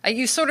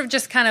 You sort of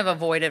just kind of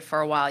avoid it for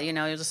a while.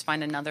 You'll just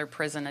find another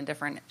prison, a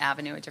different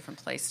avenue, a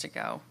different place to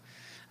go.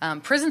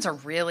 Prisons are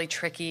really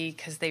tricky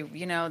because they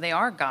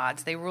are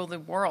gods. They rule the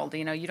world.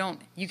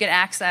 You get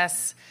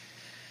access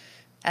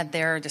at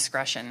their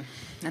discretion,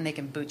 and they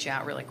can boot you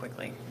out really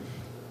quickly.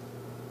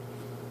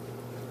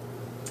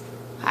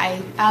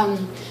 Hi.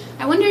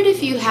 I wondered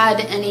if you had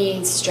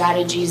any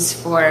strategies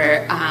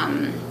for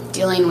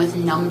dealing with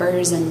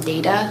numbers and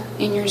data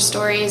in your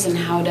stories and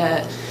how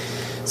to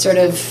sort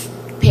of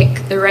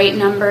pick the right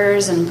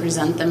numbers and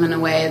present them in a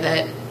way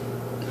that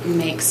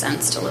makes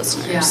sense to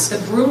listeners. Yeah,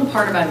 the brutal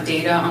part about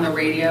data on the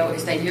radio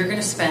is that you're going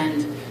to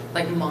spend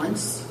like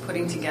months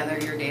putting together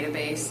your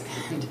database,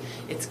 and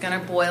it's going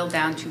to boil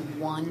down to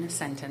one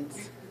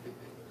sentence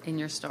in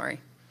your story.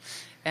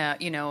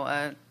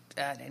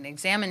 An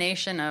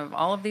examination of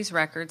all of these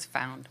records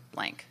found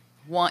blank.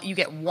 You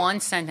get one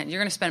sentence. You're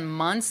going to spend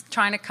months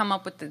trying to come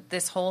up with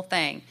this whole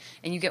thing,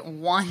 and you get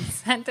one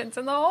sentence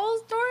in the whole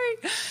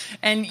story.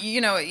 And,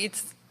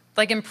 it's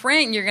like in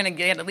print, you're going to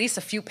get at least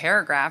a few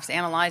paragraphs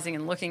analyzing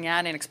and looking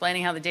at and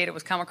explaining how the data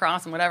was come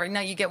across and whatever. No,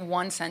 you get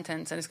one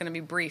sentence, and it's going to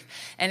be brief.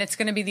 And it's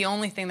going to be the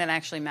only thing that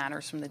actually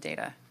matters from the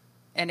data.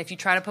 And if you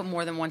try to put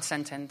more than one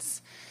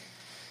sentence,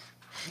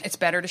 it's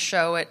better to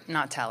show it,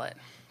 not tell it.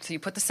 So you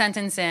put the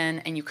sentence in,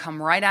 and you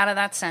come right out of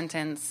that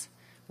sentence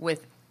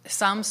with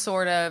some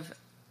sort of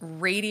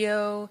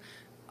radio,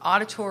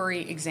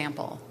 auditory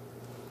example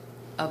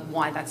of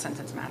why that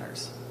sentence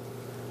matters.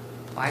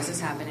 Why is this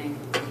happening?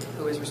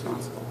 Who is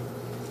responsible?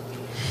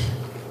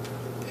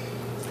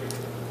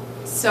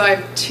 So I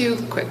have two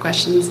quick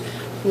questions.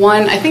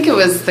 One, I think it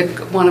was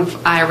one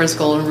of Ira's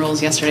golden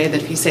rules yesterday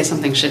that if you say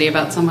something shitty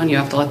about someone, you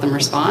have to let them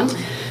respond.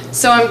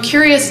 So I'm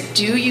curious,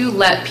 do you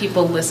let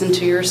people listen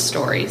to your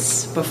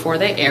stories before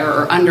they air,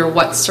 or under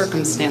what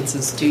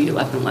circumstances do you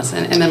let them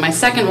listen? And then my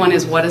second one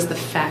is, what is the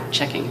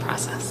fact-checking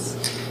process?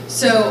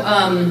 So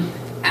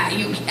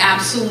you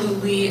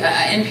absolutely,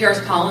 NPR's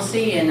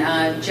policy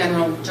and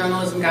general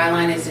journalism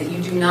guideline is that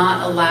you do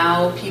not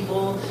allow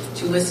people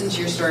to listen to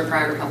your story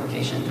prior to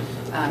publication.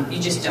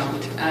 You just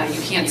don't.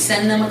 You can't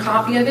send them a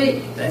copy of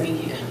it. I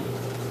mean,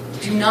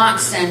 do not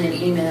send an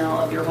email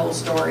of your whole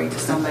story to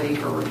somebody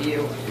for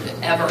review,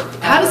 ever.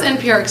 How does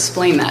NPR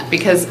explain that?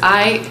 Because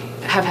I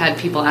have had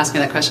people ask me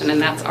that question,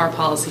 and that's our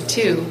policy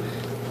too.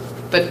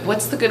 But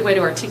what's the good way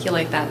to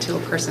articulate that to a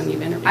person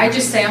you've interviewed? I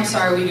just say, I'm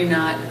sorry, we do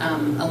not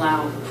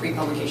allow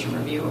pre-publication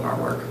review of our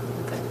work.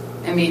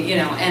 I mean,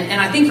 and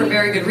I think for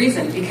very good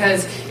reason,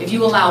 because if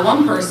you allow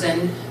one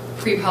person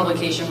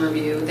pre-publication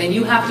review, then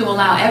you have to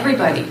allow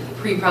everybody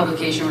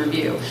pre-publication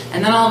review.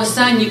 And then all of a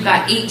sudden you've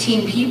got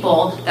 18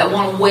 people that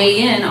want to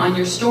weigh in on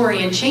your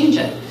story and change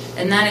it.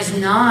 And that is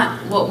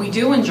not what we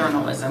do in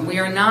journalism. We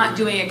are not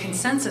doing a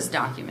consensus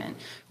document.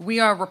 We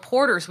are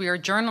reporters, we are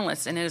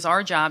journalists, and it is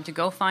our job to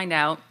go find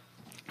out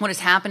what is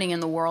happening in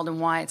the world and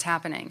why it's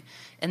happening.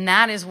 And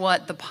that is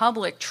what the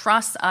public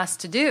trusts us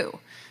to do.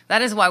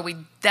 That's why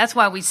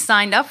we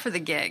signed up for the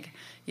gig,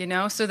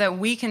 so that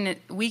we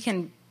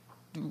can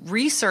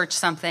research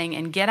something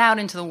and get out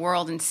into the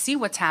world and see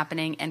what's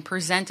happening and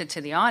present it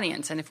to the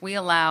audience. And if we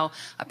allow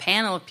a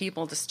panel of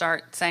people to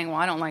start saying, well,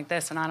 I don't like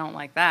this and I don't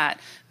like that,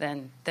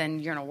 then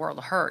you're in a world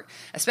of hurt.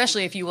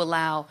 Especially if you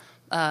allow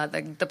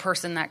the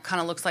person that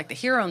kind of looks like the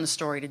hero in the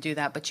story to do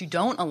that, but you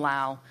don't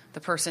allow the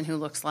person who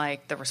looks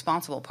like the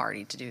responsible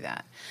party to do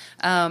that.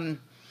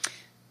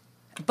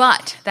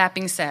 But that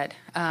being said,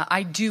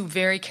 I do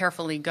very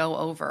carefully go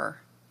over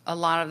a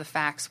lot of the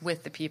facts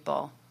with the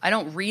people. I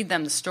don't read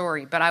them the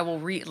story, but I will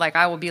be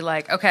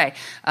like, okay,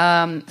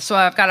 so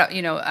I've got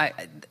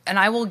to, and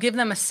I will give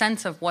them a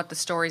sense of what the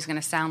story is going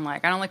to sound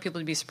like. I don't like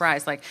people to be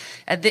surprised. Like,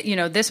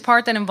 this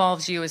part that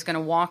involves you is going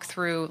to walk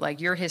through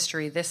like your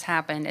history. This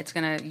happened. It's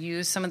going to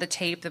use some of the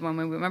tape that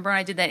remember when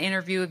I did that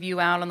interview of you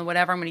out on the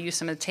whatever. I'm going to use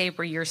some of the tape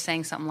where you're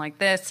saying something like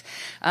this.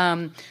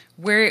 And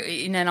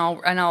then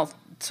I'll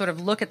sort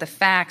of look at the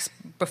facts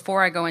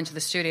before I go into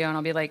the studio, and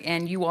I'll be like,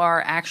 and you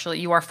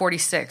are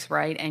 46,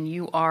 right? And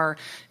you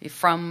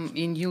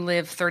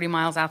live 30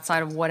 miles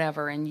outside of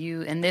whatever,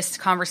 and this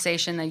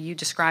conversation that you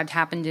described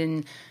happened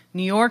in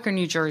New York or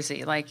New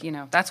Jersey. Like,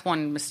 that's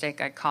one mistake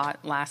I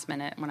caught last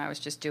minute when I was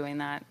just doing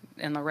that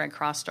in the Red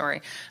Cross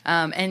story.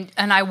 And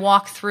I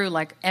walk through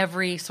like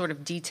every sort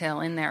of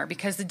detail in there,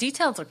 because the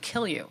details will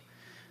kill you.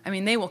 I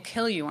mean, they will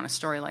kill you on a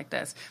story like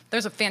this.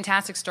 There's a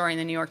fantastic story in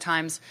the New York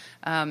Times.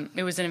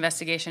 It was an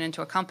investigation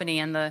into a company,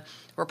 and the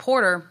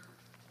reporter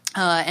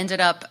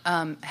ended up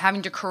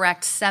having to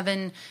correct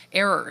 7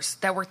 errors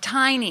that were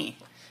tiny.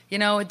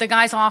 The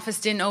guy's office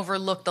didn't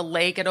overlook the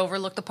lake; it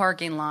overlooked the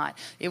parking lot.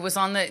 It was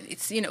on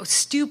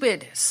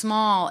stupid,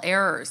 small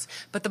errors.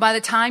 But by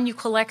the time you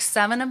collect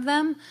 7 of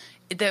them,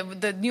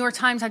 the New York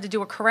Times had to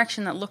do a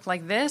correction that looked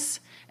like this.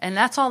 And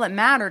that's all that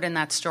mattered in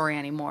that story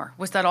anymore,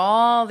 was that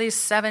all these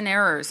 7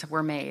 errors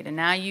were made. And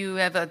now you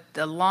have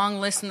a long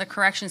list in the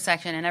correction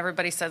section, and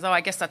everybody says, oh,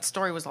 I guess that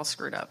story was all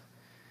screwed up.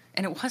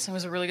 And it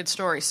was a really good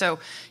story. So,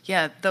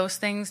 yeah, those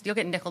things, you'll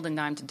get nickeled and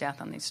dimed to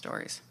death on these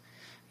stories.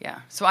 Yeah,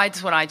 so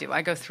that's what I do.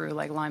 I go through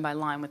like line by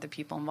line with the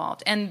people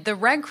involved. And the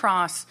Red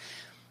Cross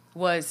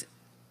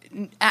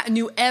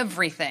knew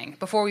everything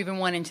before we even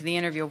went into the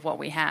interview of what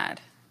we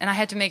had. And I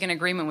had to make an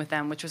agreement with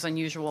them, which was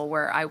unusual,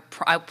 where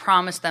I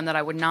promised them that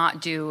I would not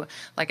do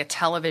like a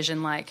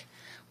television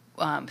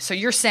so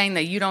you're saying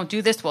that you don't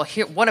do this? Well,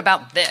 here, what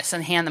about this?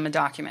 And hand them a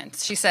document.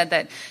 She said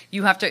that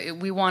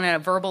we want a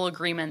verbal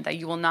agreement that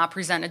you will not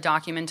present a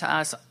document to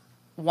us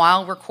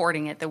while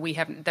recording it that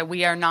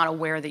we are not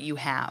aware that you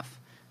have.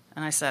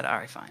 And I said, all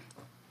right, fine.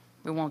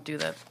 We won't do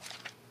the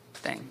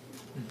thing.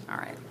 All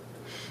right.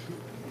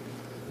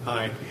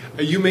 Hi.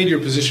 You made your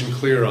position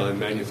clear on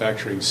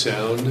manufacturing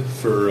sound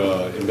for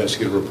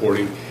investigative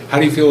reporting. How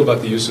do you feel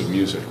about the use of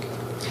music?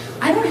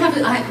 I don't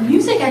have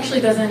music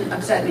actually doesn't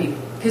upset me,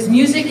 because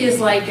music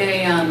is like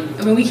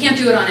we can't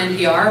do it on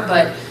NPR,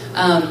 but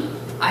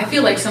I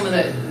feel like some of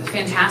the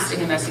fantastic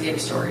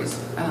investigative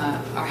stories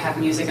have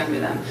music under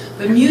them.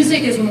 But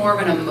music is more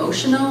of an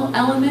emotional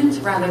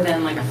element rather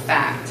than like a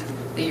fact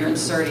that you're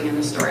inserting in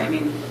the story. I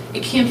mean,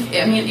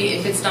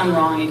 if it's done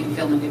wrong, it can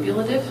feel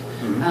manipulative.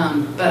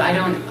 Mm-hmm. But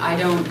I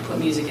don't put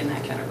music in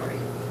that category.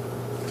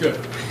 Good.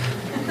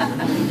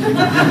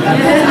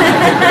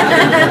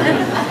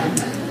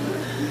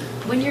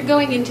 When you're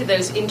going into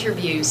those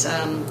interviews,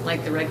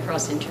 like the Red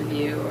Cross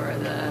interview or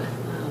the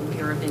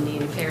Bureau of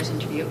Indian Affairs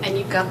interview, and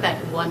you've got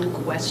that one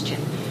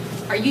question,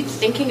 are you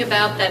thinking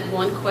about that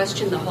one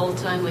question the whole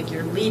time, like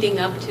you're leading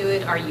up to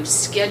it? Are you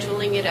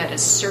scheduling it at a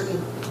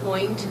certain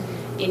point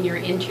in your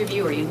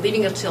interview? Or are you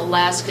leaving it till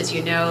last because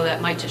you know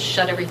that might just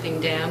shut everything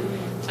down?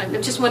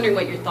 I'm just wondering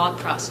what your thought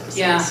process is.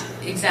 Yeah,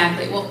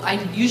 exactly. Well,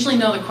 I usually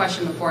know the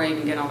question before I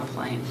even get on the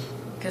plane,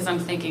 because I'm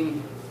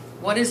thinking,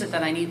 what is it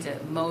that I need to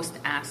most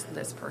ask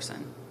this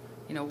person?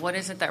 What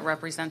is it that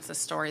represents the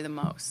story the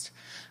most?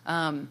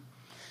 And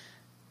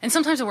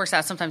sometimes it works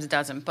out, sometimes it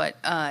doesn't. But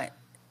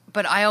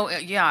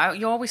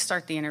you always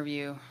start the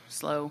interview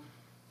slow,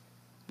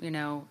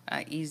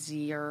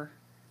 easier,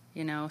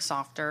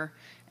 softer,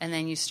 and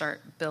then you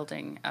start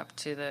building up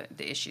to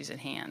the issues at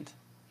hand.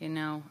 You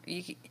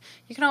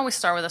can always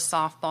start with a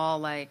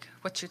softball, like,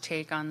 what's your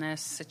take on this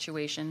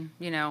situation?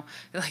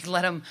 Like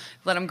let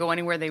them go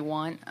anywhere they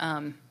want.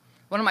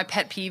 One of my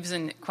pet peeves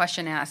in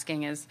question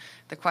asking is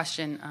the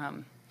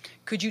question,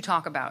 could you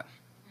talk about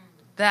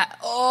that?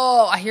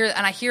 Oh, I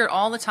hear it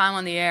all the time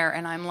on the air,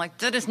 and I'm like,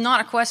 that is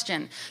not a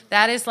question.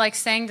 That is like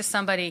saying to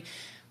somebody,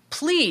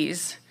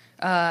 please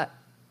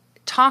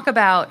talk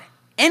about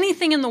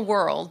anything in the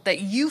world that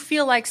you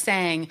feel like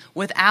saying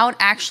without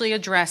actually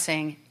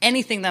addressing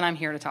anything that I'm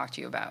here to talk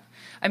to you about.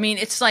 I mean,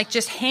 it's like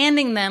just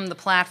handing them the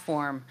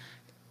platform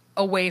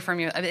away from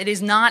you. It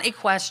is not a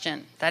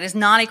question. That is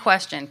not a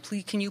question.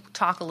 Please, can you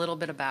talk a little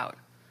bit about?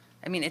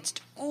 I mean, it's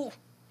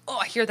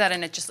I hear that,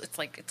 and it's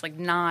like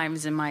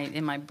knives in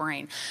my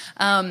brain.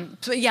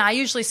 So yeah, I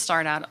usually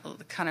start out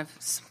kind of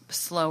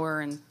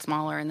slower and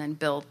smaller, and then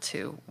build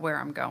to where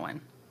I'm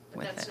going.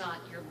 But that's not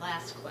your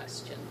last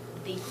question.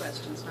 The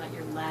question's not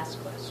your last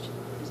question,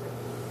 is it?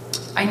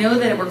 I know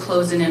that we're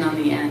closing in on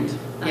the end.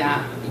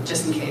 Yeah,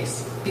 just in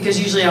case. Because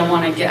usually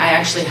I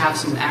actually have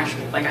some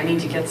I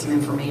need to get some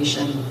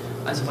information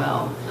as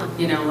well.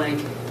 Like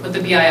with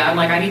the BIA, I'm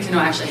like, I need to know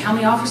actually how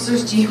many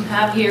officers do you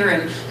have here,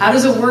 and how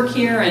does it work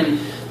here, and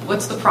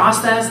what's the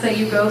process that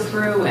you go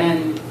through,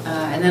 and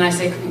then I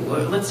say,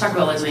 let's talk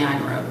about Leslie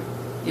Ayn Road,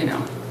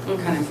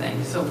 kind of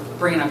thing. So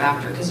bring it up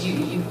after, because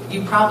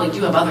you probably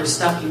do have other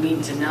stuff you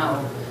need to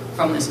know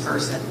from this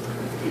person.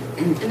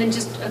 And then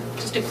just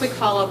a quick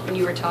follow-up, when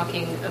you were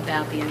talking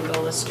about the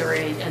Angola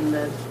story, and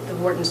the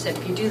warden said,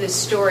 if you do this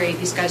story,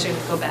 these guys are going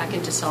to go back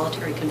into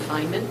solitary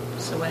confinement.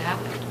 So what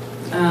happened?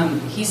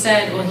 He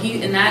said,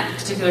 in that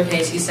particular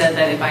case, he said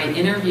that if I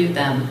interviewed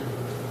them,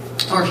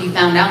 or if he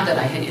found out that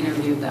I had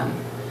interviewed them,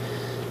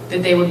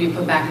 that they would be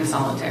put back in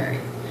solitary.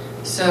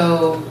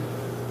 So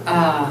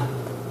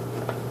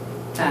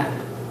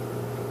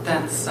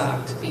that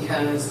sucked,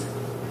 because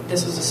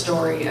this was a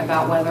story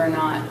about whether or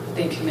not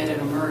they committed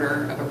a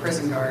murder of a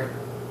prison guard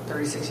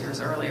 36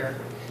 years earlier.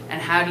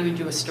 And how do you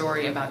do a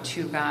story about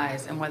two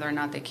guys and whether or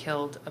not they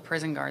killed a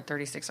prison guard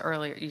 36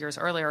 years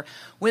earlier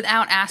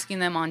without asking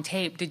them on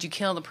tape, did you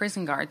kill the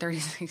prison guard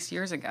 36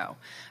 years ago?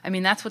 I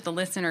mean, that's what the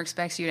listener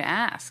expects you to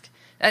ask.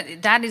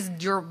 That is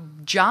your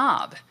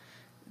job.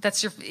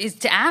 Is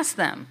to ask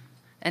them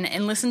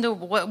and listen to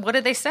what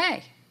did they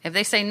say. If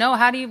they say no,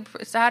 how do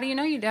you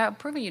know you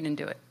prove you didn't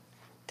do it?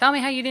 Tell me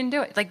how you didn't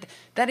do it. Like,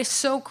 that is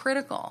so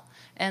critical.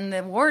 And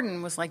the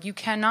warden was like, you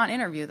cannot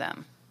interview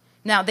them.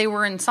 Now, they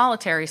were in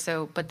solitary,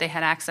 but they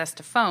had access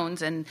to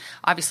phones, and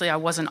obviously I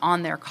wasn't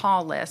on their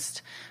call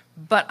list,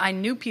 but I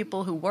knew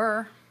people who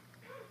were.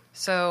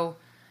 So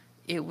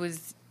it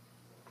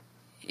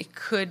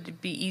could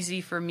be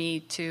easy for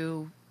me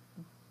to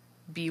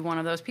be one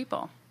of those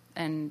people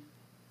and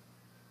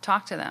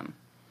talk to them.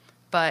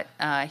 But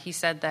he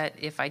said that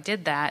if I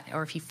did that,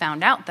 or if he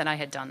found out that I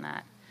had done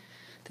that,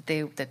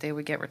 that they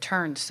would get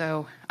returned.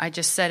 So I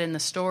just said in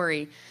the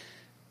story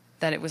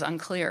that it was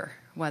unclear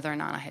whether or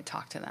not I had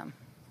talked to them.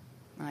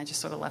 And I just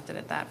sort of left it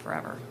at that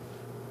forever.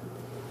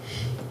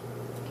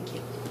 Thank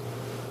you.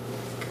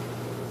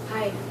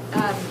 Hi.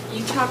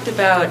 You talked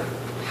about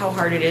how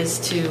hard it is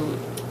to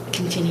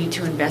continue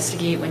to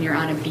investigate when you're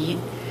on a beat.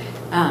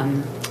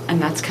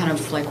 And that's kind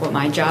of like what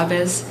my job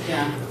is.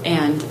 Yeah.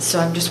 And so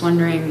I'm just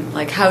wondering,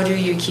 like, how do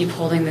you keep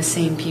holding the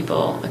same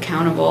people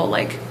accountable,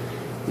 like,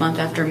 month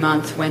after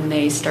month when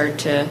they start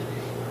to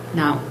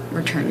not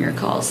return your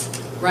calls?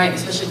 Right,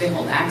 especially if they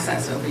hold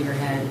access over your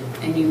head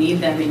and you need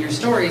them in your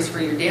stories for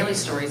your daily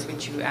stories,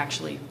 which you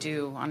actually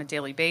do on a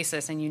daily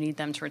basis, and you need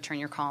them to return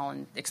your call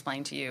and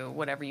explain to you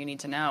whatever you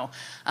need to know.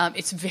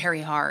 It's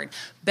very hard.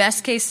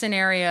 Best case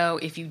scenario,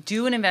 if you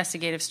do an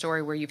investigative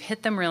story where you've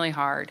hit them really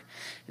hard,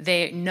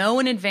 they know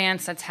in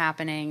advance that's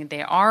happening,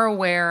 they are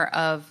aware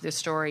of the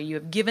story, you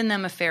have given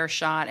them a fair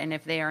shot, and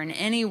if they are in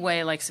any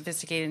way like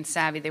sophisticated and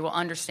savvy, they will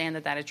understand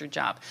that that is your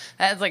job.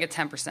 That is like a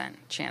 10%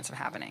 chance of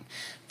happening.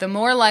 The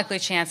more likely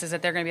chance is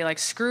that they're going to be like,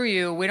 screw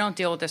you, we don't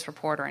deal with this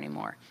reporter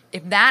anymore.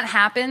 If that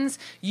happens,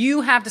 you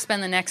have to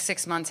spend the next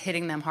 6 months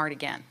hitting them hard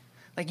again.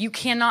 Like, you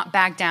cannot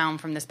back down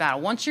from this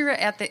battle. Once you're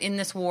in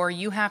this war,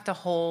 you have to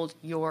hold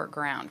your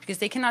ground because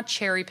they cannot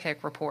cherry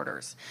pick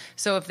reporters.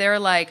 So if they're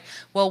like,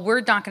 well, we're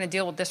not going to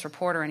deal with this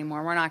reporter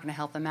anymore, we're not going to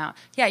help them out.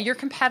 Yeah, your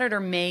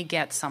competitor may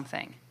get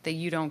something that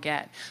you don't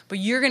get, but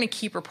you're going to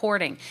keep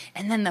reporting.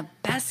 And then the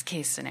best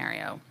case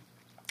scenario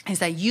is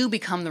that you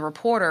become the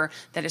reporter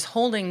that is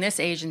holding this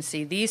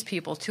agency, these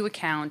people to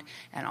account,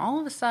 and all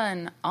of a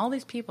sudden, all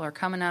these people are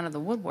coming out of the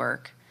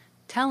woodwork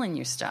telling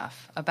you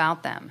stuff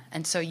about them,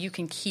 and so you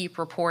can keep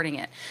reporting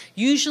it.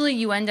 Usually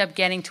you end up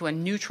getting to a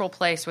neutral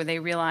place where they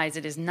realize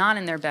it is not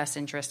in their best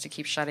interest to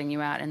keep shutting you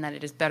out and that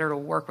it is better to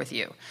work with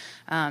you.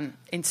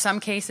 In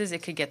some cases,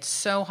 it could get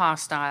so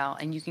hostile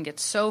and you can get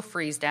so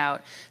freezed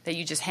out that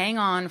you just hang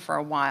on for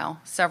a while,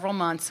 several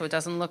months, so it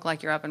doesn't look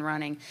like you're up and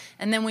running.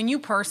 And then when you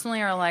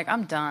personally are like,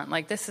 I'm done,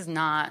 like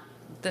I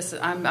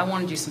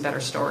want to do some better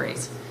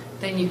stories,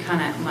 then you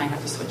kind of might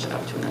have to switch it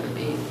up to another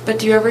beat. But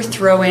do you ever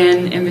throw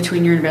in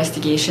between your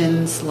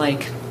investigations,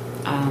 like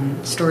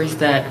stories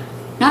that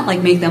not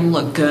like make them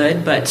look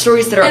good, but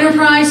stories that are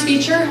enterprise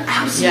feature?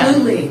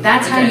 Absolutely. Yeah.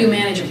 That's how you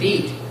manage a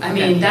beat. I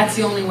mean, that's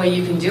the only way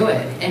you can do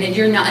it. And if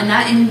you're not,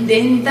 and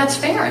then that's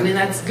fair. I mean,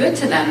 that's good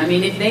to them. I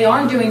mean, if they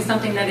are doing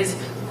something that is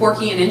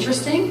quirky and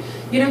interesting,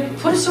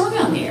 put a story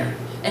on the air,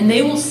 and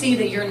they will see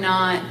that you're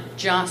not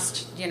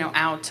just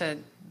out to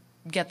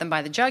get them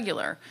by the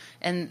jugular,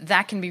 and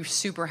that can be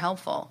super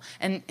helpful,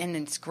 and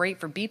it's great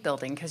for beat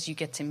building because you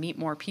get to meet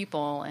more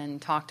people and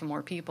talk to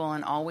more people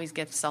and always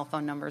get cell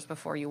phone numbers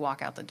before you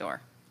walk out the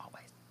door.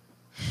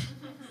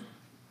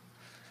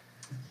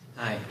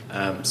 Hi,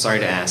 sorry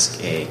to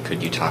ask a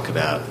could you talk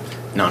about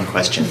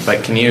non-question,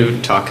 but can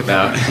you talk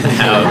about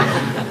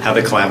how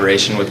the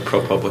collaboration with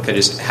ProPublica,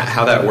 just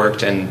how that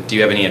worked, and do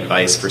you have any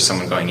advice for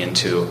someone going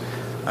into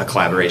a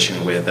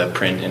collaboration with a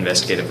print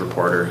investigative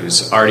reporter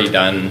who's already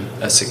done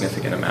a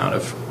significant amount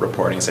of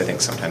reporting, as I think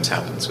sometimes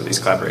happens with these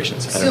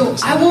collaborations?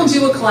 I won't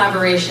do a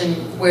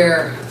collaboration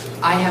where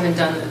I haven't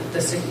done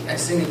a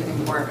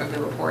significant part of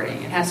the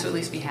reporting. It has to at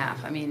least be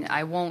half. I mean,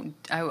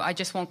 I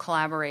just won't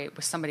collaborate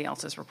with somebody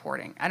else's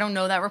reporting. I don't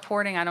know that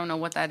reporting. I don't know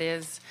what that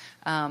is.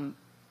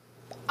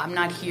 I'm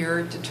not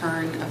here to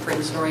turn a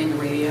print story into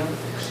radio.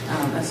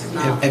 That's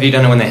not. Have you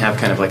done it when they have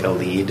kind of like a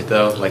lead,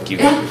 though? Like you?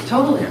 Yeah,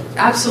 totally,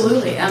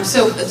 absolutely.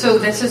 So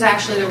this is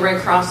actually the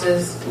Red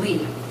Cross's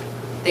lead.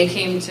 They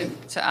came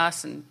to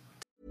us and.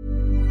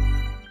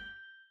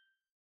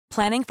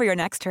 Planning for your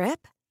next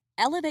trip?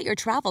 Elevate your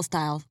travel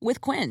style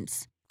with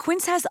Quince.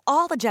 Quince has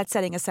all the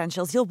jet-setting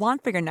essentials you'll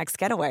want for your next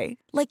getaway,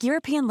 like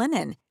European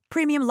linen,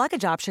 premium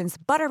luggage options,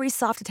 buttery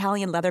soft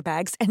Italian leather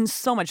bags, and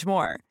so much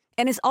more.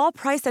 And is all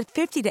priced at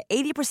 50 to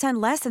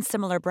 80% less than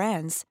similar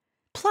brands.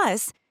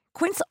 Plus,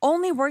 Quince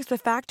only works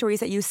with factories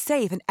that use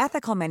safe and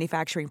ethical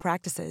manufacturing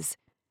practices.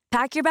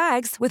 Pack your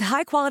bags with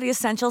high-quality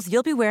essentials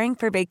you'll be wearing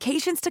for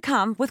vacations to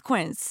come with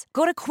Quince.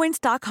 Go to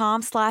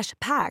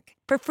quince.com/pack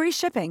for free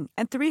shipping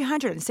and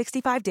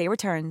 365-day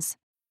returns.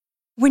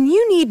 When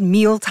you need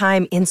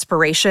mealtime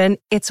inspiration,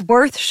 it's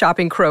worth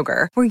shopping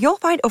Kroger, where you'll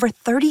find over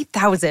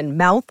 30,000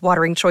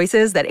 mouth-watering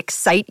choices that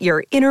excite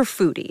your inner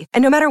foodie.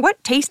 And no matter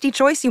what tasty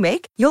choice you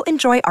make, you'll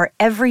enjoy our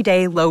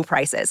everyday low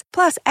prices,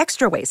 plus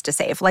extra ways to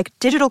save, like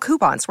digital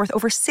coupons worth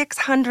over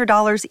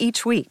 $600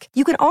 each week.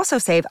 You can also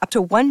save up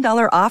to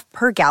 $1 off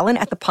per gallon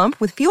at the pump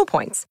with fuel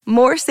points.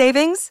 More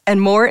savings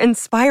and more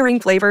inspiring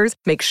flavors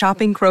make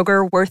shopping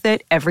Kroger worth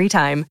it every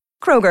time.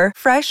 Kroger,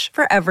 fresh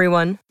for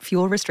everyone.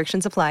 Fuel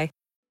restrictions apply.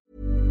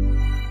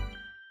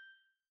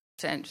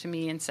 To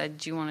me and said,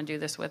 "Do you want to do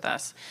this with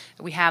us?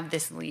 We have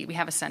this lead. We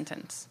have a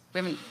sentence. We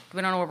don't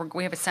know where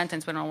we have a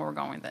sentence. We don't know where we're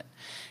going with it."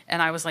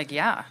 And I was like,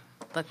 "Yeah,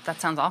 that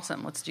sounds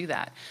awesome. Let's do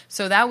that."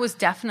 So that was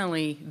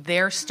definitely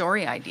their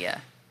story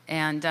idea,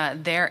 and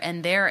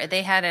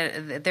they had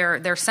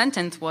their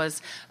sentence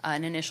was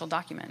an initial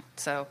document.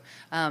 So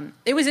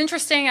it was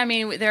interesting. I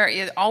mean, there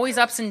are always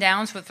ups and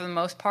downs, but for the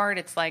most part,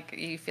 it's like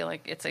you feel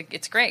like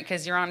it's great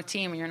because you're on a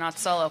team and you're not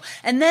solo.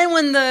 And then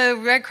when the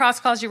Red Cross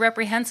calls you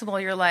reprehensible,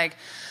 you're like,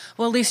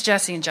 well, at least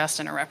Jesse and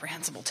Justin are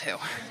reprehensible too,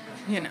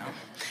 you know.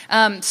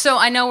 So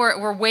I know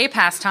we're way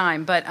past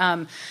time, but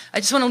I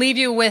just want to leave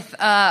you with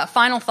a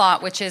final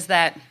thought, which is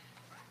that,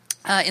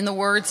 in the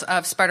words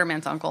of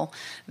Spider-Man's uncle,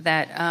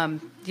 that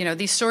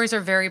these stories are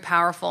very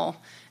powerful,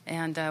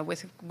 and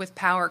with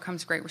power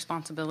comes great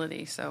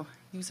responsibility. So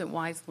use it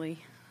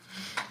wisely.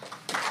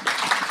 All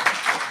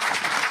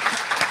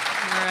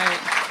right,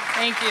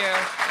 thank you.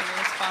 It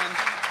was fun.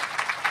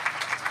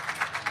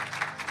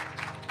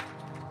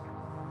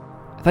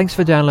 Thanks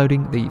for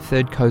downloading the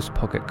Third Coast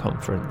Pocket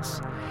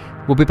Conference.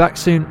 We'll be back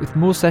soon with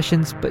more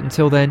sessions, but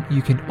until then,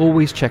 you can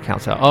always check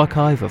out our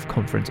archive of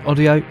conference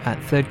audio at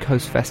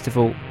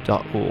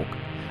thirdcoastfestival.org,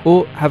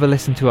 or have a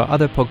listen to our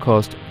other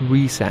podcast,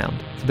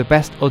 Resound, for the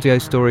best audio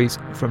stories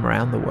from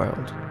around the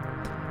world.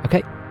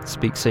 Okay,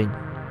 speak soon.